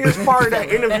 quit. funniest part of that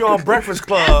interview on Breakfast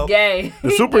Club. Gay. The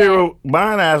superhero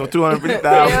buying ass for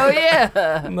 $250,000. Hell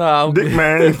yeah. No, I'm Dick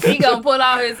man. He gonna pull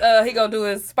out his, he gonna do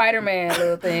his Spider-Man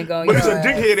little thing. Going, But it's a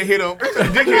dickhead that hit him. It's a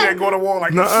dickhead that go to war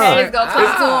like Nuh-uh. He's gonna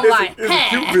talk to him like, It's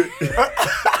a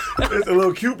Cupid. It's a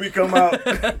little Cupid come out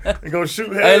and go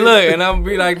shoot head. Hey, look, and I'm gonna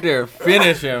be like there,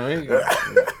 finish him. He go-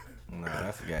 Nah,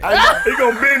 that's a guy. He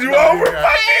gonna bend you over.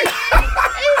 he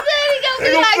said he gonna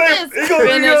He like this.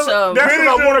 Finish him. That's what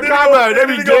I want to comment. They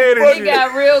be gay and He shit.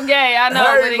 got real gay. I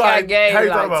know, but he got gay Hey,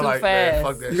 like about too like, fast. man,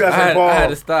 fuck that You shit. got I had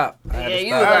to stop. Yeah,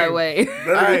 you was like, wait.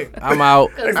 Hey, I'm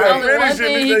out. Cause only one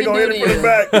thing he can do to you.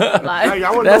 Like, hey,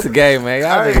 y'all wanna That's know, gay, man.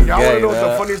 Y'all hey, niggas y'all want gay, to know what the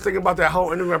dog. funniest thing about that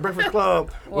whole interview at Breakfast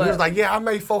Club? When he was like, yeah, I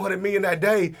made $400 million that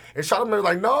day. And Charlamagne was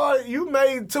like, no, you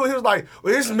made $2. He was like,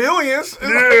 well, it's millions.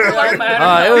 It Like,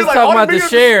 It was He's like, talking all about the the millions-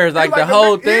 shares. Like he's the like,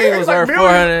 whole yeah, thing he's was like worth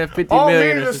millions. 450 all million.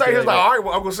 millions or to say, something he's like, like all right,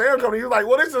 well, Uncle Sam coming. He was like,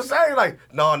 well, it's the same. Like,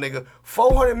 no, nigga,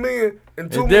 400 million and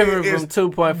It's 2 different million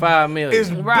from 2.5 million.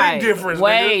 is right. big difference.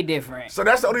 Way nigga. different. So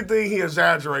that's the only thing he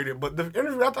exaggerated. But the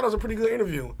interview, I thought it was a pretty good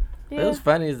interview. It was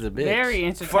funny as a bitch.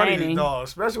 Very Funny, entertaining. dog.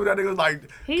 Especially when that nigga was like,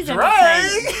 He's Dre,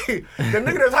 entertaining. the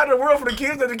nigga that's hiding the world for the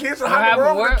kids, that the kids are hiding Have the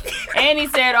a world for the work- and he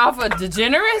said off of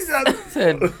DeGeneres.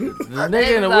 Said, the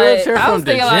nigga in the Like, wheelchair I from was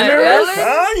thinking like DeGeneres?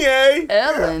 Kanye.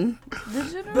 Ellen.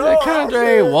 DeGeneres. That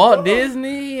Kanye ain't Walt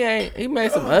Disney. He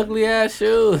made some ugly ass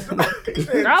shoes.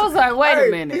 I was like, wait a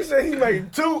He minute. said he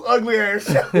made 2 ugly ass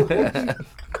shows.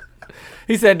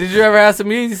 He said, "Did you ever have some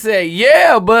music?" He said,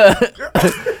 "Yeah, but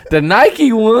the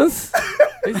Nike ones."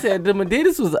 He said the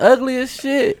Adidas was ugly as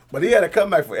shit. But he had a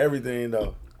comeback for everything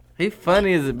though. He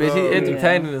funny as a bitch. He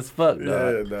entertaining as fuck, dog.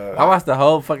 Yeah, dog. I watched the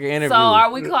whole fucking interview. So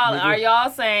are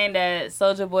y'all saying that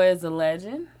Soulja Boy is a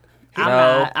legend?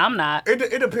 No. I'm not. It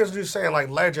depends what you're saying, like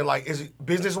legend. Like, is it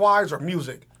business wise or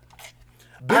music?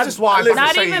 Business wise,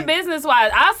 Not even business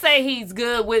wise. I say he's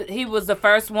good with. He was the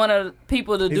first one of the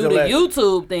people to do a the legend.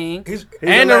 YouTube thing. He's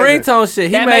And the ringtone shit.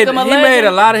 He That made make him a he made legend?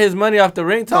 a lot of his money off the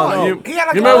ringtone. No, you he had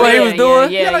like you remember what he yeah, was doing?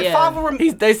 He had like yeah. 5 of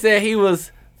them. They said he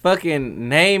was fucking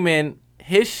naming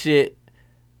his shit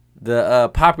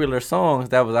the popular songs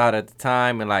that was out at the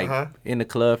time and like in the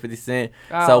club 50 Cent.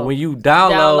 So Oh. when you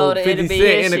Download download it, 50 it'll be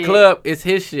Cent his in the shit. club, it's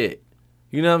his shit.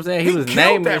 You know what I'm saying? He was killed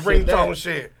naming that shit ringtone that.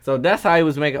 shit. So that's how he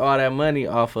was making all that money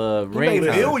off of He made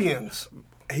ringtone. billions.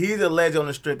 He's a legend on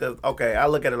the street. Okay, I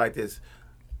look at it like this: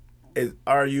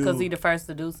 are you? Because he the first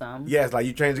to do something. Yes, like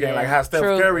you changed the game. Yeah. Like how Steph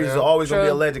True. Curry is always gonna be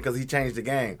a True. legend because he changed the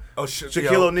game. Oh shit,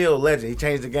 Shaquille O'Neal, legend. He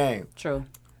changed the game. True.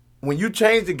 When you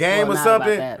change the game Well, or not about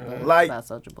something, that, but like about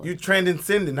Soulja Boy. you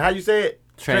transcending. How you say it?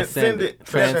 Transcendent.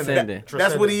 Transcendent.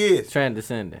 That's what he is.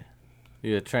 Transcendent.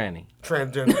 You're a tranny.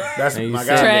 Transgender. That's And you my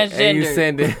send guy. Trans- it, and you Transgendered.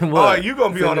 send it. Oh, What? you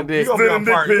gonna be on Send the, it you gonna be on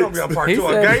part. You gonna be on part He 2.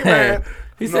 A said, gay man.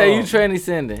 he said you No. tranny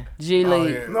sending. G Oh,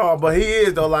 League. yeah. No, but he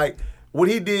is though. Like what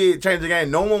he did changed the game.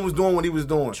 No one was doing what he was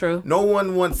doing. True. No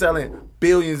one was selling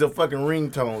billions of fucking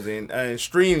ringtones and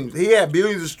streams. He had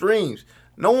billions of streams.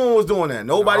 No one was doing that.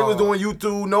 Nobody was doing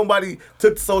YouTube. Nobody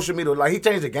took to social media. Like he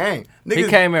changed the game. He Niggas,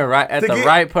 came in right at to the get-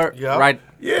 right Yeah. right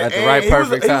yeah, at the and right he was-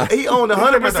 perfect time. He owned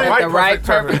 100%. The right perfect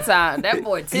perfect time. That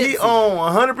boy tipsy. He owned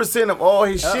 100% of all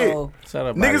his shit. Uh-oh. Shut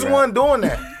up, Niggas Bobby. wasn't doing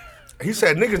that. He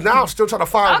said niggas now still trying to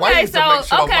find Okay, ways to make shit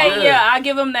so okay, up. yeah, I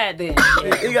give him that then.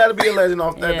 He got to be a legend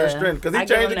off that Yeah. strength because I he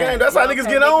give changed the him game. that. That's how Yeah, niggas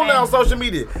okay, get big on now man. on social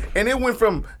media. And it went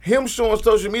from him showing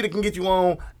social media can get you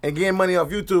on and getting money off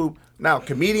YouTube. Now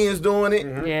comedians doing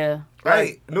it. Yeah.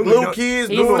 Right. Nunu, Little you know- kids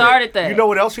He doing started it. that. You know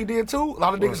what else he did too? A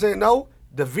lot of niggas didn't know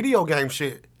the video game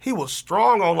shit. He was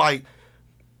strong on like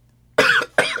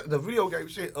the video game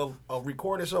shit of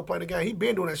recording stuff, playing the game. He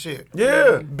been doing that shit.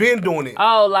 Yeah. Been doing it.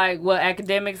 Oh, like what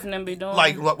academics and them be doing?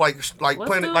 Like What's playing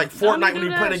it the- like don't Fortnite he when do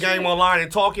you play the that game shit? online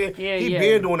and talking. Yeah, he yeah.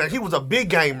 been doing that. He was a big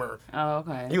gamer. Oh,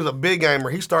 okay. He was a big gamer.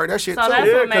 He started that shit So too. that's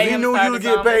Yeah, what because made he him knew start you would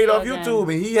his get own paid video off game.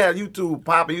 YouTube, and he had YouTube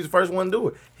popping. He was the first one to do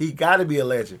it. He got to be a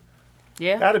legend.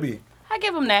 Yeah. Got to be. I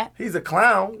give him that. He's a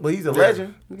clown, but he's a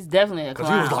legend. He's definitely a Cause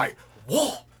clown. he was like,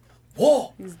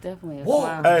 whoa, He's definitely a whoa,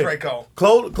 clown. Hey. Draco.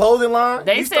 Clothing line.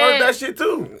 They he started said- that shit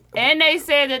too. And they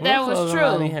said that that What was clothing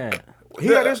line true. He had? He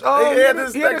had his he had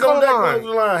this he had his on own that line.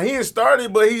 clothing line. He didn't start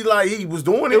it, but he was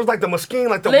doing it. It was like the Moschine,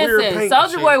 like the weird Listen, paint. Soulja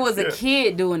shit. Boy was a Yeah.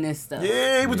 kid doing this stuff.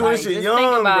 Yeah, he was doing Like, this shit just young,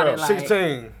 think about bro. it, like-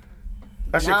 16.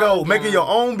 That shit Young, go. Making young. your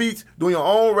own beats, doing your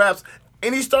own raps.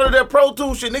 And he started that Pro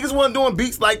Tools shit. Niggas wasn't doing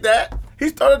beats like that. He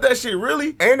started that shit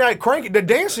really. And that cranky, the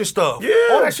dancing stuff. Yeah.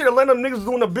 All that shit that let them niggas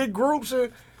doing the big groups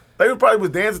and They probably was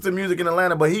dancing to music in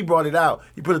Atlanta, but he brought it out.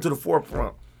 He put it to the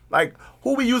forefront. Like,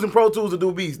 who be using Pro Tools to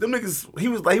do beats? Them niggas, he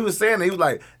was saying that, he was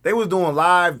like, they was doing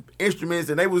live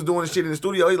instruments and they was doing shit in the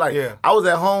studio. He's like, Yeah. I was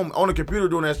at home on the computer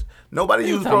doing that. Nobody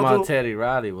He was used talking Pro about Tools. Teddy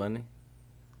Riley, wasn't he?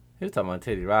 He was talking about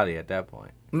Teddy Riley at that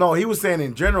point. No, he was saying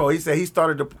in general. He said he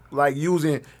started to like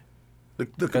using the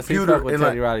Because he computer fucked with and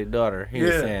Teddy like, Riley's daughter. He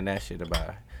was Yeah. saying that shit about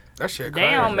her. That shit They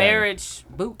crazy. on marriage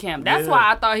boot camp. That's Yeah.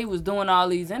 why I thought he was doing all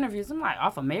these interviews. I'm like,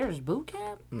 off of marriage boot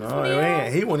camp? No, That's what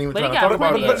man, he wasn't even But he trying to got talk about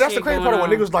plenty But of that. that's the shit crazy going part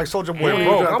when on. niggas like Soulja Boy Yeah.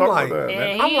 broke. Talk I'm about like, that,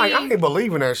 man. I'm like, I ain't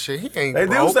believing that shit. He ain't They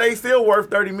do broke. say he's still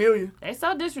worth 30 million. They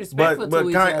so disrespectful But to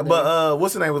each other.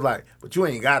 what's the name was like? But you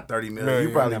ain't got 30 million. Man, You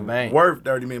in probably the bank. worth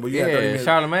 30 million, but you got 30 Yeah, million.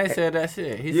 Charlamagne said that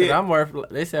shit. He said Yeah. I'm worth.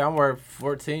 They said I'm worth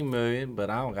 14 million, but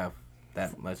I don't got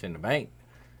that much in the bank.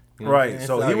 You know what I'm Right. saying?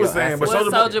 So he was your saying, but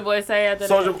assets- what Soulja Soulja Boy say after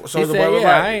that? Soulja He Boy said, was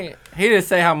yeah, like, he didn't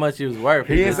say how much he was worth.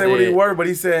 he didn't just say what he said- worth, but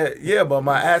he said, yeah, but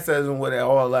my assets and what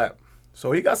all that.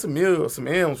 So he got some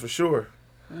M's for sure.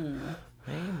 Man,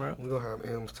 bro. We gonna have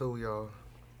M's too, y'all.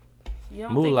 You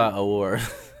don't Moolah think- Award.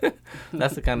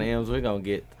 That's the kind of M's we're gonna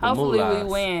get. The Hopefully we Moolahs.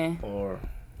 win. Or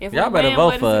If Y'all we better win, vote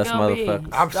what for is us, it gonna be?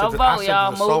 motherfuckers. I've Go sent it- I vote, sent it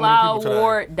y'all. to so many people today.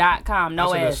 MoolahAward.com. No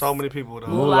I said there's S. so many people though.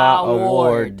 Moolah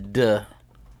Award.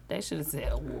 They should have said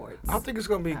awards. I think it's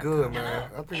gonna be good, man.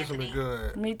 I think it's gonna be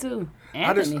good. Me too.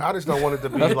 I just Anthony. don't want it to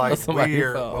be That's like what somebody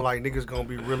weird thought. when like niggas gonna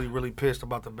be really pissed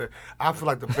about the best. I feel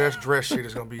like the best dress shit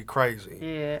is gonna be crazy.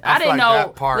 Yeah, I I feel didn't like know.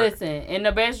 that part- Listen, in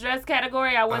the best dress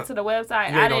category, I went to the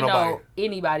website. you I ain't didn't know know nobody.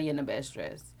 anybody in the best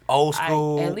dress. Old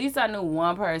school. At least I knew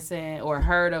one person or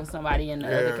heard of somebody in the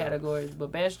other Yeah. categories. But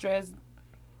best dress,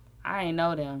 I ain't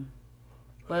know them.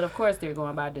 But of course, they're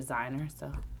going by designer,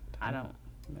 so I don't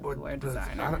wear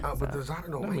designer. But so. designer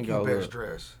don't Let me make go you best look.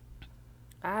 dress.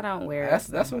 I don't wear.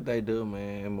 That's what they do,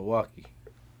 man. In Milwaukee,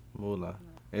 Moolah.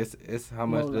 It's how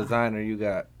much Moolah. designer you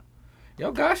got.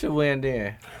 Your guy should win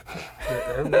then.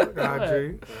 That ain't my guy,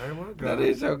 G. That ain't my guy. That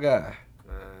is your guy.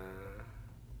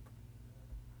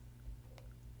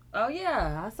 Oh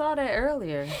yeah, I saw that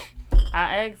earlier.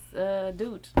 I asked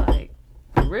Dude, like,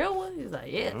 the real one? He's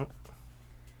like, yeah.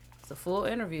 It's a full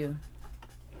interview.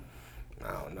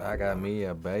 I don't know. I got me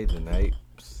a bathing ape.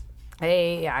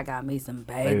 Hey, I got me some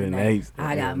bathing Bathing apes. apes.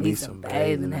 I got me some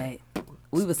bathing bathing apes.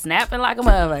 We was snapping like a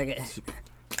motherfucker.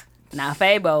 Now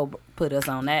Fabo put us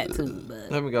on that too,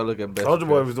 but Let me go look at best. Soulja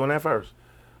Boy dress. was doing that first.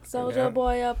 Soulja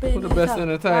Boy up in Who the best top.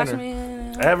 entertainer? Watch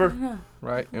me. Ever?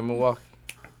 Right in Milwaukee.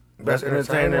 Best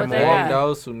entertainer. entertainer. What they Jane got?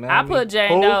 Doe, Tsunami. I put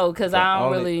Jane Who? Doe because I don't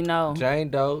Only- really know. Jane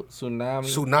Doe, Tsunami.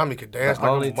 Tsunami could dance The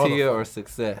like only a motherfucker. Tia or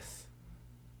Success.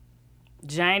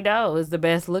 Jane Doe is the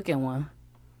best looking one.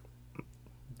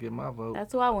 Get my vote.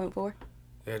 That's who I went for.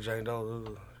 Yeah, Jane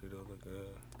Doe. She does look good.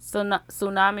 So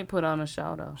Tsunami put on a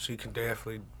show though. She can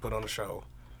definitely put on a show.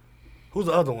 Who's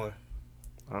the other one?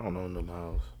 I don't know them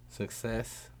house.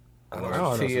 Success. I I know,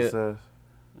 don't know Tia. success.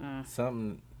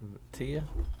 Something. Tia.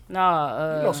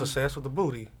 No, you know success with the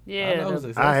booty. I yeah, know the-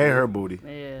 Success. I hate her booty.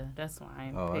 yeah, that's why I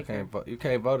ain't Oh, I pick her. can't vote. You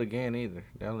can't vote again either.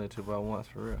 They only let you vote once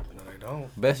for real. No, they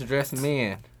don't. Best dressed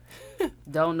men.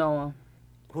 Don't know him.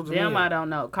 Who's the Them man? I don't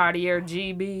know. Cartier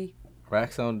GB.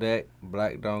 Racks on deck.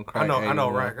 Black Don't Crack. I know,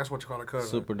 81, Rack. That's what you call a cousin.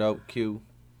 Super Dope Q.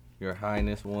 Your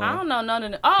Highness one. I don't know none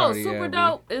of them. Oh, Cartier Super B.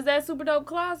 Dope. Is that Super Dope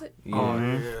Closet? Yeah. Oh,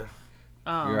 yeah.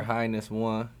 Oh, Your Highness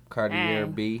one. Cartier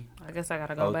Dang. B. I guess I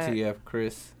gotta go back. OTF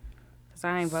Chris. Cause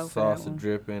I ain't vote for that Sauce one.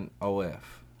 dripping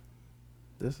OF.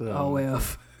 This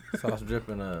OF. Sauce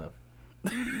dripping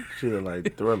She look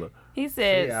like Thriller. He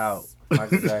said. She out.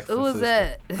 Michael Jackson. Who was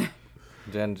sister. that?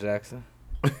 Janet Jackson.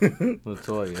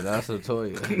 Latoya. That's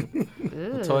Latoya.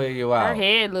 Latoya, you Her out.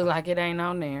 head look like it ain't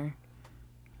on there.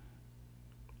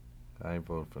 I ain't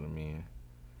voting for the men.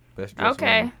 Best dressed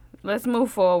Okay, women. let's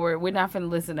move forward. We're not finna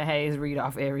listen to Hayes read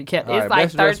off every category. All It's right, like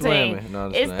best dressed 13. women. No, I'm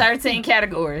It's just playing. 13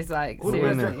 categories. Like Who the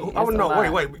best seriously. dressed? I would It's a know.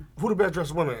 lot. Wait. Who the best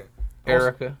dressed women?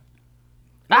 Erica.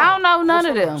 I don't know none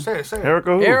of them. Say it. Say it.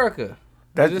 Erica who? Erica.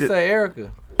 That's Just it. say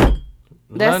Erica.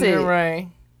 That's London it.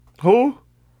 Rain. Who?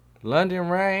 London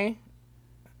Rain.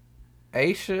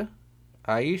 Aisha.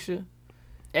 Asia.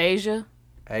 Aisha.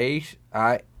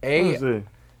 Let me see.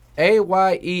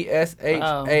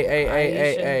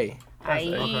 AYESHAAAA.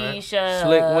 Aisha.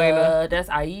 Slick Wiener. That's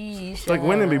Aisha. Slick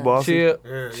Winnie be bossy. Chill,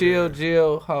 Yeah, chill, yeah.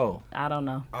 Jill Ho. I don't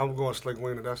know. I'm going Slick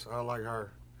Wiener. I like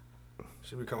her.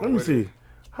 She be coming Let me with see. it.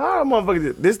 How the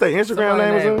motherfucker? This their Instagram Somebody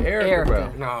name or named something? Erica, Erica.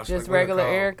 bro. No, Just Slick Wiener regular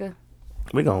called. Erica.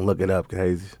 We gonna look it up,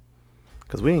 Hazy.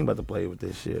 Cause we ain't about to play with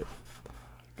this shit.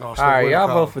 No, All right, y'all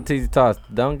vote for TZ Toss.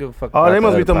 Don't give a fuck. Oh, about they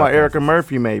must the be other talking about podcasts. Erica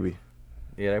Murphy, maybe.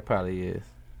 Yeah, they probably is.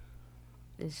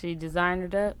 Is she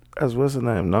designered up? That's what's her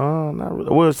name? No, not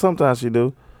really. Well, sometimes she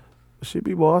do. She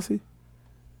be bossy.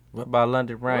 What about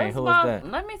London Rain? What's Who Boss- is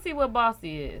that? Let me see what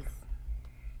Bossy is.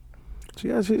 She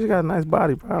got a nice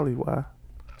body. Probably why.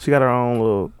 She got her own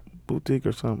little boutique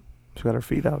or something. She got her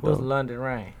feet out What's though. London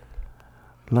Rain?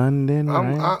 London.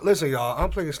 Rain. Listen, y'all.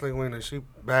 I'm picking Slick Wiener. She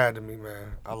bad to me,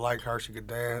 man. I like her. She could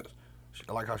dance.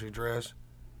 I like how she dressed.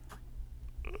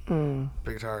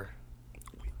 Picked her.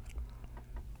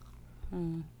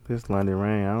 This London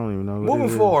Rain. I don't even know.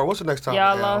 Moving forward, what's the next topic?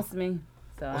 Y'all Al? lost me.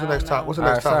 So What's the next topic? What's the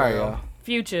next Sorry, topic? y'all. Al?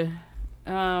 Future.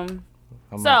 I'm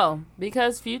So,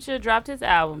 because Future dropped his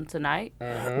album tonight,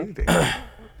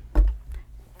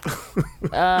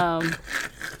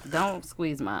 don't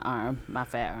squeeze my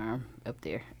fat arm up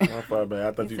there. My fault, man.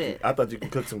 I thought you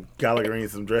could cook some collard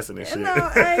greens, some dressing and shit. No,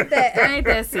 I ain't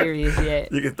that serious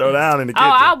yet. You can throw down in the Oh,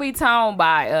 kitchen. I'll be toned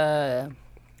by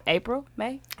April,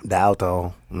 May. The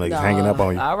alto. Niggas hanging up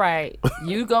on you. All right,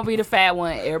 you gonna be the fat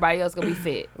one. Everybody else gonna be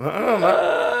fit.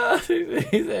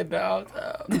 He said dog.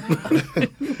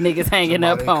 Niggas hanging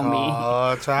up on me.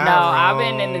 No, I've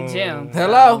been in the gym.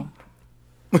 Hello.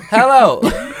 Hello.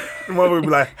 The mother would be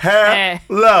like,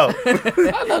 hello.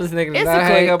 I know this nigga does It's not a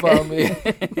hang quick- up on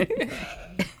me.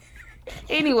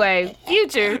 Anyway,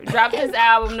 Future dropped his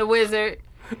album, The Wizard.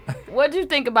 What'd you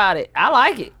think about it? I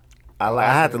like it. I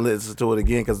had to listen to it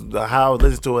again because how I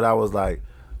listened to it, I was like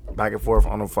back and forth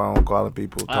on the phone, calling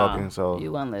people, talking. So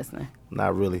You wasn't listening.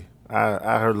 not really.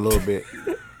 I heard a little bit.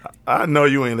 I know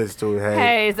you ain't listened to it.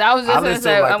 Hey, so I was just gonna listened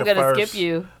say to, like, I'm the gonna first- skip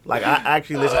you. Like I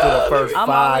actually listened to the first I'm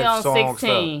 5 only on songs.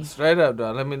 16. Straight up,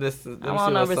 though. Let me listen. Let I'm me see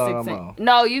on what number song 16. I'm on.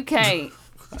 No, you can't.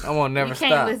 I'm on Never You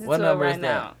can't Stop. listen What to it number right is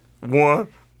that? now. One.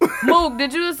 Mook,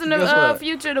 did you listen to Guess what?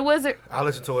 Future the Wizard? I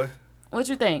listen to it. What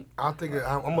you think? I think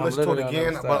I'm gonna listen to it literally on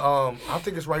again, Never but Stop. I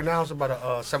think it's right now. It's about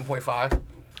a 7.5.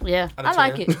 Yeah, out of I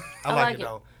like 10. it. I like it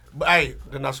though. But hey,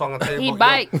 then that song I tell you He about,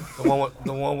 bite.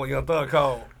 the one with Young Thug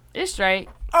cold. It's straight.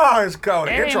 Oh, it's cold.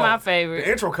 The That ain't intro, my favorite.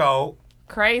 The intro cold.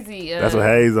 Crazy. That's what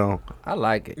Hayes on. I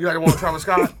like it. You like the one with Travis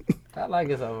Scott? I like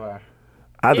it so far.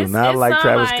 I do It's- not it's like some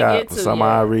Travis I ain't Scott get for to some yet.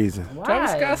 odd reason. Why?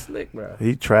 Travis Scott slick, bro.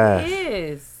 He trash. It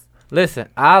is. Listen,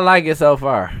 I like it so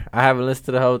far. I haven't listened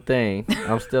to the whole thing.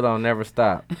 I'm still on Never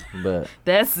Stop. But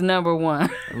That's number one.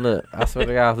 look, I swear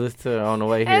to God, I was listening to it on the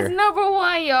way That's here. number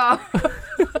one, y'all.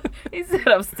 He said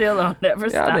I'm still on Never Y'all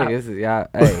Stop. niggas, y'all,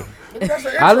 hey. That's the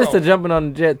intro. I listened to Jumping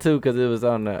on the Jet too because it was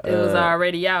on the. It was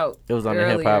already out. It was on the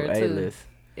hip hop earlier, A too. list.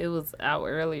 It was out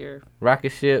earlier. Rocket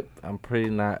Ship. I'm pretty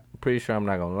sure I'm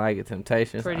not gonna like it.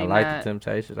 Temptations. Pretty I like not. the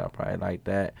Temptations. I probably like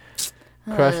that.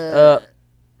 Crushed Up.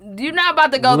 You're not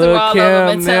about to go through Lil' all Kim of them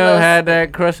and tell now us. had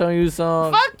that Crush on You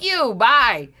song. Fuck you.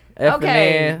 Bye. F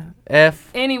okay. and N,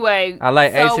 F. Anyway, I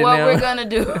like so H&M. what we're gonna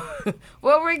do,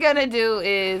 what we're gonna do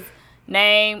is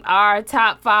name our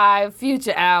top 5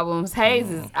 Future albums. Hayes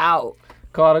is out.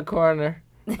 Call the Corner.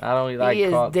 I don't like He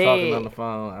is talking dead. on the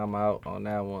phone. I'm out on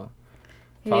that one.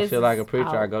 He Talk is shit like a preacher.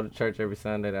 out. I go to church every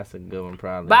Sunday. That's a good one,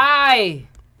 probably. Bye.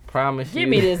 Promise you. Give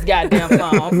me this goddamn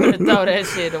phone. I'm gonna throw that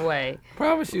shit away.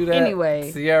 Promise you that. Anyway.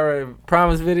 Sierra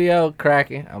Promise video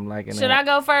cracking. I'm liking Should that. I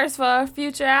go first for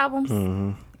Future albums?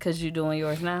 Mm-hmm. Because you're doing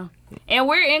yours now. And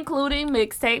we're including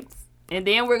mixtapes. And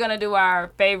then we're going to do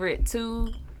our favorite 2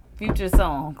 Future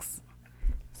songs.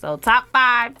 So top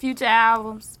 5 Future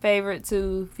albums, favorite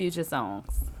 2 Future songs.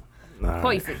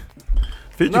 Perfect.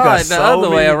 Future No, got it's the so other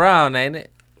way many. around, ain't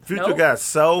it? Future Nope. got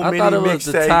so I many thought it was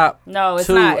the mixtapes. top No, it's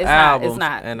 2 not. It's not. albums It's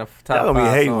not. and the top Y'all gonna be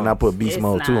 5 hating when I songs. put Beast It's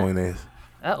Mode 2 not. on this.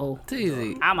 Uh-oh.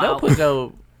 Teasy. I'm Don't out. put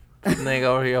your thing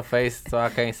over your face so I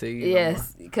can't see you.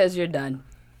 Yes, because you're done.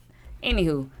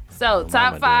 Anywho, so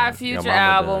top mama 5 done. Your Future mama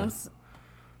albums,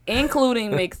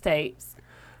 including mixtapes.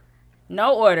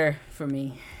 No order for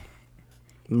me.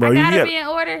 Bro, I you gotta get- be in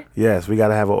order? Yes, we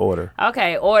gotta have an order.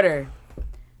 Okay, order.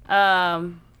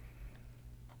 I'm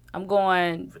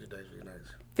going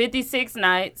 56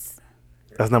 Nights,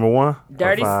 That's number 1.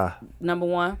 Dirty Or 5? number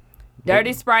 1.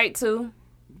 Dirty Sprite 2.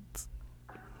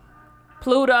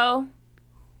 Pluto.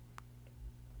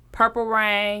 Purple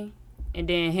Rain, and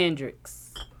then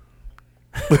Hendrix.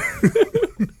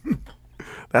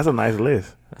 That's a nice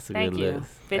list. That's a Thank good you. list.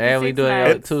 56 And we doing it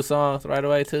Nights. with 2 songs right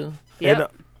away too.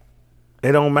 Yep.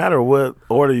 It don't matter what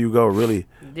order you go, really.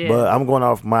 Yeah. But I'm going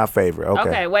off my favorite. Okay.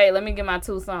 Okay, wait, let me get my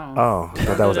 2 songs. Oh, I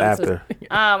thought that was Do them two. after.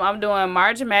 I'm doing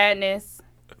March Madness,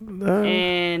 Uh,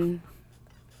 and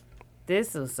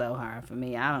this was so hard for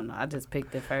me. I don't know. I just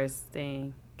picked the first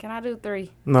thing. Can I do 3?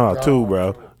 no, 2,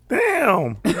 bro.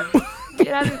 Damn.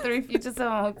 Can I do 3 Future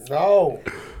songs? No.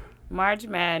 March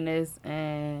Madness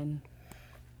and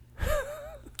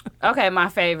okay, my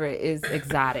favorite is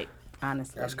Exotic.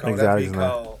 Honestly, That's cold. Exotic's That'd be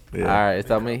nice. cold. All Yeah. right,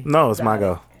 it's on me. No, it's my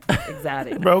go.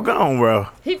 Exotic. Bro, go on, bro.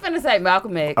 He finna say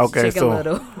Malcolm X. Okay, Chicken so-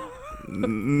 Little.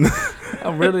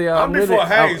 I'm really. I'm before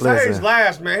Hayes. listen. Hayes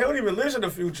last, man. He don't even listen to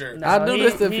Future. No, I do he-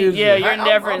 this to he- Future. Yeah, you're I'm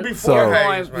different. before So-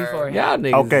 Hayes, Going man. before him. Y'all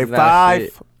niggas. Okay, is not 5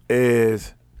 shit.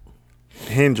 is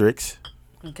Hendrix.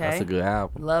 Okay, That's a good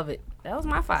album. love it. That was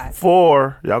my 5.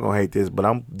 4, y'all gonna hate this, but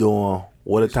I'm doing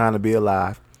What a Time to Be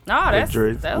Alive. No, that's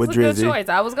Drizzy- that with was a good Drizzy. choice.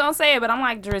 I was gonna say it, but I'm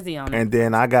like Drizzy on it. And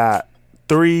then I got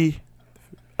 3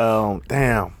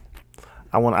 Damn.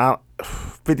 I'm gonna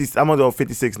go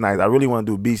 56 Nights. I really want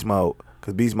to do Beast Mode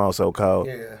because Beast Mode's so cold.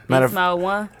 Yeah. Beast Mode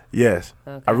 1? Yes.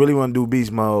 Okay. I really want to do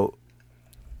Beast Mode.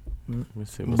 Let me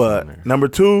see what's on But there. number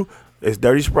 2 is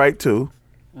Dirty Sprite 2.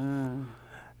 And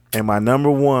my number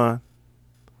 1,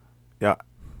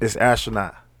 is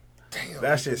Astronaut. Damn.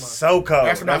 That shit's so cold.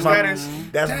 Astronaut status.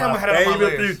 That's Damn, my I had it on my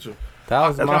favorite list. Future. That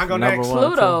was Can my I go number next? one.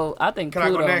 Pluto. I think Can I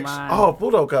go Pluto next? mine. Oh,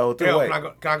 Pluto cold too. Yeah, Wait.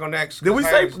 can I go next? Did I say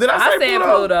I said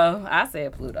Pluto? Pluto. I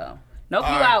said Pluto. Nope,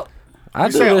 you All right. out. I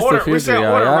We do said list order. the We future, said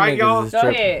y'all. order, Y'all right, niggas y'all? is Go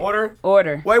tripping. ahead. Order.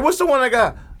 Order. Wait, what's the one I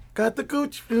got? Got the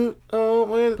Gucci. Oh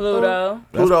man. Pluto.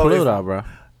 That's Pluto Pluto, bro.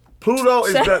 Pluto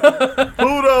is the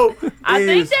Pluto. I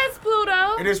think is- that's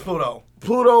Pluto. It is Pluto.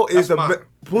 Pluto is That's the mine.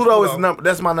 Pluto is Pluto. number.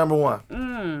 That's my number 1.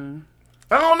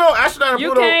 I don't know. Astronaut and You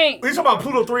Pluto. can't. Are you talking about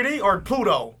Pluto 3D or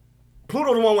Pluto?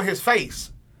 Pluto the one with his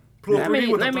face. Pluto Let 3D me-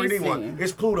 with the let me 3D see. one.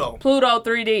 It's Pluto. Pluto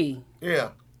 3D. Yeah.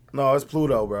 No, it's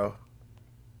Pluto, bro.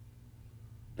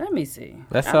 Let me see.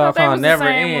 That's I how I thought they found was the Never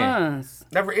same End. ones.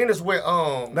 Never End is with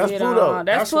That's You Pluto. know, That's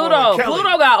That's the one Pluto. with Kelly.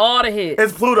 Pluto got all the hits.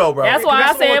 It's Pluto, bro. That's why I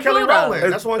That's the one said with Kelly Pluto.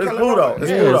 Rowland. That's the one It's Kelly Pluto. Rowland.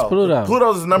 It's Yeah, Pluto. it's Pluto.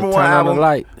 Pluto's the number Turn 1 on album. the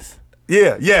lights.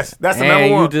 Yeah, yes, that's the And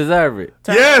number 1. you deserve it.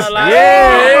 Yes. on the lights.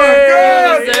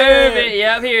 Yeah. You deserve it.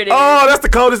 Yep, here it is. Oh, that's the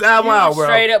coldest album out, bro.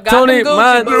 Straight up got Tony them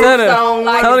Gucci boots Montana. on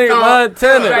like Tony it's on.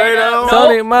 Montana. Straight up.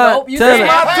 Tony Nope, Montana. you said My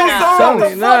two that. songs. Tony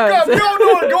Fuck up. You Montana. don't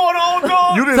know what's going on,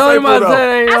 dog. You didn't Tony say Pluto.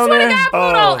 Montana ain't I on swear to there. God,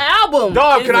 Pluto album.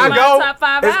 Dog, is can in I my go? Top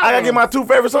 5 I gotta albums. get my 2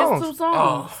 favorite It's songs. 2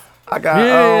 songs. I got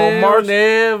Yeah, March.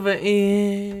 never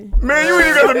end. Man, you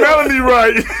ain't got the melody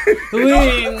right. We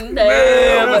never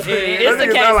That did. It's the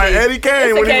nigga sound like Casey. Eddie Kane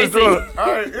It's when the he was Casey. drunk. All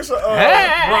right, it's a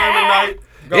Hey. Brian McKnight.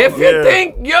 Go. If you Yeah.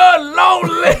 think you're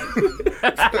lonely.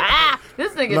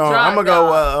 This nigga No, drunk. I'm gonna dog.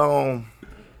 go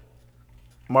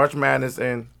March Madness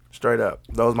and Straight Up.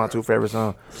 Those are my 2 favorite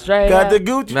songs. Straight Got up. the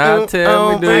Gucci. Now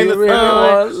tell me, do you really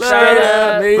want Straight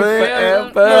love up. me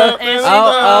forever? And she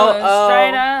Oh, going oh,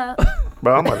 straight oh. up.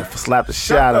 Bro, I'm about to slap the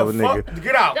shit out of a nigga. Fuck.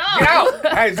 Get out. Get out.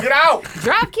 Hey, get out.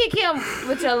 Drop kick him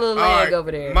with your little All leg right, over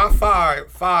there. My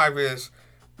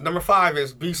number five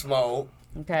is Beast Mode.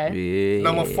 Okay. Yeah.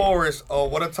 Number 4 is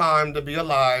What a Time to Be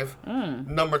Alive.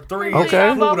 Number 3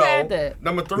 Okay. is Both had Pluto. that.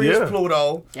 Number 3 Yeah. is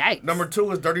Pluto. Yikes. Number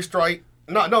 2 is Dirty Strike.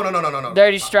 No.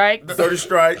 Dirty Strike. 30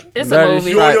 strike. It's Dirty a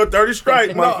movie. You on your 30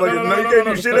 strike, motherfucker. No, No, you can't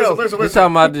do shit else. Listen, We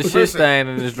talking about the shit Listen. stain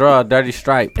in his drawer, dirty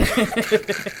stripe.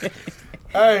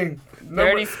 Hey,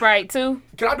 Dirty Sprite 2?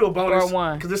 can I do a bonus? Or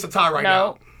 1? Because it's a tie right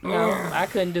No. now. No. I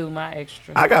couldn't do my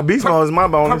extra. I got Beast Mode as my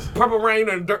bonus. Purple Rain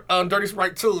and Dirty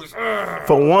Sprite 2 is.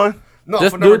 For 1. No,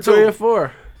 Just for do number 3 or 2.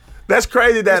 4. That's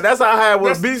crazy. That's how I had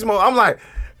with That's- Beast Mode. I'm like,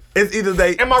 it's either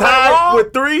they Am I right or tied wrong?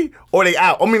 with 3 or they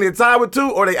out. I mean, they tied with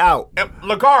 2 or they out.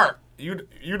 Lagarde, you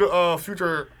the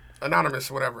future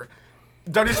anonymous, whatever.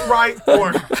 Dirty Sprite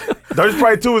or Dirty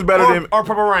Sprite 2 is better than or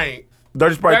Purple Rain.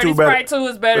 Dirty Sprite Dirty 2 better. Sprite 2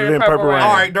 is better than Purple Rain.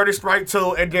 All right, Dirty Sprite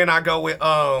 2, and then I go with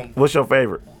What's your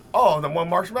favorite? the one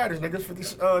March Matters, niggas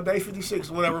 50 day 56,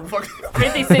 whatever. Fuck.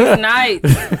 56 Nights.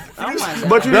 Oh my God.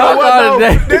 But you Dog know what all though?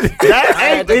 day. That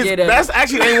had ain't to his, get it. that's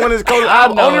actually ain't one of his coldest I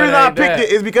albums. know Only it reason I ain't picked that.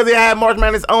 it is because it had March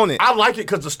Madness on it. I like it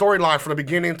because the storyline from the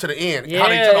beginning to the end, how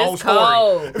they Yeah, tell the whole it's story.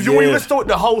 cold. If you when you Yeah. listen to it,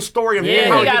 the whole story of Yeah,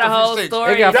 how he they got get a to whole 56.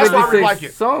 story. They got That's why I really 56 like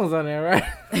it. songs on there,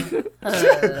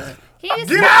 right?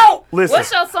 Get out! Listen,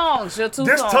 What's your songs? Your 2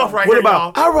 This songs? tough right what here,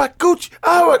 about y'all. I rock Gucci,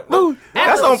 I rock Louis?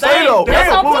 That's on Same. Pluto. That's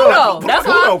Damn, on Pluto. That's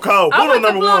why Pluto cold. I Pluto went to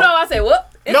number Pluto. 1. I said,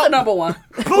 what? It's No. the number 1.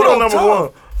 Pluto number tough. 1.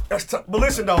 That's tough. But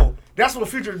listen though, that's when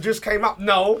Future just came out.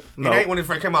 No, it ain't when it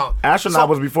first came out. Astronaut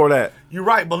was before that. You're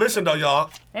right, but listen though,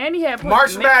 y'all. And he had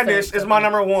March mixtapes Madness is up my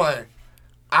there. number 1.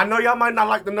 I know y'all might not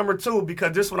like the number 2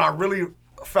 because this one I really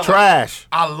felt Trash.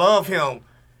 I love him.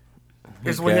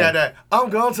 It's when he Okay. had that,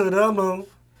 I'm going to the moon.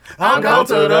 I'm going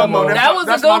to the moon. That was a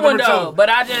That's good my one number though, 2. but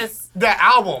I just That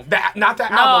album, not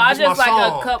that no, album, I just just my like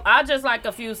song. a couple. I just like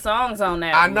a few songs on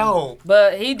that. I one. know.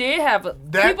 but he did have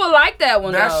That- people like that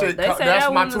one that though. shit They co- say that's that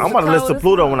my one was two- the I'm about to listen to coldest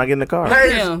Pluto one. when I get in the car. Hey,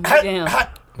 Damn, hey, damn. hey,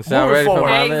 Sound moving ready for forward.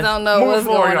 my Hayes list? don't know Moving what's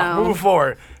forward, going y'all. on. Moving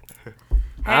forward.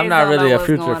 I'm Hayes not don't really know a what's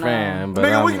Future going fan, on. but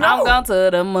Nigga, we I'm, know. I'm going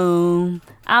to the moon.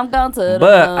 I'm going to the moon.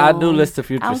 But I do listen to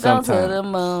Future I'm going to the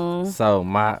sometimes. moon. So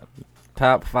my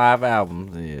top 5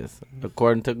 albums is,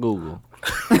 according to Google,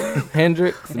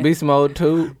 Hendrix, Beast Mode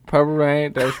 2, Purple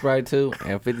Rain, Dirty Sprite 2,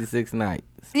 and 56 Nights.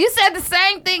 You said the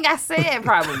same thing I said.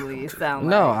 Probably it sounds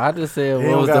No, like. I just said He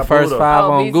what don't was the got first Pluto. 5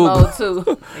 on Beast Google. Mode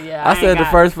too. Yeah, I ain't said the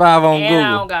got- first 5 on and I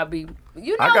Google. don't got beat.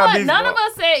 You know I got what? Beast None Mode. of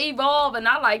us said Evolve, and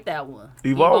I like that one.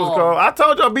 Evolve was cold. I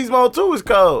told y'all Beast Mode 2 is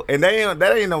cold. And that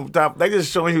ain't no top. They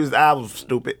just showing you his albums,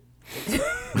 stupid.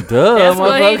 Duh, That's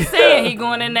what motherfucker. he's saying. He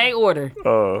going in their order.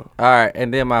 All right,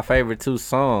 and then my favorite 2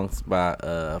 songs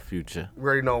by Future We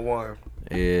already know one.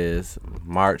 is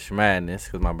March Madness,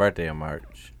 because my birthday in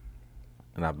March.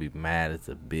 And I'll be mad as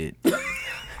a bitch.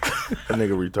 That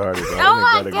nigga retarded. Bro.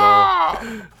 Oh my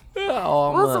God.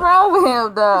 All What's month. wrong with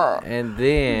him, dog? And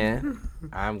then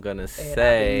I'm going to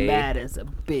say Mad as a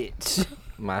bitch.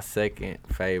 my second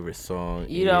favorite song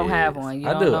You don't is- have one. You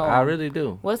I don't do. know I one. really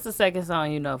do. What's the second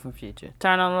song you know from Future?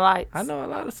 Turn on the lights. I know a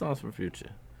lot of songs from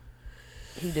Future.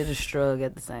 He did a shrug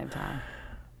at the same time.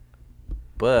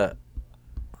 But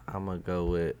I'm going to go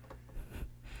with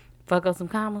Fuck up some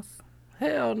commas.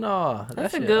 Hell no.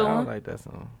 That's a shit, good I one. don't like that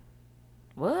song.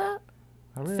 What?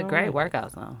 I really It's a don't great like it.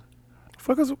 workout song.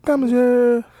 Fuck us with comments,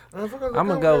 yeah. I'm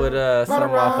going to go with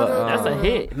something off of... That's a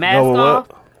hit. Mask with Off.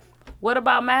 what? What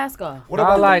about Mask Off? What I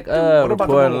about like what about the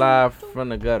recording one- live from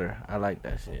the gutter. I like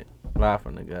that shit. Live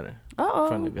from the gutter. From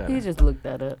the Uh-oh. gutter. He just looked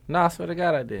that up. No, I swear to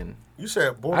God I didn't. You said I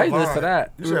used borderline. to listen to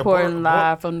that. You said Reporting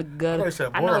live from the I gutter. thought you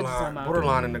said I know what you're talking borderline. about.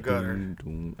 Borderline in the gutter.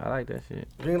 I like that shit.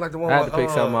 You ain't like the one I had with, to pick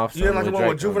something off You ain't like the something one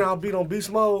with with Drake on Juvenile beat on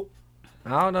Beast Mode?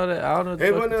 I don't know that. I don't know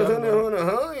Hey, what the fuck you're talking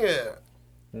about. yeah.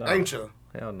 No. Ain't you?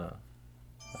 Hell no.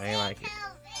 I ain't like it.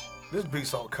 This beat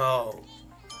so cold.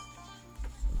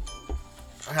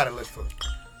 I had a list for.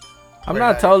 I'm Wait,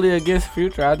 not hey. totally against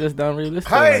Future. I just don't really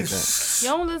listen to it Hey, like that. You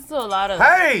don't listen to a lot of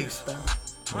Hayes.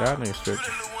 Y'all niggas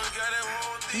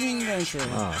tripping. You ain't gonna shit.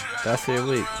 Oh, that's it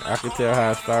weak. I can tell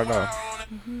how it started off.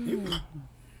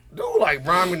 Do like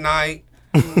Brian McKnight.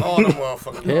 All them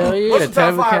motherfuckers. Hell yeah, What's the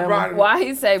top Tevin 5 Campbell. Brian? Why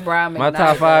he say Brian McKnight? My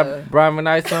top 5 Brian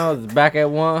McKnight songs is Back at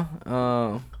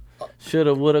One.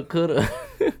 Shoulda, woulda, coulda.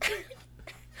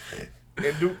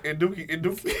 And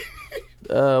Dookie.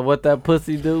 What that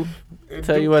pussy do?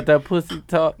 Tell you what that pussy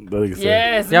talk. That nigga said.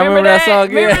 Yes, Y'all remember that song?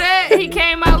 Remember Yeah. that? He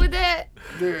came out with that.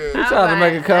 He tried to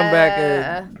make a comeback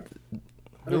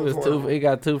and he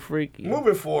got too freaky.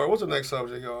 Moving forward, what's the next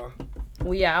subject, y'all?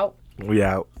 We out. We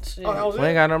out. Shit. Oh, that was We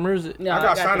ain't it? got no music. No, I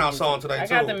got the sign out music. song today, I too.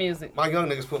 got the music. My young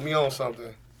niggas put me on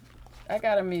something. I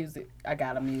got a music. I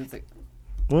got a music.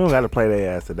 We don't got to play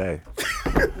their ass today.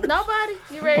 Nobody?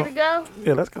 You ready to go?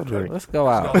 Yeah, let's go drink. Let's go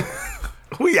out.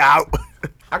 We out.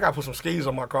 I gotta put some skis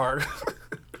on my car.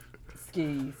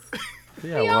 Skis.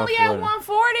 Yeah, We only at 140.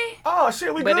 140, Oh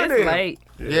shit, we but good it's then. late.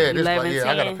 Yeah, this 11, yeah,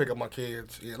 I gotta 10. pick up my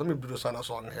kids. Yeah, let me do the sign out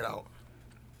so I can head out.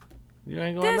 You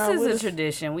ain't going This out with is a us?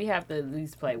 tradition. We have to at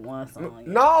least play one song.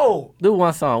 No. Do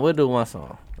one song. We'll do one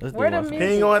song. Let's Where do the one song. He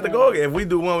ain't gonna have to go again. If we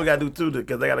do one, we gotta do two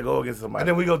because they gotta go against somebody. And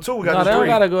then we go 2, we No, got they to don't 3.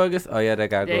 gotta go against. Oh yeah, they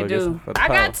gotta They go against. do. For the I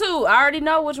got power. 2. I already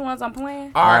know which ones I'm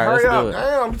playing. All right, All right, hurry let's up. do it.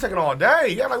 Damn, you taking all day.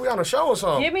 Yeah, like we on a show or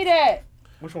something. Give me that.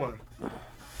 Which one?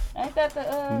 Ain't that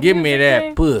the Give me music that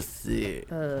thing? pussy,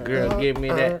 girl. Give me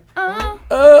that. Uh-huh.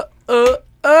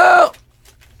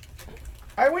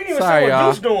 Hey, we didn't even Sorry, say what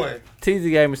y'all. Deuce doing.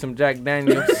 Teasy gave me some Jack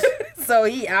Daniels, So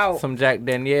he out. some Jack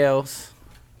Daniels.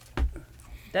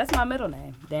 That's my middle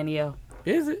name, Danielle.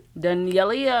 Is it?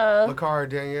 Danielia Lakar,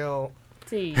 Danielle.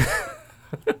 T.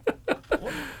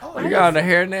 You got on the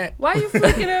hairnet? Why you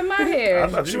flicking at my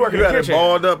hair? She work in you the had it kitchen.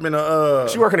 balled up in a.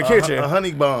 She work in the kitchen. A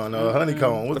honey bun, a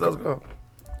honeycomb. What's that called?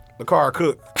 Lakar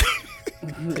cook.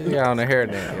 She got on the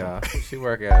hairnet, y'all. She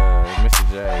work at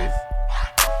Mr. J's.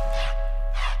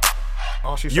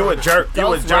 Oh, she's You a jerk.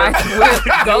 You a Ghost jerk. ride the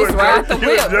whip. Ghost ride the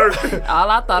You a whip. jerk. All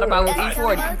I thought about was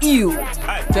E40. Ew.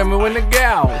 Tell me when the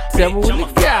gal. Tell me when the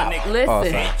gal. Listen. Oh,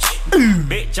 sorry.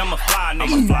 Bitch, I'm a fly nigga.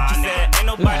 She said, ain't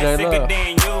nobody This is sicker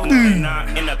J-Lo. than you. Nah,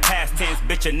 in the past tense,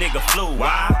 bitch, a nigga flew.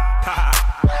 Why?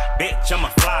 Bitch, I'm a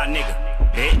fly nigga.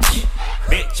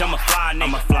 Bitch, I'm a fly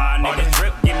nigga. All the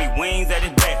drip, give me wings at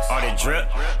his best. All the drip,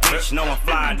 bitch, know I'm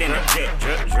fly than the jet.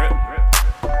 Drip, drip.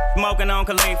 Smoking on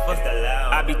Khalifa.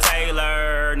 I be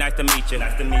Taylor. Nice to meet you.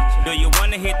 Do you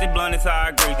wanna hit the blunt? It's how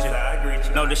I greet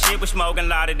you. Know the shit was smoking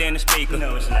louder than the speaker.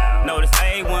 Know this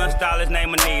A1 stylist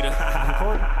named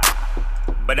Anita.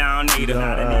 But I don't need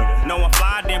her. No one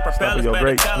fly, then propellers your better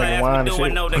brakes, tell her nigga, as wine we do and it.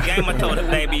 shit. Know the game. I told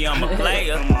her, baby, I'm a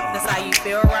player. That's how you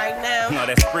feel right now. No,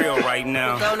 that's real right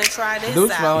now. Gonna try this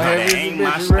Deuce out. phone that heavy as a ain't bitch.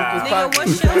 my You ripped his style. Nigga, pocket.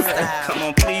 what's your style? Come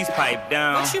on, please pipe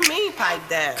down. What you mean pipe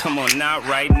down? Come on, not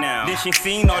right now. Then she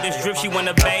seen all this drip, she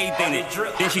wanna bathe in it.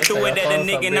 Then she threw it at a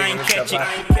nigga and I ain't catch it.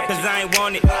 Cause I ain't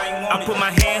want it. I put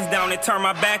my hands down and turned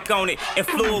my back on it and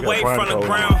flew away from the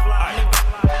ground.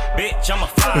 Bitch, I'm a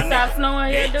fly Stop nigga.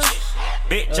 snowing here, dude.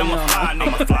 Bitch, I'm a fly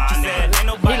nigga. She said, ain't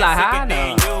nobody He like, "Hi, sicker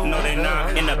than you." No, they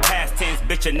not. In the past tense,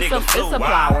 bitch, a nigga It's a flew.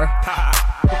 flower.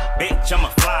 Bitch, I'm a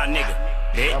fly nigga.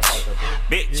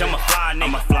 Bitch, I'm a fly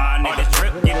nigga. All the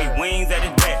drip, give me wings at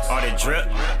his best. All the drip,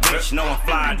 bitch know I'm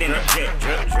flyer than a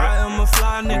jet. I am a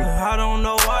fly nigga. I don't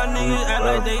know why niggas act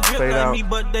like they drip fade like out. me,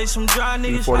 but they some dry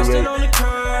niggas. I E48. stood on the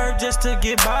curb just to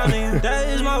get by nigga. That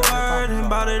is my word, and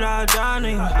about it I die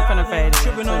nigga. I'm finna fade it.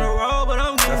 Tripping on the road, but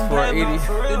I'm getting paid.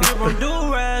 For real drip, I'm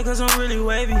do-rag, cause I'm really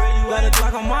wavy. Got a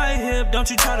Glock on my hip, don't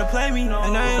you try to play me. And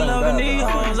I ain't loving these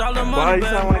hoes, all the Why money you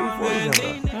sound like back.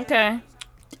 E40? Okay.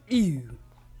 Ew.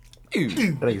 That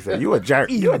nigga said, you a jerk.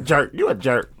 You a jerk. You a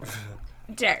jerk.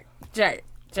 Jerk.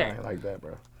 I ain't like that,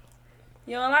 bro.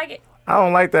 You don't like it? I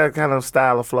don't like that kind of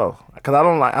style of flow. Cause I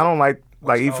don't like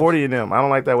E40 and them. I don't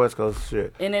like that West Coast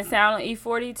shit. And it sound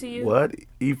E40 to you? What?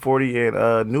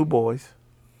 E40 and New Boys.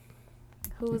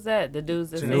 Who was that? The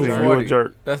dudes that New sing. You a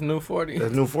jerk. That's new 40.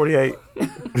 That's New 48.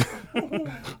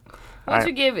 What'd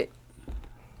you give it?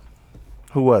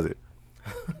 Who was it?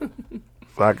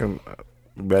 So I can.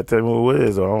 You better tell me who it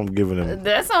is, or I'm giving him.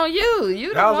 That's on you. You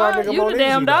the That was our one. nigga You the Monizy,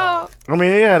 damn though. dog. I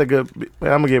mean, he had a good. I'm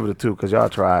gonna give it a 2 because y'all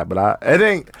tried, but it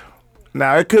ain't.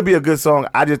 Now it could be a good song.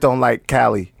 I just don't like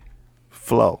Cali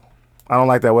flow. I don't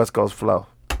like that West Coast flow.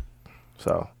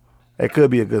 So it could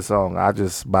be a good song. I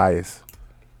just bias.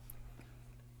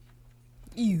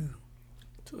 You.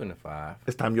 2 and a 5.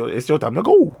 It's your time to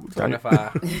go. 2 and a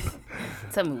 5.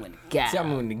 Tell me when to go. Tell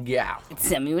me when to get out.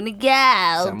 Tell me when to go.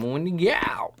 Tell me when to get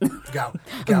out. Go,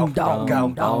 go, go, go,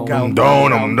 go, go, Don't.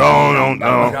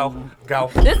 go.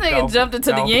 This nigga jumped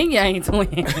into the Yin Yang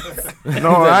twins. No,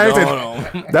 I ain't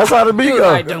say. That's how the beat You was go.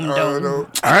 like, dum dum.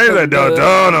 I ain't said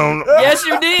dun. Yes,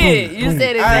 you did. You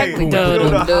said exactly. Dum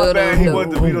dum dum He dum.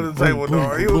 wasn't the beat on the table,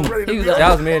 dog. He was ready to He was be like,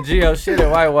 That was me and Gio shit at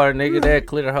Whitewater, nigga. That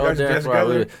clear the whole Y'all dance just right.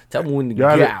 together? Tell me when to You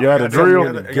had get a out. drill.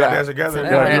 You got dance together. I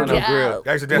ain't had no Yeah. grill.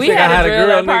 Y'all used to dance We together. had had a a drill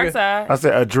grill, at nigga. Parkside. I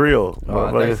said a drill.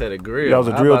 Oh, they said a grill. That was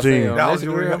a I drill about to say, team. on Y'all this was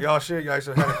doing grill. y'all shit. Y'all used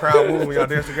to have the crowd move when y'all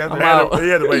dance together. I'm out. He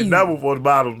had to make double for the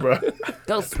bottom, bro.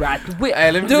 Ghost ride the whip.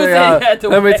 Hey, let me Dude tell said he had to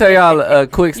y'all. Let me wait. tell y'all a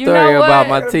quick You story know about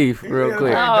what? my teeth, real Yeah,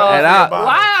 quick. Oh, And I,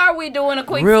 why are we doing a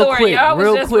quick real story? quick, Y'all was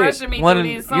real just quick. rushing me One, through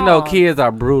these songs. you know, kids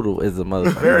are brutal as a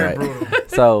motherfucker, Very right? brutal.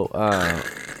 So,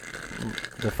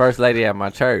 the first lady at my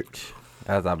church,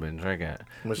 as I've been drinking,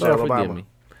 Michelle Lord forgive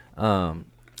Obama. me.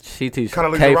 She teach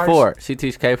Condoleezza K4. She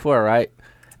teach K4, right?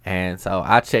 And so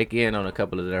I check in on a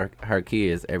couple of her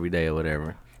kids every day or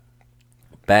whatever.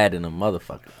 Bad in a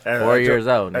motherfucker. 4 years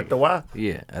old. At nigga. the Y?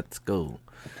 Yeah, at school.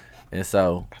 And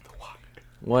so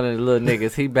one of the little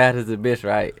niggas, he bad as a bitch,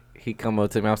 right? He come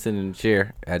up to me. I'm sitting in the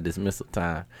chair at dismissal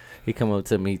time. He come up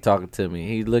to me. He talking to me.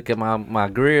 He look at my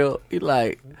grill. He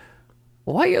like,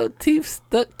 why your teeth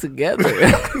stuck together?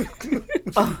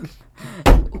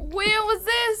 When was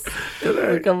this?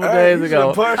 A couple days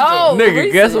ago. Oh, Nigga,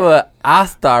 recent. guess what? I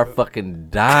start fucking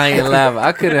dying laughing.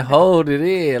 I couldn't hold it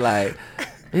in. Like,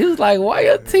 he was like, why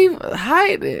your teeth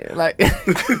hiding? Like,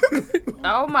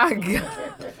 Oh my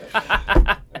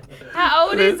god. How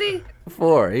old is he?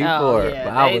 4. He 4. Oh, yeah.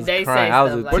 But I They- was they say crying. I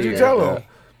was stuff a like What'd you tear, tell bro. him?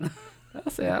 I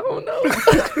said, I don't know.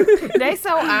 They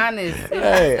so honest.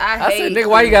 Hey, I I hate said, nigga,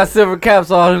 why you got silver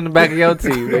caps all in the back of your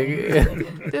teeth,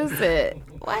 nigga? Just said,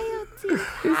 why your teeth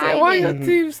He said, why your hiding?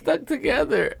 teeth stuck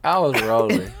together? I was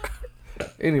rolling.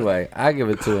 Anyway, I give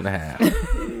it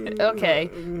 2.5. Okay,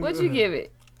 what'd you give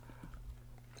it?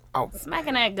 Oh.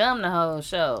 Smacking that gum the whole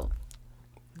show.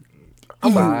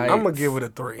 I'm gonna give it a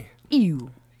 3. Ew.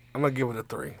 I'm gonna give it a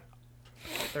 3.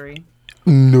 3.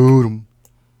 No.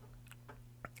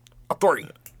 A 3.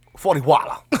 40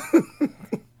 Walla.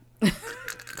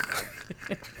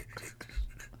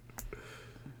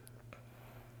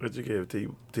 What'd you give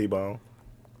T-Bone?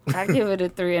 I give it a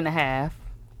 3.5.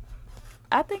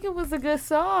 I think it was a good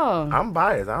song. I'm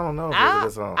biased. I don't know if it's a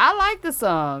good song. I like the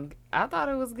song. I thought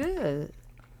it was good.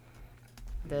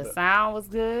 The sound was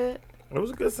good. It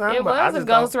was a good song. It but I was a just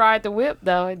Ghost don't- Ride the Whip,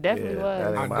 though. It definitely Yeah,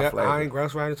 was. that ain't my flavor. I ain't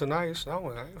grass riding tonight. I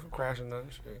ain't crashing nothing.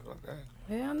 Shit like that.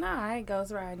 Hell no, I ain't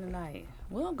ghost riding tonight.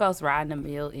 We don't ghost ride in the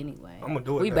mill anyway. I'm gonna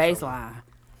do it We next baseline.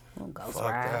 We don't ghost Fuck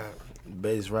ride. that.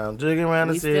 Bass round, jigging around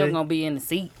the We city. still gonna be in the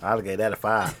seat. I'll give that a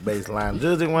 5. Baseline,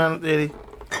 jigging around the city.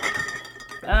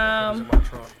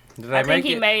 Did I think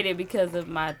he made it because of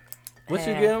my. What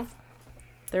you half. give him?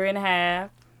 3.5,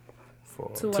 4,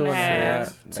 2.5,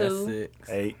 That's 2, 6.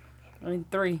 8.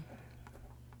 and 3.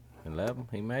 11.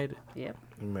 He made it. Yep,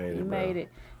 You made it, he bro. made it.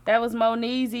 That was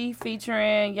Monizy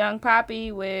featuring Young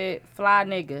Poppy with Fly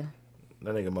Nigga.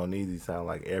 That nigga Monizy sound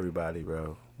like everybody,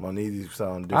 bro. Monizy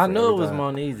sound different. I knew it every was time.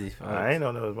 Monizy. I ain't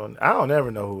know that was Monizy. I don't ever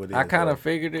know who it is. I kind bro. of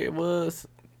figured it was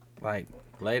like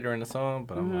later in the song,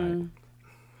 but I'm like,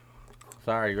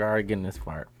 sorry, you're already getting this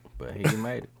part. But he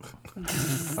made it.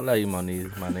 I love you,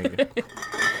 Monizy, my nigga.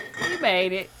 He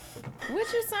made it.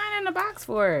 What you sign in the box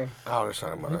for? I was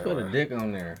talking about You that. put a Right? dick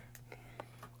on there.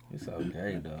 You so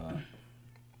gay, dog.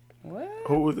 What?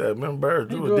 Who was that? Remember, He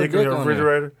drew drew a a dick in your dick on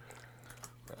refrigerator.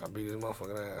 I beat his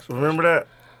motherfucking ass. Remember that?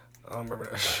 I don't remember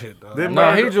that shit, dog. Didn't No,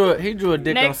 Bird- he drew a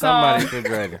dick on Next somebody's song.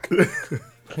 refrigerator.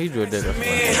 He drew a dick on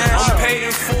somebody. I'm paid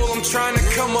in full, I'm trying to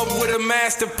come up with a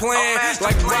master plan.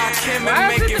 Like Rakim Why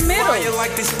and is it make the it middle? fire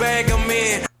like this bag I'm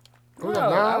in. No,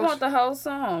 I want the whole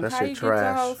song. That How shit you trash.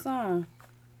 get the whole song?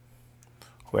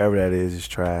 Whoever that is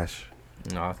trash.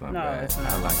 No, it's not No, bad. it's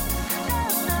not. I like it.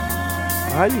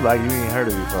 How you like you ain't heard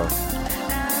it before?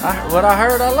 What I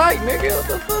heard, I like, nigga. What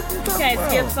the fuck you You talking can't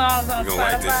about? skip songs on You gonna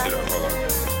light this shit Spotify. up, hold on.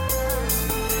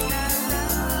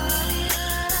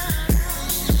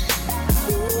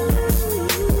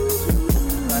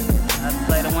 I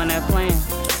play the one that playing.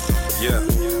 Yeah.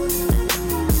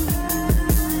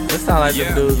 This sound like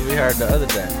Yeah. the dudes we heard the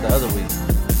other week.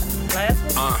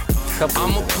 Last week? Couple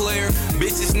I'm a weeks ago. player,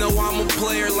 bitches know I'm a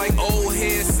player. Like old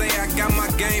heads say, I got my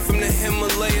game from the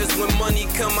Himalayas. When money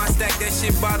come, I stack that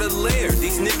shit by the layer.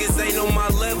 These niggas ain't on my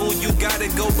level, you gotta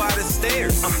go by the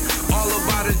stairs. All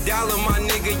about a dollar, my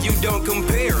nigga, you don't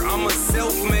compare. I'm a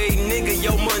self-made nigga,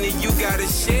 your money you gotta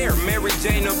share. Mary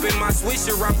Jane up in my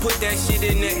swisher, I put that shit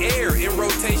in the air. In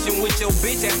rotation with your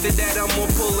bitch, after that I'ma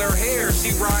pull her hair.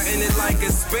 She riding it like a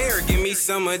spare, give me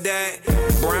some of that.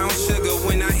 Brown sugar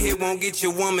when I hit won't get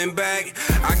your woman back.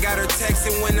 I got her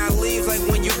texting when I leave, like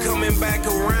when you coming back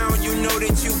around. You know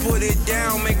that you put it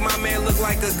down, make my man look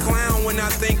like a clown when I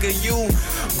think of you.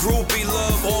 Groupie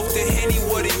love off the Henny,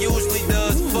 what it usually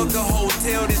does. Fuck a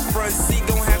hotel, this front seat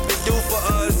gon' have to do for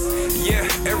us. Yeah,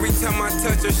 every time I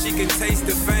touch her, she can taste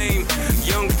the fame.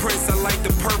 Young Prince, I like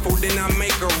the purple, then I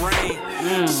make her rain.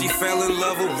 She fell in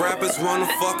love with rappers, wanna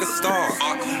fuck a star.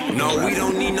 No, we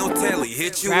don't need no telly,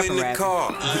 hit you in the Rapper.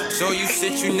 car. Show you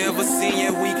shit you never seen,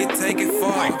 yeah, we can take it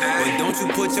far. But don't you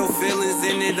put your feelings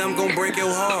in it, I'm gon' break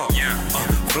your heart.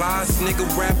 Flies nigga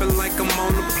rapping like I'm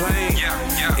on a plane.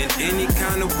 In any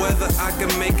kind of weather, I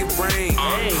can make it rain.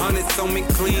 Hundreds on me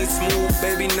clean, smooth,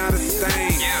 baby, not a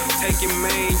stain. Take your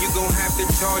main, you gon' have to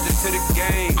charge it to the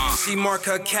game. She mark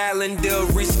her calendar,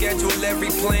 reschedule every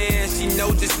plan. She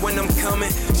know just when I'm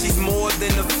coming, she's more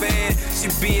than a fan. She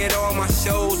be at all my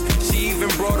shows, she even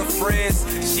brought her friends.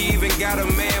 She even got a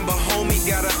man, but homie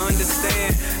gotta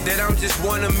understand that I'm just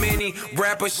one of many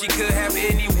rappers she could have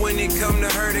any. When it come to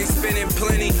her, they spending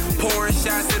plenty. Pouring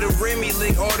shots of the Remy,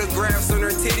 lick autographs on her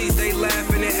titties. They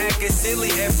laughing and acting silly.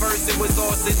 At first it was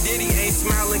all Diddy. Ain't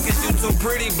smiling cause you too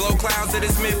pretty. Blow clouds of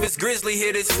this Memphis Grizzly,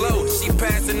 hit it slow. She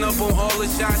passing up on all the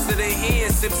shots of the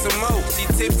hand, sip some more. She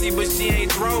tipsy but she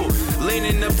ain't throw.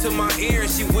 Leaning up to my ear,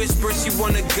 she whispers she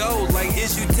wanna go. Like,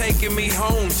 is you taking me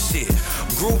home? Shit.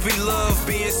 Groupie love,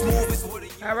 being smooth is what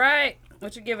it All right.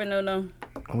 What you giving, Nunu?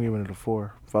 I'm giving it a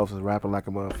 4. Folks was rapping like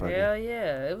a motherfucker. Hell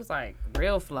yeah. It was like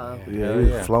real flow. Yeah,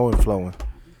 it was flowing.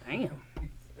 Damn.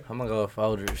 I'm gonna go with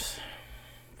Folgers.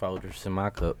 Folgers in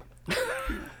my cup.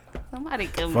 Somebody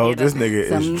come Folks, get this her. nigga is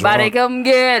Somebody drunk. come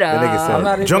get That her. nigga I'm not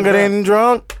said, even drunker drunk. than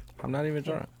drunk. I'm not even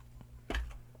drunk.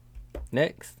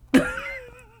 Next,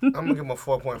 I'm gonna give him a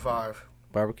 4.5.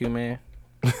 Barbecue Man.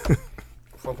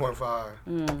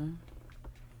 4.5.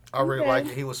 I really like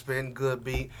it. He was spitting good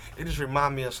beat. It just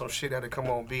remind me of some shit that had come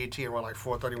on BET around like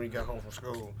 4:30 when you got home from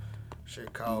school.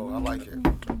 Shit cold. I like it.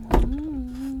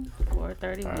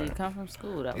 4:30 when you come from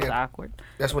school. That was Yeah. awkward.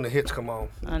 That's when the hits come on.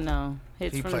 I know.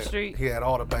 Hits He from the played. street. He had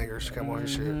all the bangers come on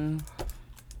his shit.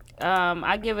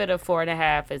 I give it a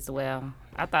 4.5 as well.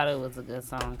 I thought it was a good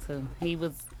song too. He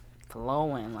was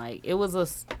flowing. Like, it was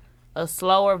a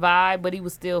slower vibe, but he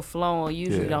was still flowing.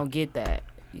 Usually Yeah. don't get that.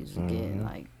 Usually get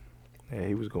like Yeah,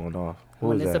 he was going off. Who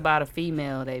when was it's that? about a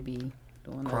female, they be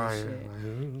doing other Crying.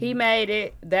 shit. He made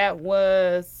it. That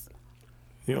was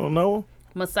You don't know him?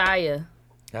 Messiah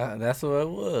That's what it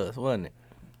was, wasn't it?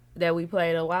 that we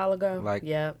played a while ago. Like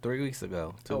Yep. 3 weeks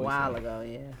ago. 2 A weeks while ago,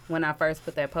 yeah. When I first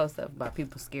put that post up about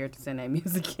people scared to send their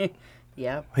music in.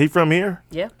 Yep. He from here?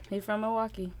 Yep. He from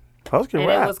Milwaukee. Folks can And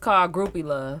it rap. was called Groupie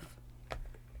Love.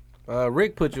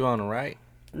 Rick put you on the right.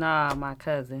 Nah, my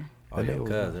cousin. Oh, your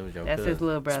cousin. It was your That's cousin. his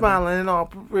little brother. Smiling and all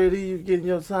pretty, you getting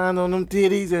your sign on them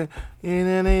titties and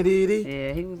diddy.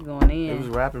 Yeah, he was going He was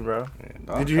in. rapping, bro.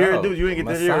 Oh, Did you hear it, oh, dude? You ain't get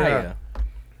to hear it, Messiah.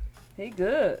 He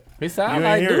good. He sound You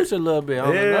like ain't hear Dooch a little bit.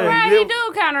 On Yeah. the Right, Yeah. he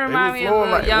do kind of remind me of a flowing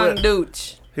little like young what?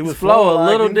 Dooch. He was flow flowing a like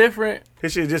little him. different.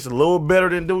 His shit just a little better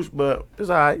than Deuce, but it's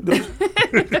all right. Deuce.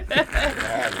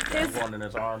 One in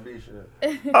this R&B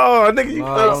shit. Oh, nigga, you No,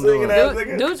 start don't do singing it. that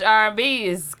nigga. Dooch R&B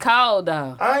is cold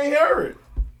though. I ain't heard it.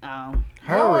 Oh.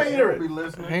 No, I ain't hear Be it.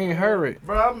 listening. He ain't heard it.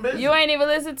 Bro, I'm busy. You ain't even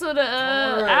listened to the You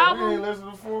album? ain't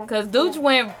listened before? Cause Dooch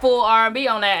went full R&B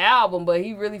on that album, but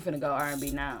he really finna go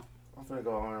R&B now. I'm finna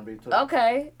go R&B too.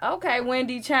 Okay,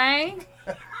 Wendy Chain.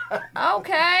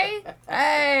 Okay.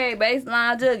 Hey,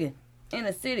 baseline jugging in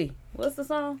the city. What's the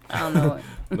song? I don't know it.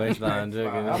 Baseline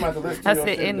jugging. I'm about to listen to I your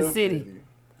said shit, in the dude. city.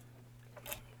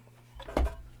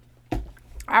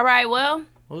 All right, well,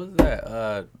 Who's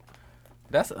that?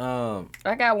 That's I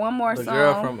got one more the song.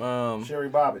 girl from Sherry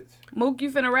Bobbins. Mook,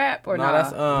 you finna rap or no, not?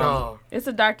 that's No. It's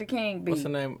a Dr. King beat. what's the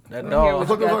name? That Hear dog.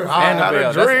 what you got to say. I had Annabelle.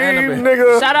 a That's dream, Annabelle.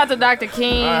 nigga. Shout out to Dr.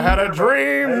 King. I had a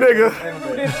dream, nigga.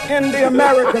 In the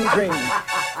American dream,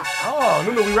 Oh,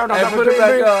 Nunu, we rapped Hey, on put Dr. it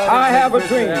back King. on. I have a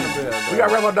dream. We got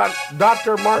rap about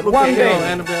Dr. Martin Luther One King. day. Yo,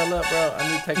 Annabelle up, bro.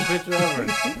 I need to take a picture of her.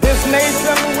 this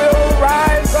nation will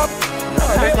rise up.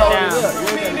 Sit down.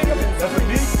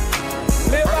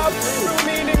 Live out the true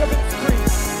meaning of its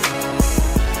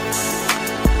creed.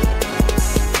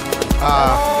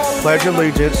 Pledge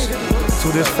allegiance to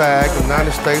this flag,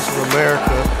 United States of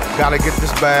America. Gotta get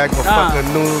this bag,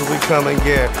 motherfucking noodles we come and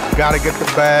get. Gotta get the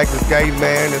bag, the gay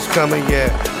man is coming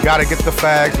yet. Gotta get the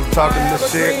fags, we talking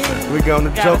this shit. We gonna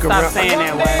Gotta joke stop around. saying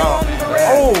that word.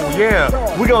 Oh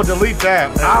yeah, we gonna delete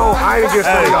that. I ain't against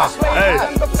y'all.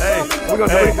 Hey, we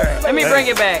gonna delete that. Let me bring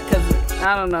it back, because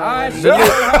I don't know. I It's still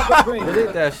have a dream.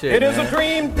 Delete that shit. It is man. a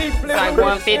dream deeply like rooted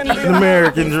 150. in the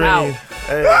American dream. Out.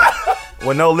 Hey,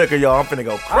 with no liquor, y'all, I'm finna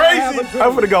go crazy.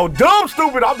 I'm finna go dumb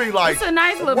stupid. I'll be like, It's a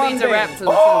nice little beat to day. rap to.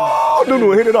 oh,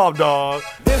 Nunu, hit it off, dog.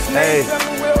 This Hey.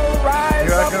 nation will rise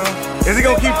Here I up. come. Is he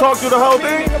gonna keep talking through the whole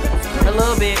thing? A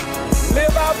little bit.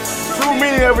 Live out the True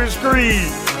meaning of his creed.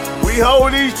 We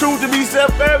hold these truths to be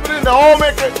self-evident. The all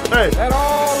make it. Hey, at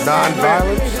all.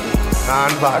 Non-violence.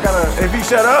 Non-violence. if he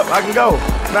shut up, I can go.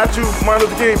 Not you, Martin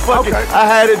Luther King. Fuck it. Okay. I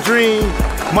had a dream.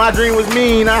 My dream was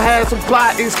mean. I had some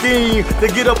plot and scheme to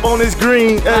get up on this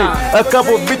green. Hey, a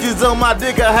couple bitches on my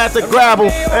dick, I had to grab them.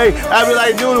 Hey, I be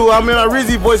like, Nunu, I'm in a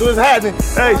Rizzy voice, what's happening?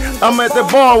 Hey, I'm at the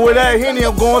bar with that Henny,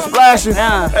 I'm going splashing.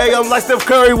 Hey, I'm like Steph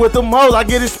Curry with them hoes, I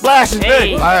get it splashing.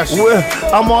 Hey.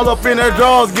 Well, I'm all up in her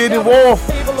drawers, getting warm.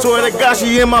 So that got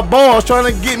she in my balls,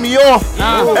 trying to get me off.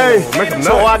 Hey, Make 'em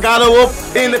so nut. I got her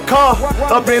up in the car,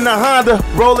 up in the Honda,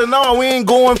 rolling on, we ain't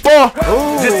going far.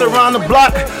 Just around the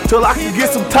block, till I can get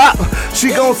some top. She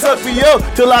gon' suck me up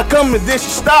till I come and then she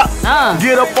stop.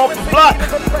 Get up off the block,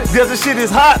 cause the shit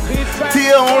is hot.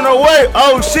 Tia on her way,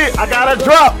 oh shit, I gotta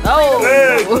drop. Oh.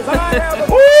 Hey.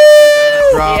 Woo!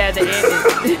 Yeah, the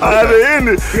end. I had to end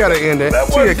it. You gotta end it. That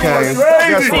Tia was Kane. crazy.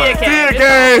 Guess what? Tia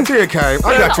Kane. Tia Kane.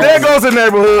 I got you. There goes the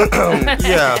neighborhood.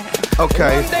 Yeah.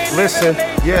 Okay. Listen.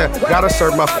 Yeah. Gotta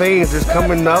serve my fiends. It's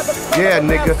coming up. Yeah,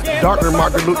 nigga. Dr.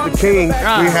 Martin Luther King.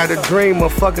 We had a dream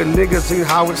of fucking niggas. See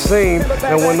how it seemed.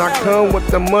 And when I come with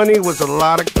the money, was a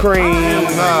lot of cream.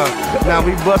 Now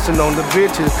we busting on the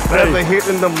bitches. Never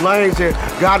hitting them lanes. And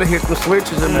gotta hit the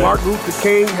switches. And Martin Luther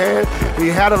King he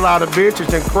had a lot of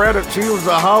bitches. And credit, she was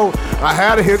a hoe. I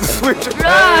had to hit the switches.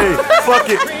 Hey, fuck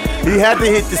it. He had to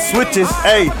hit the switches.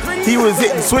 Hey, he was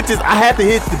hitting switches. I had to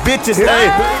hit the bitches. Hey,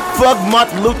 fuck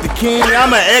Martin Luther King.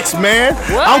 I'm an ex-man.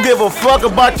 I don't give a fuck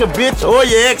about your bitch or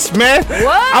your ex-man.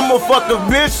 I'm gonna fuck a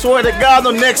bitch. Swear to God,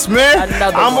 I'm next man.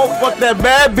 I'm gonna fuck that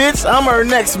bad bitch. I'm her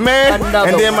next man.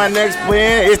 And then my next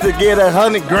plan is to get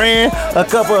 100 grand, a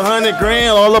couple $100 grand,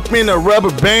 all up in a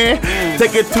rubber band.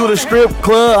 Take it to the strip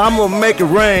club. I'm gonna make it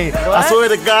rain. I swear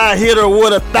to God, hit her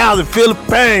with 1,000. Feel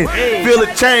the pain. Feel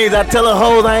the change. I tell her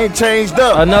hoes I ain't changed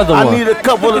up. Another I one. need a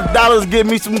couple of dollars. Give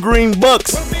me some green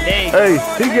bucks. Hey,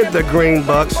 He get the green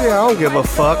bucks. Yeah, I don't give a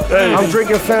fuck. I'm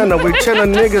drinking Fanta. We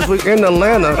 10 niggas. We in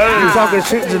Atlanta. You talking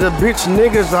shit to the bitch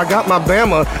niggas. I got my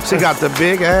Bama. She got the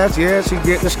big ass. Yeah, she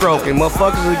get the stroking.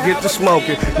 Motherfuckers will get the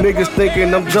smoking. Niggas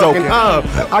thinking I'm joking.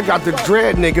 I got the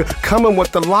dread nigga coming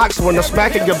with the locks. When I'm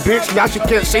smacking your bitch, now she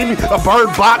can't see me. A bird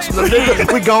box. The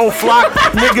nigga, we gon' fly.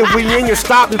 Nigga, we in your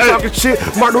stop. You talking shit.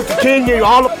 Martin Luther King, you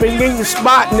all up in your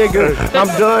spot, nigga. I'm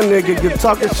done, nigga. You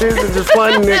talking shit is just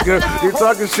fun, nigga. You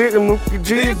talking shit and Mookie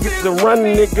G get the run,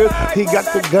 nigga. He got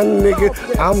the gun, nigga.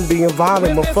 I'm being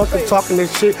violent, motherfucker talking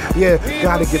this shit. Yeah,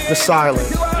 gotta get the silence.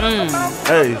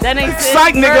 hey. That ain't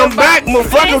Psych, nigga, I'm back,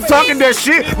 motherfucker talking that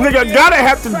shit. Nigga, gotta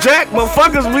have to jack,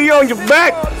 motherfuckers. We on your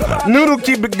back. Noodle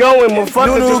keep it going,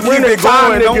 motherfuckers. Noodle It's keep winter it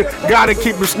time, going, nigga. Gotta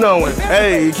keep it snowing.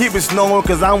 Hey, keep it snowing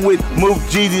cause I'm with Mook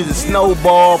Jeezy, the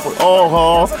snowball for all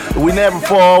halls. We never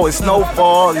fall, it's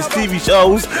snowfall, it's TV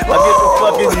shows. Like it's a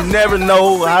fucking, you never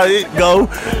know how it go.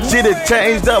 Shit had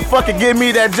changed up, fucking give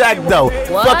me that Jack though.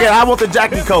 Fuck it, I want the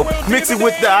Jackie Coke. Mix it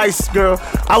with the ice, girl.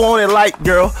 I want it light,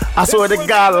 girl. I swear to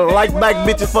God, I like black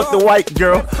bitches, fuck the white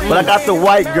girl. But I got the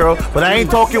white girl, but I ain't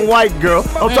talking white girl.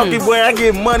 I'm talking where I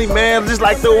get money, man, just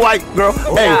like the white girl.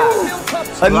 Hey.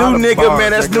 A new nigga,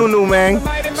 man, that's Nunu, man.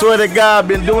 Swear to God,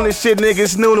 been doing this shit, nigga,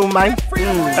 it's Nunu, man.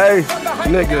 Hey,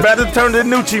 nigga. Better turn to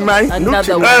Nucci, man.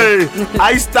 Another one. Hey,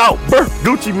 iced out,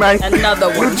 Gucci, man. Another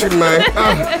one. Gucci, man.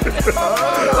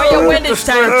 Where your windage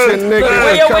tank? Stretching, nigga.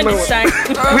 Where your Coming windage with- tank?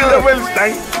 We love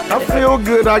Wednesday. I feel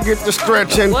good, I get the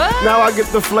stretching. What? Now I get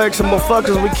the flexing.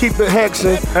 Motherfuckers, we keep it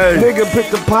hexing. Hey. Nigga pick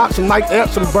the pops and Mike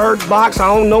Epps and Bird Box.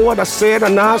 I don't know what I said,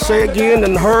 and now I say again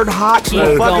and heard hot.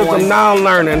 Motherfuckers, going. I'm now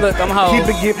learning. Look, I'm home. Keep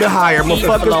it, get it higher. Keep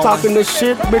Motherfuckers flowing. talking this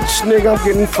shit, bitch, nigga, I'm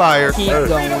getting fired. Keep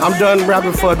going. I'm done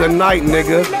rapping for the night,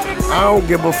 nigga. I don't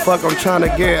give a fuck. I'm trying to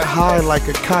get high like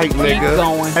a kite, Keep nigga.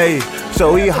 going. Hey,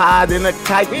 so he hide in a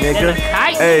kite, nigga. a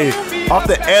kite. Hey, off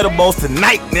the edibles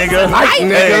tonight, nigga. Tonight,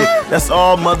 nigga. Hey, that's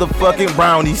all motherfucking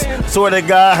brownies. Swear to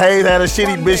God, Hayes had a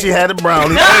shitty bitch, she had a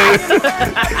brownie. Hey.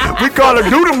 We call her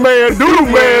Doodle Man, Doodle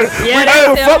Man. Yeah, We that's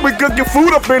ain't him. fuck, we cooking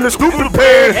food up in the stupid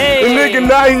pan. Hey. The nigga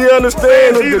now he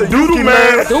understand. He's the Dookie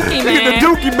Man. Dookie He's Man. the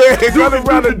Dookie Man. Running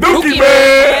around the Dookie Dookie Man.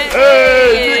 Man.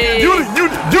 Hey, Hey. you the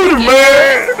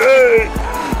man. Hey.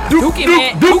 Dookie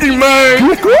Man. Dookie Man.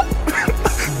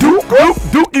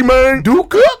 Dookie Man.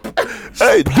 Duke up.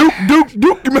 Hey,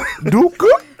 Dookie Man. Duke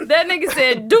up. That nigga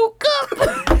said Duke up.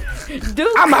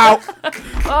 Duke. I'm out.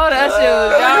 Oh, that shit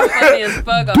was y'all funny as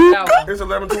fuck on that one. It's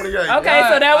 11:28. Okay,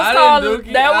 so that was I called. didn't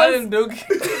dookie. That I was. didn't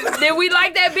dookie. Did we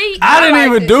like that beat? I didn't liked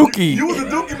even it. dookie. You was a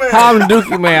Dookie Man. I'm the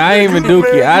dookie man. I ain't even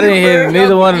dookie. I didn't hear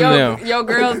neither one of them. Your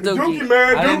girl's Dookie dookie.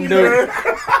 Man. I didn't Dookie do Man.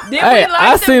 Did Hey, we like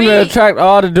I the seem to beat? attract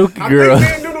all the dookie girls.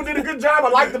 Man Doodle did a good job. I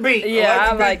like the beat. Yeah,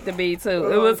 I like the beat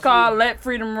too. It was called "Let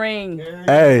Freedom Ring."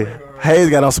 Hey, Hayes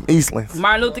got on some Eastlands.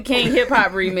 Martin Luther King hip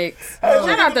hop remix.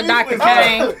 Shout out to Dr.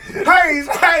 King.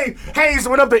 Hayes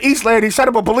went up to Eastland. He shot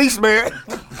up a policeman.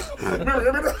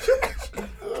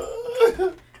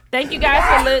 Thank you guys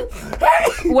for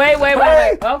Wait.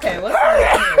 Okay, what's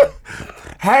that?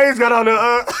 Hayes got on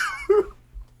the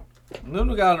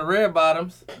Luna got on the red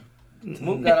bottoms.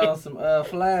 Mook got on some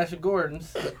Flash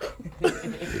Gordons.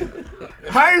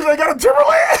 Hayes ain't got a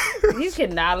Timberland. You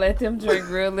cannot let them drink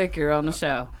real liquor on the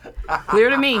show. Clear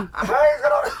to me. Hayes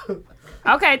got on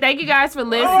Okay, thank you guys for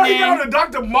he got on listening. the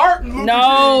Dr. Martin Luther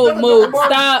No, King. Mook,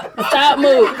 stop,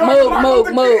 Mook.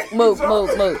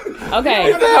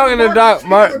 Okay, Talking to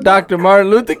Dr. Martin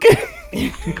Luther King.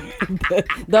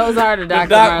 those are the Dr.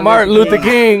 Doc Martin Luther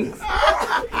King.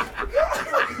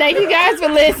 Thank you guys for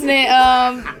listening.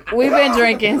 We've been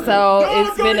drinking, so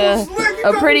it's been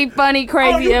a pretty funny,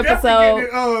 crazy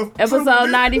episode. Episode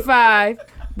 95.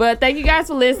 But thank you guys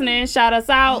for listening. Shout us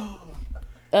out.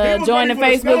 Join the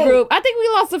Facebook group. I think we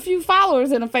lost a few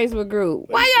followers in the Facebook group.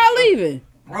 Why y'all leaving?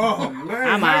 Oh, man.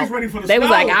 I'm Hayes out. ready for the They was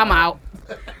snow. like, I'm out.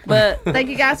 But thank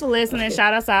you guys for listening.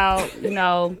 Shout us out. You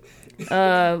know,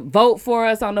 vote for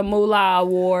us on the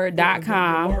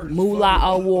moolahaward.com.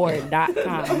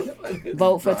 moolahaward.com.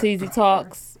 Vote for TZ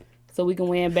Talks so we can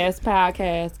win Best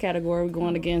Podcast category. We're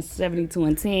going against 72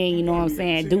 and 10. You know what I'm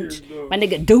saying? Dooch. My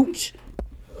nigga Dooch.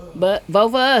 But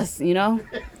vote for us, you know?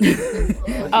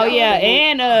 Oh, yeah.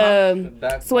 And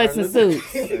Sweats and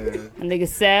Suits. My nigga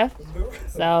Seth.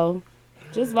 So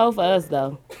just vote for us,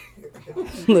 though.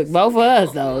 Look, vote for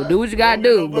us, though. Do what you gotta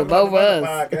do, but vote for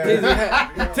us.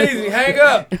 Teasy, hang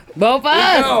up. Vote for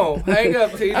us. No, hang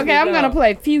up, Teasy. Okay, I'm gonna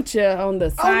play Future on the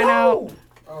sign out.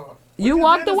 You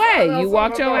walked away. You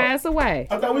walked your ass away.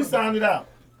 I thought we signed it out.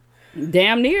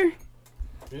 Damn near.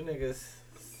 You niggas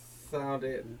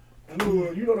sounded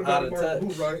You know the out Dr. of Martin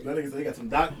touch. who, right? That nigga said he got some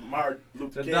Dr. Martin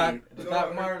Luther King. The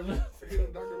Doc Martin.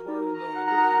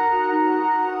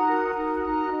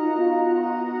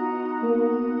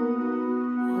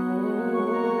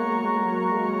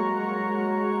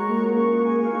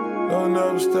 No,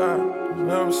 never stop,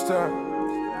 never stop.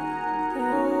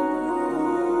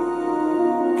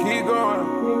 Keep going,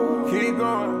 keep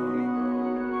going.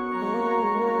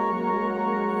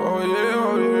 Oh yeah,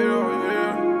 oh yeah, oh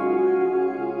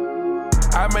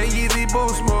yeah. I make easy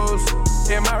boost moves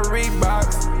in my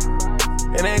Reeboks.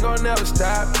 It ain't gon' never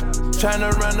stop.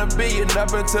 Tryna run $1 billion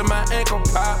up until my ankle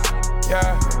pop.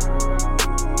 Yeah.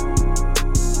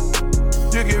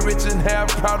 You get rich and have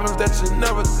problems that you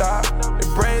never thought. And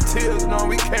brain tears, know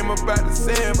we came up out the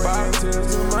sandbox.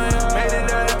 Made it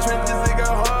out of trenches, it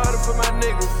got harder for my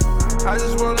niggas. I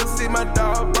just wanna see my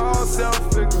dog ball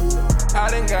self-figure. I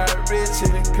done got rich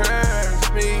and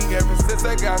encouraged me. Ever since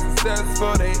I got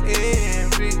successful, they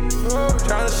envy.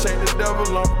 Tryna shake the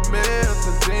devil on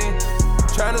promethazine.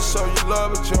 Tryna show you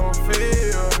love, but you don't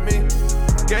feel me.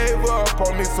 Gave up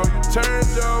on me, so you turned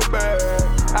your back.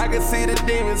 I can see the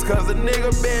demons, cause a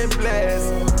nigga been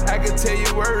blessed. I can tell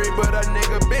you worried, but a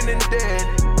nigga been in debt.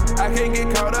 I can't get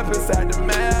caught up inside the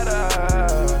matter.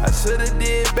 I should've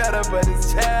did better, but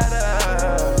it's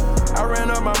chatter. I ran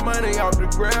up got my money off the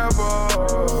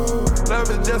grabber. Love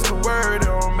is just a word, it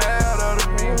don't matter to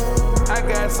me. I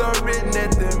got so written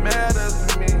that it matters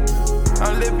to me.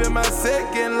 I'm living my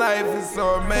second life, it's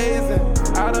so amazing.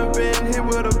 I done been hit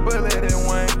with a bullet and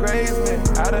one graze me.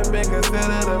 I done been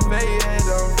considered a fake, it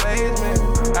don't faze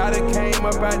me. I done came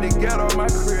up out the ghetto, my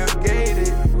crib gated.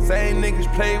 Same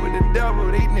niggas play with the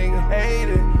devil, these niggas hate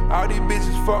it. All these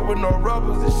bitches fuck with no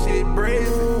rubbers, this shit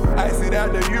brazen. I see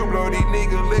that the you blow, these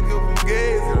niggas looking for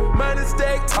gazing. Money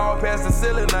stack tall past the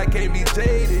ceiling, I can't be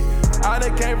jaded. I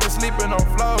done came from sleeping on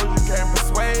floors, you can't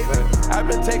persuade me. I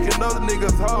been taking other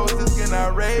niggas' hoes, it's getting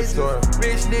outrageous.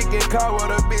 Bitch nigga caught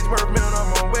with a bitch worth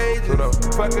minimum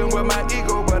wages. Fucking with my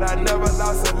ego, but I never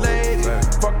lost a lady.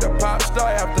 Fuck the pop star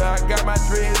after I got my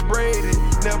dreads braided.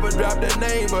 Never dropped a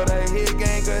name, but I hit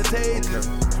gang contagious.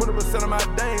 20% of my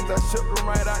dames, I shipped them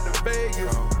right out to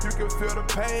Vegas. You can feel the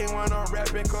pain when I'm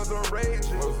rapping cause I'm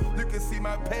raging. You can see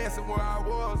my past and where I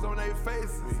was on their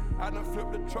faces. I done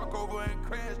flipped the truck over and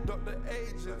crashed up the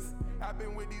ages. I've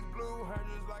been with these blue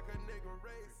hundreds like a nigga.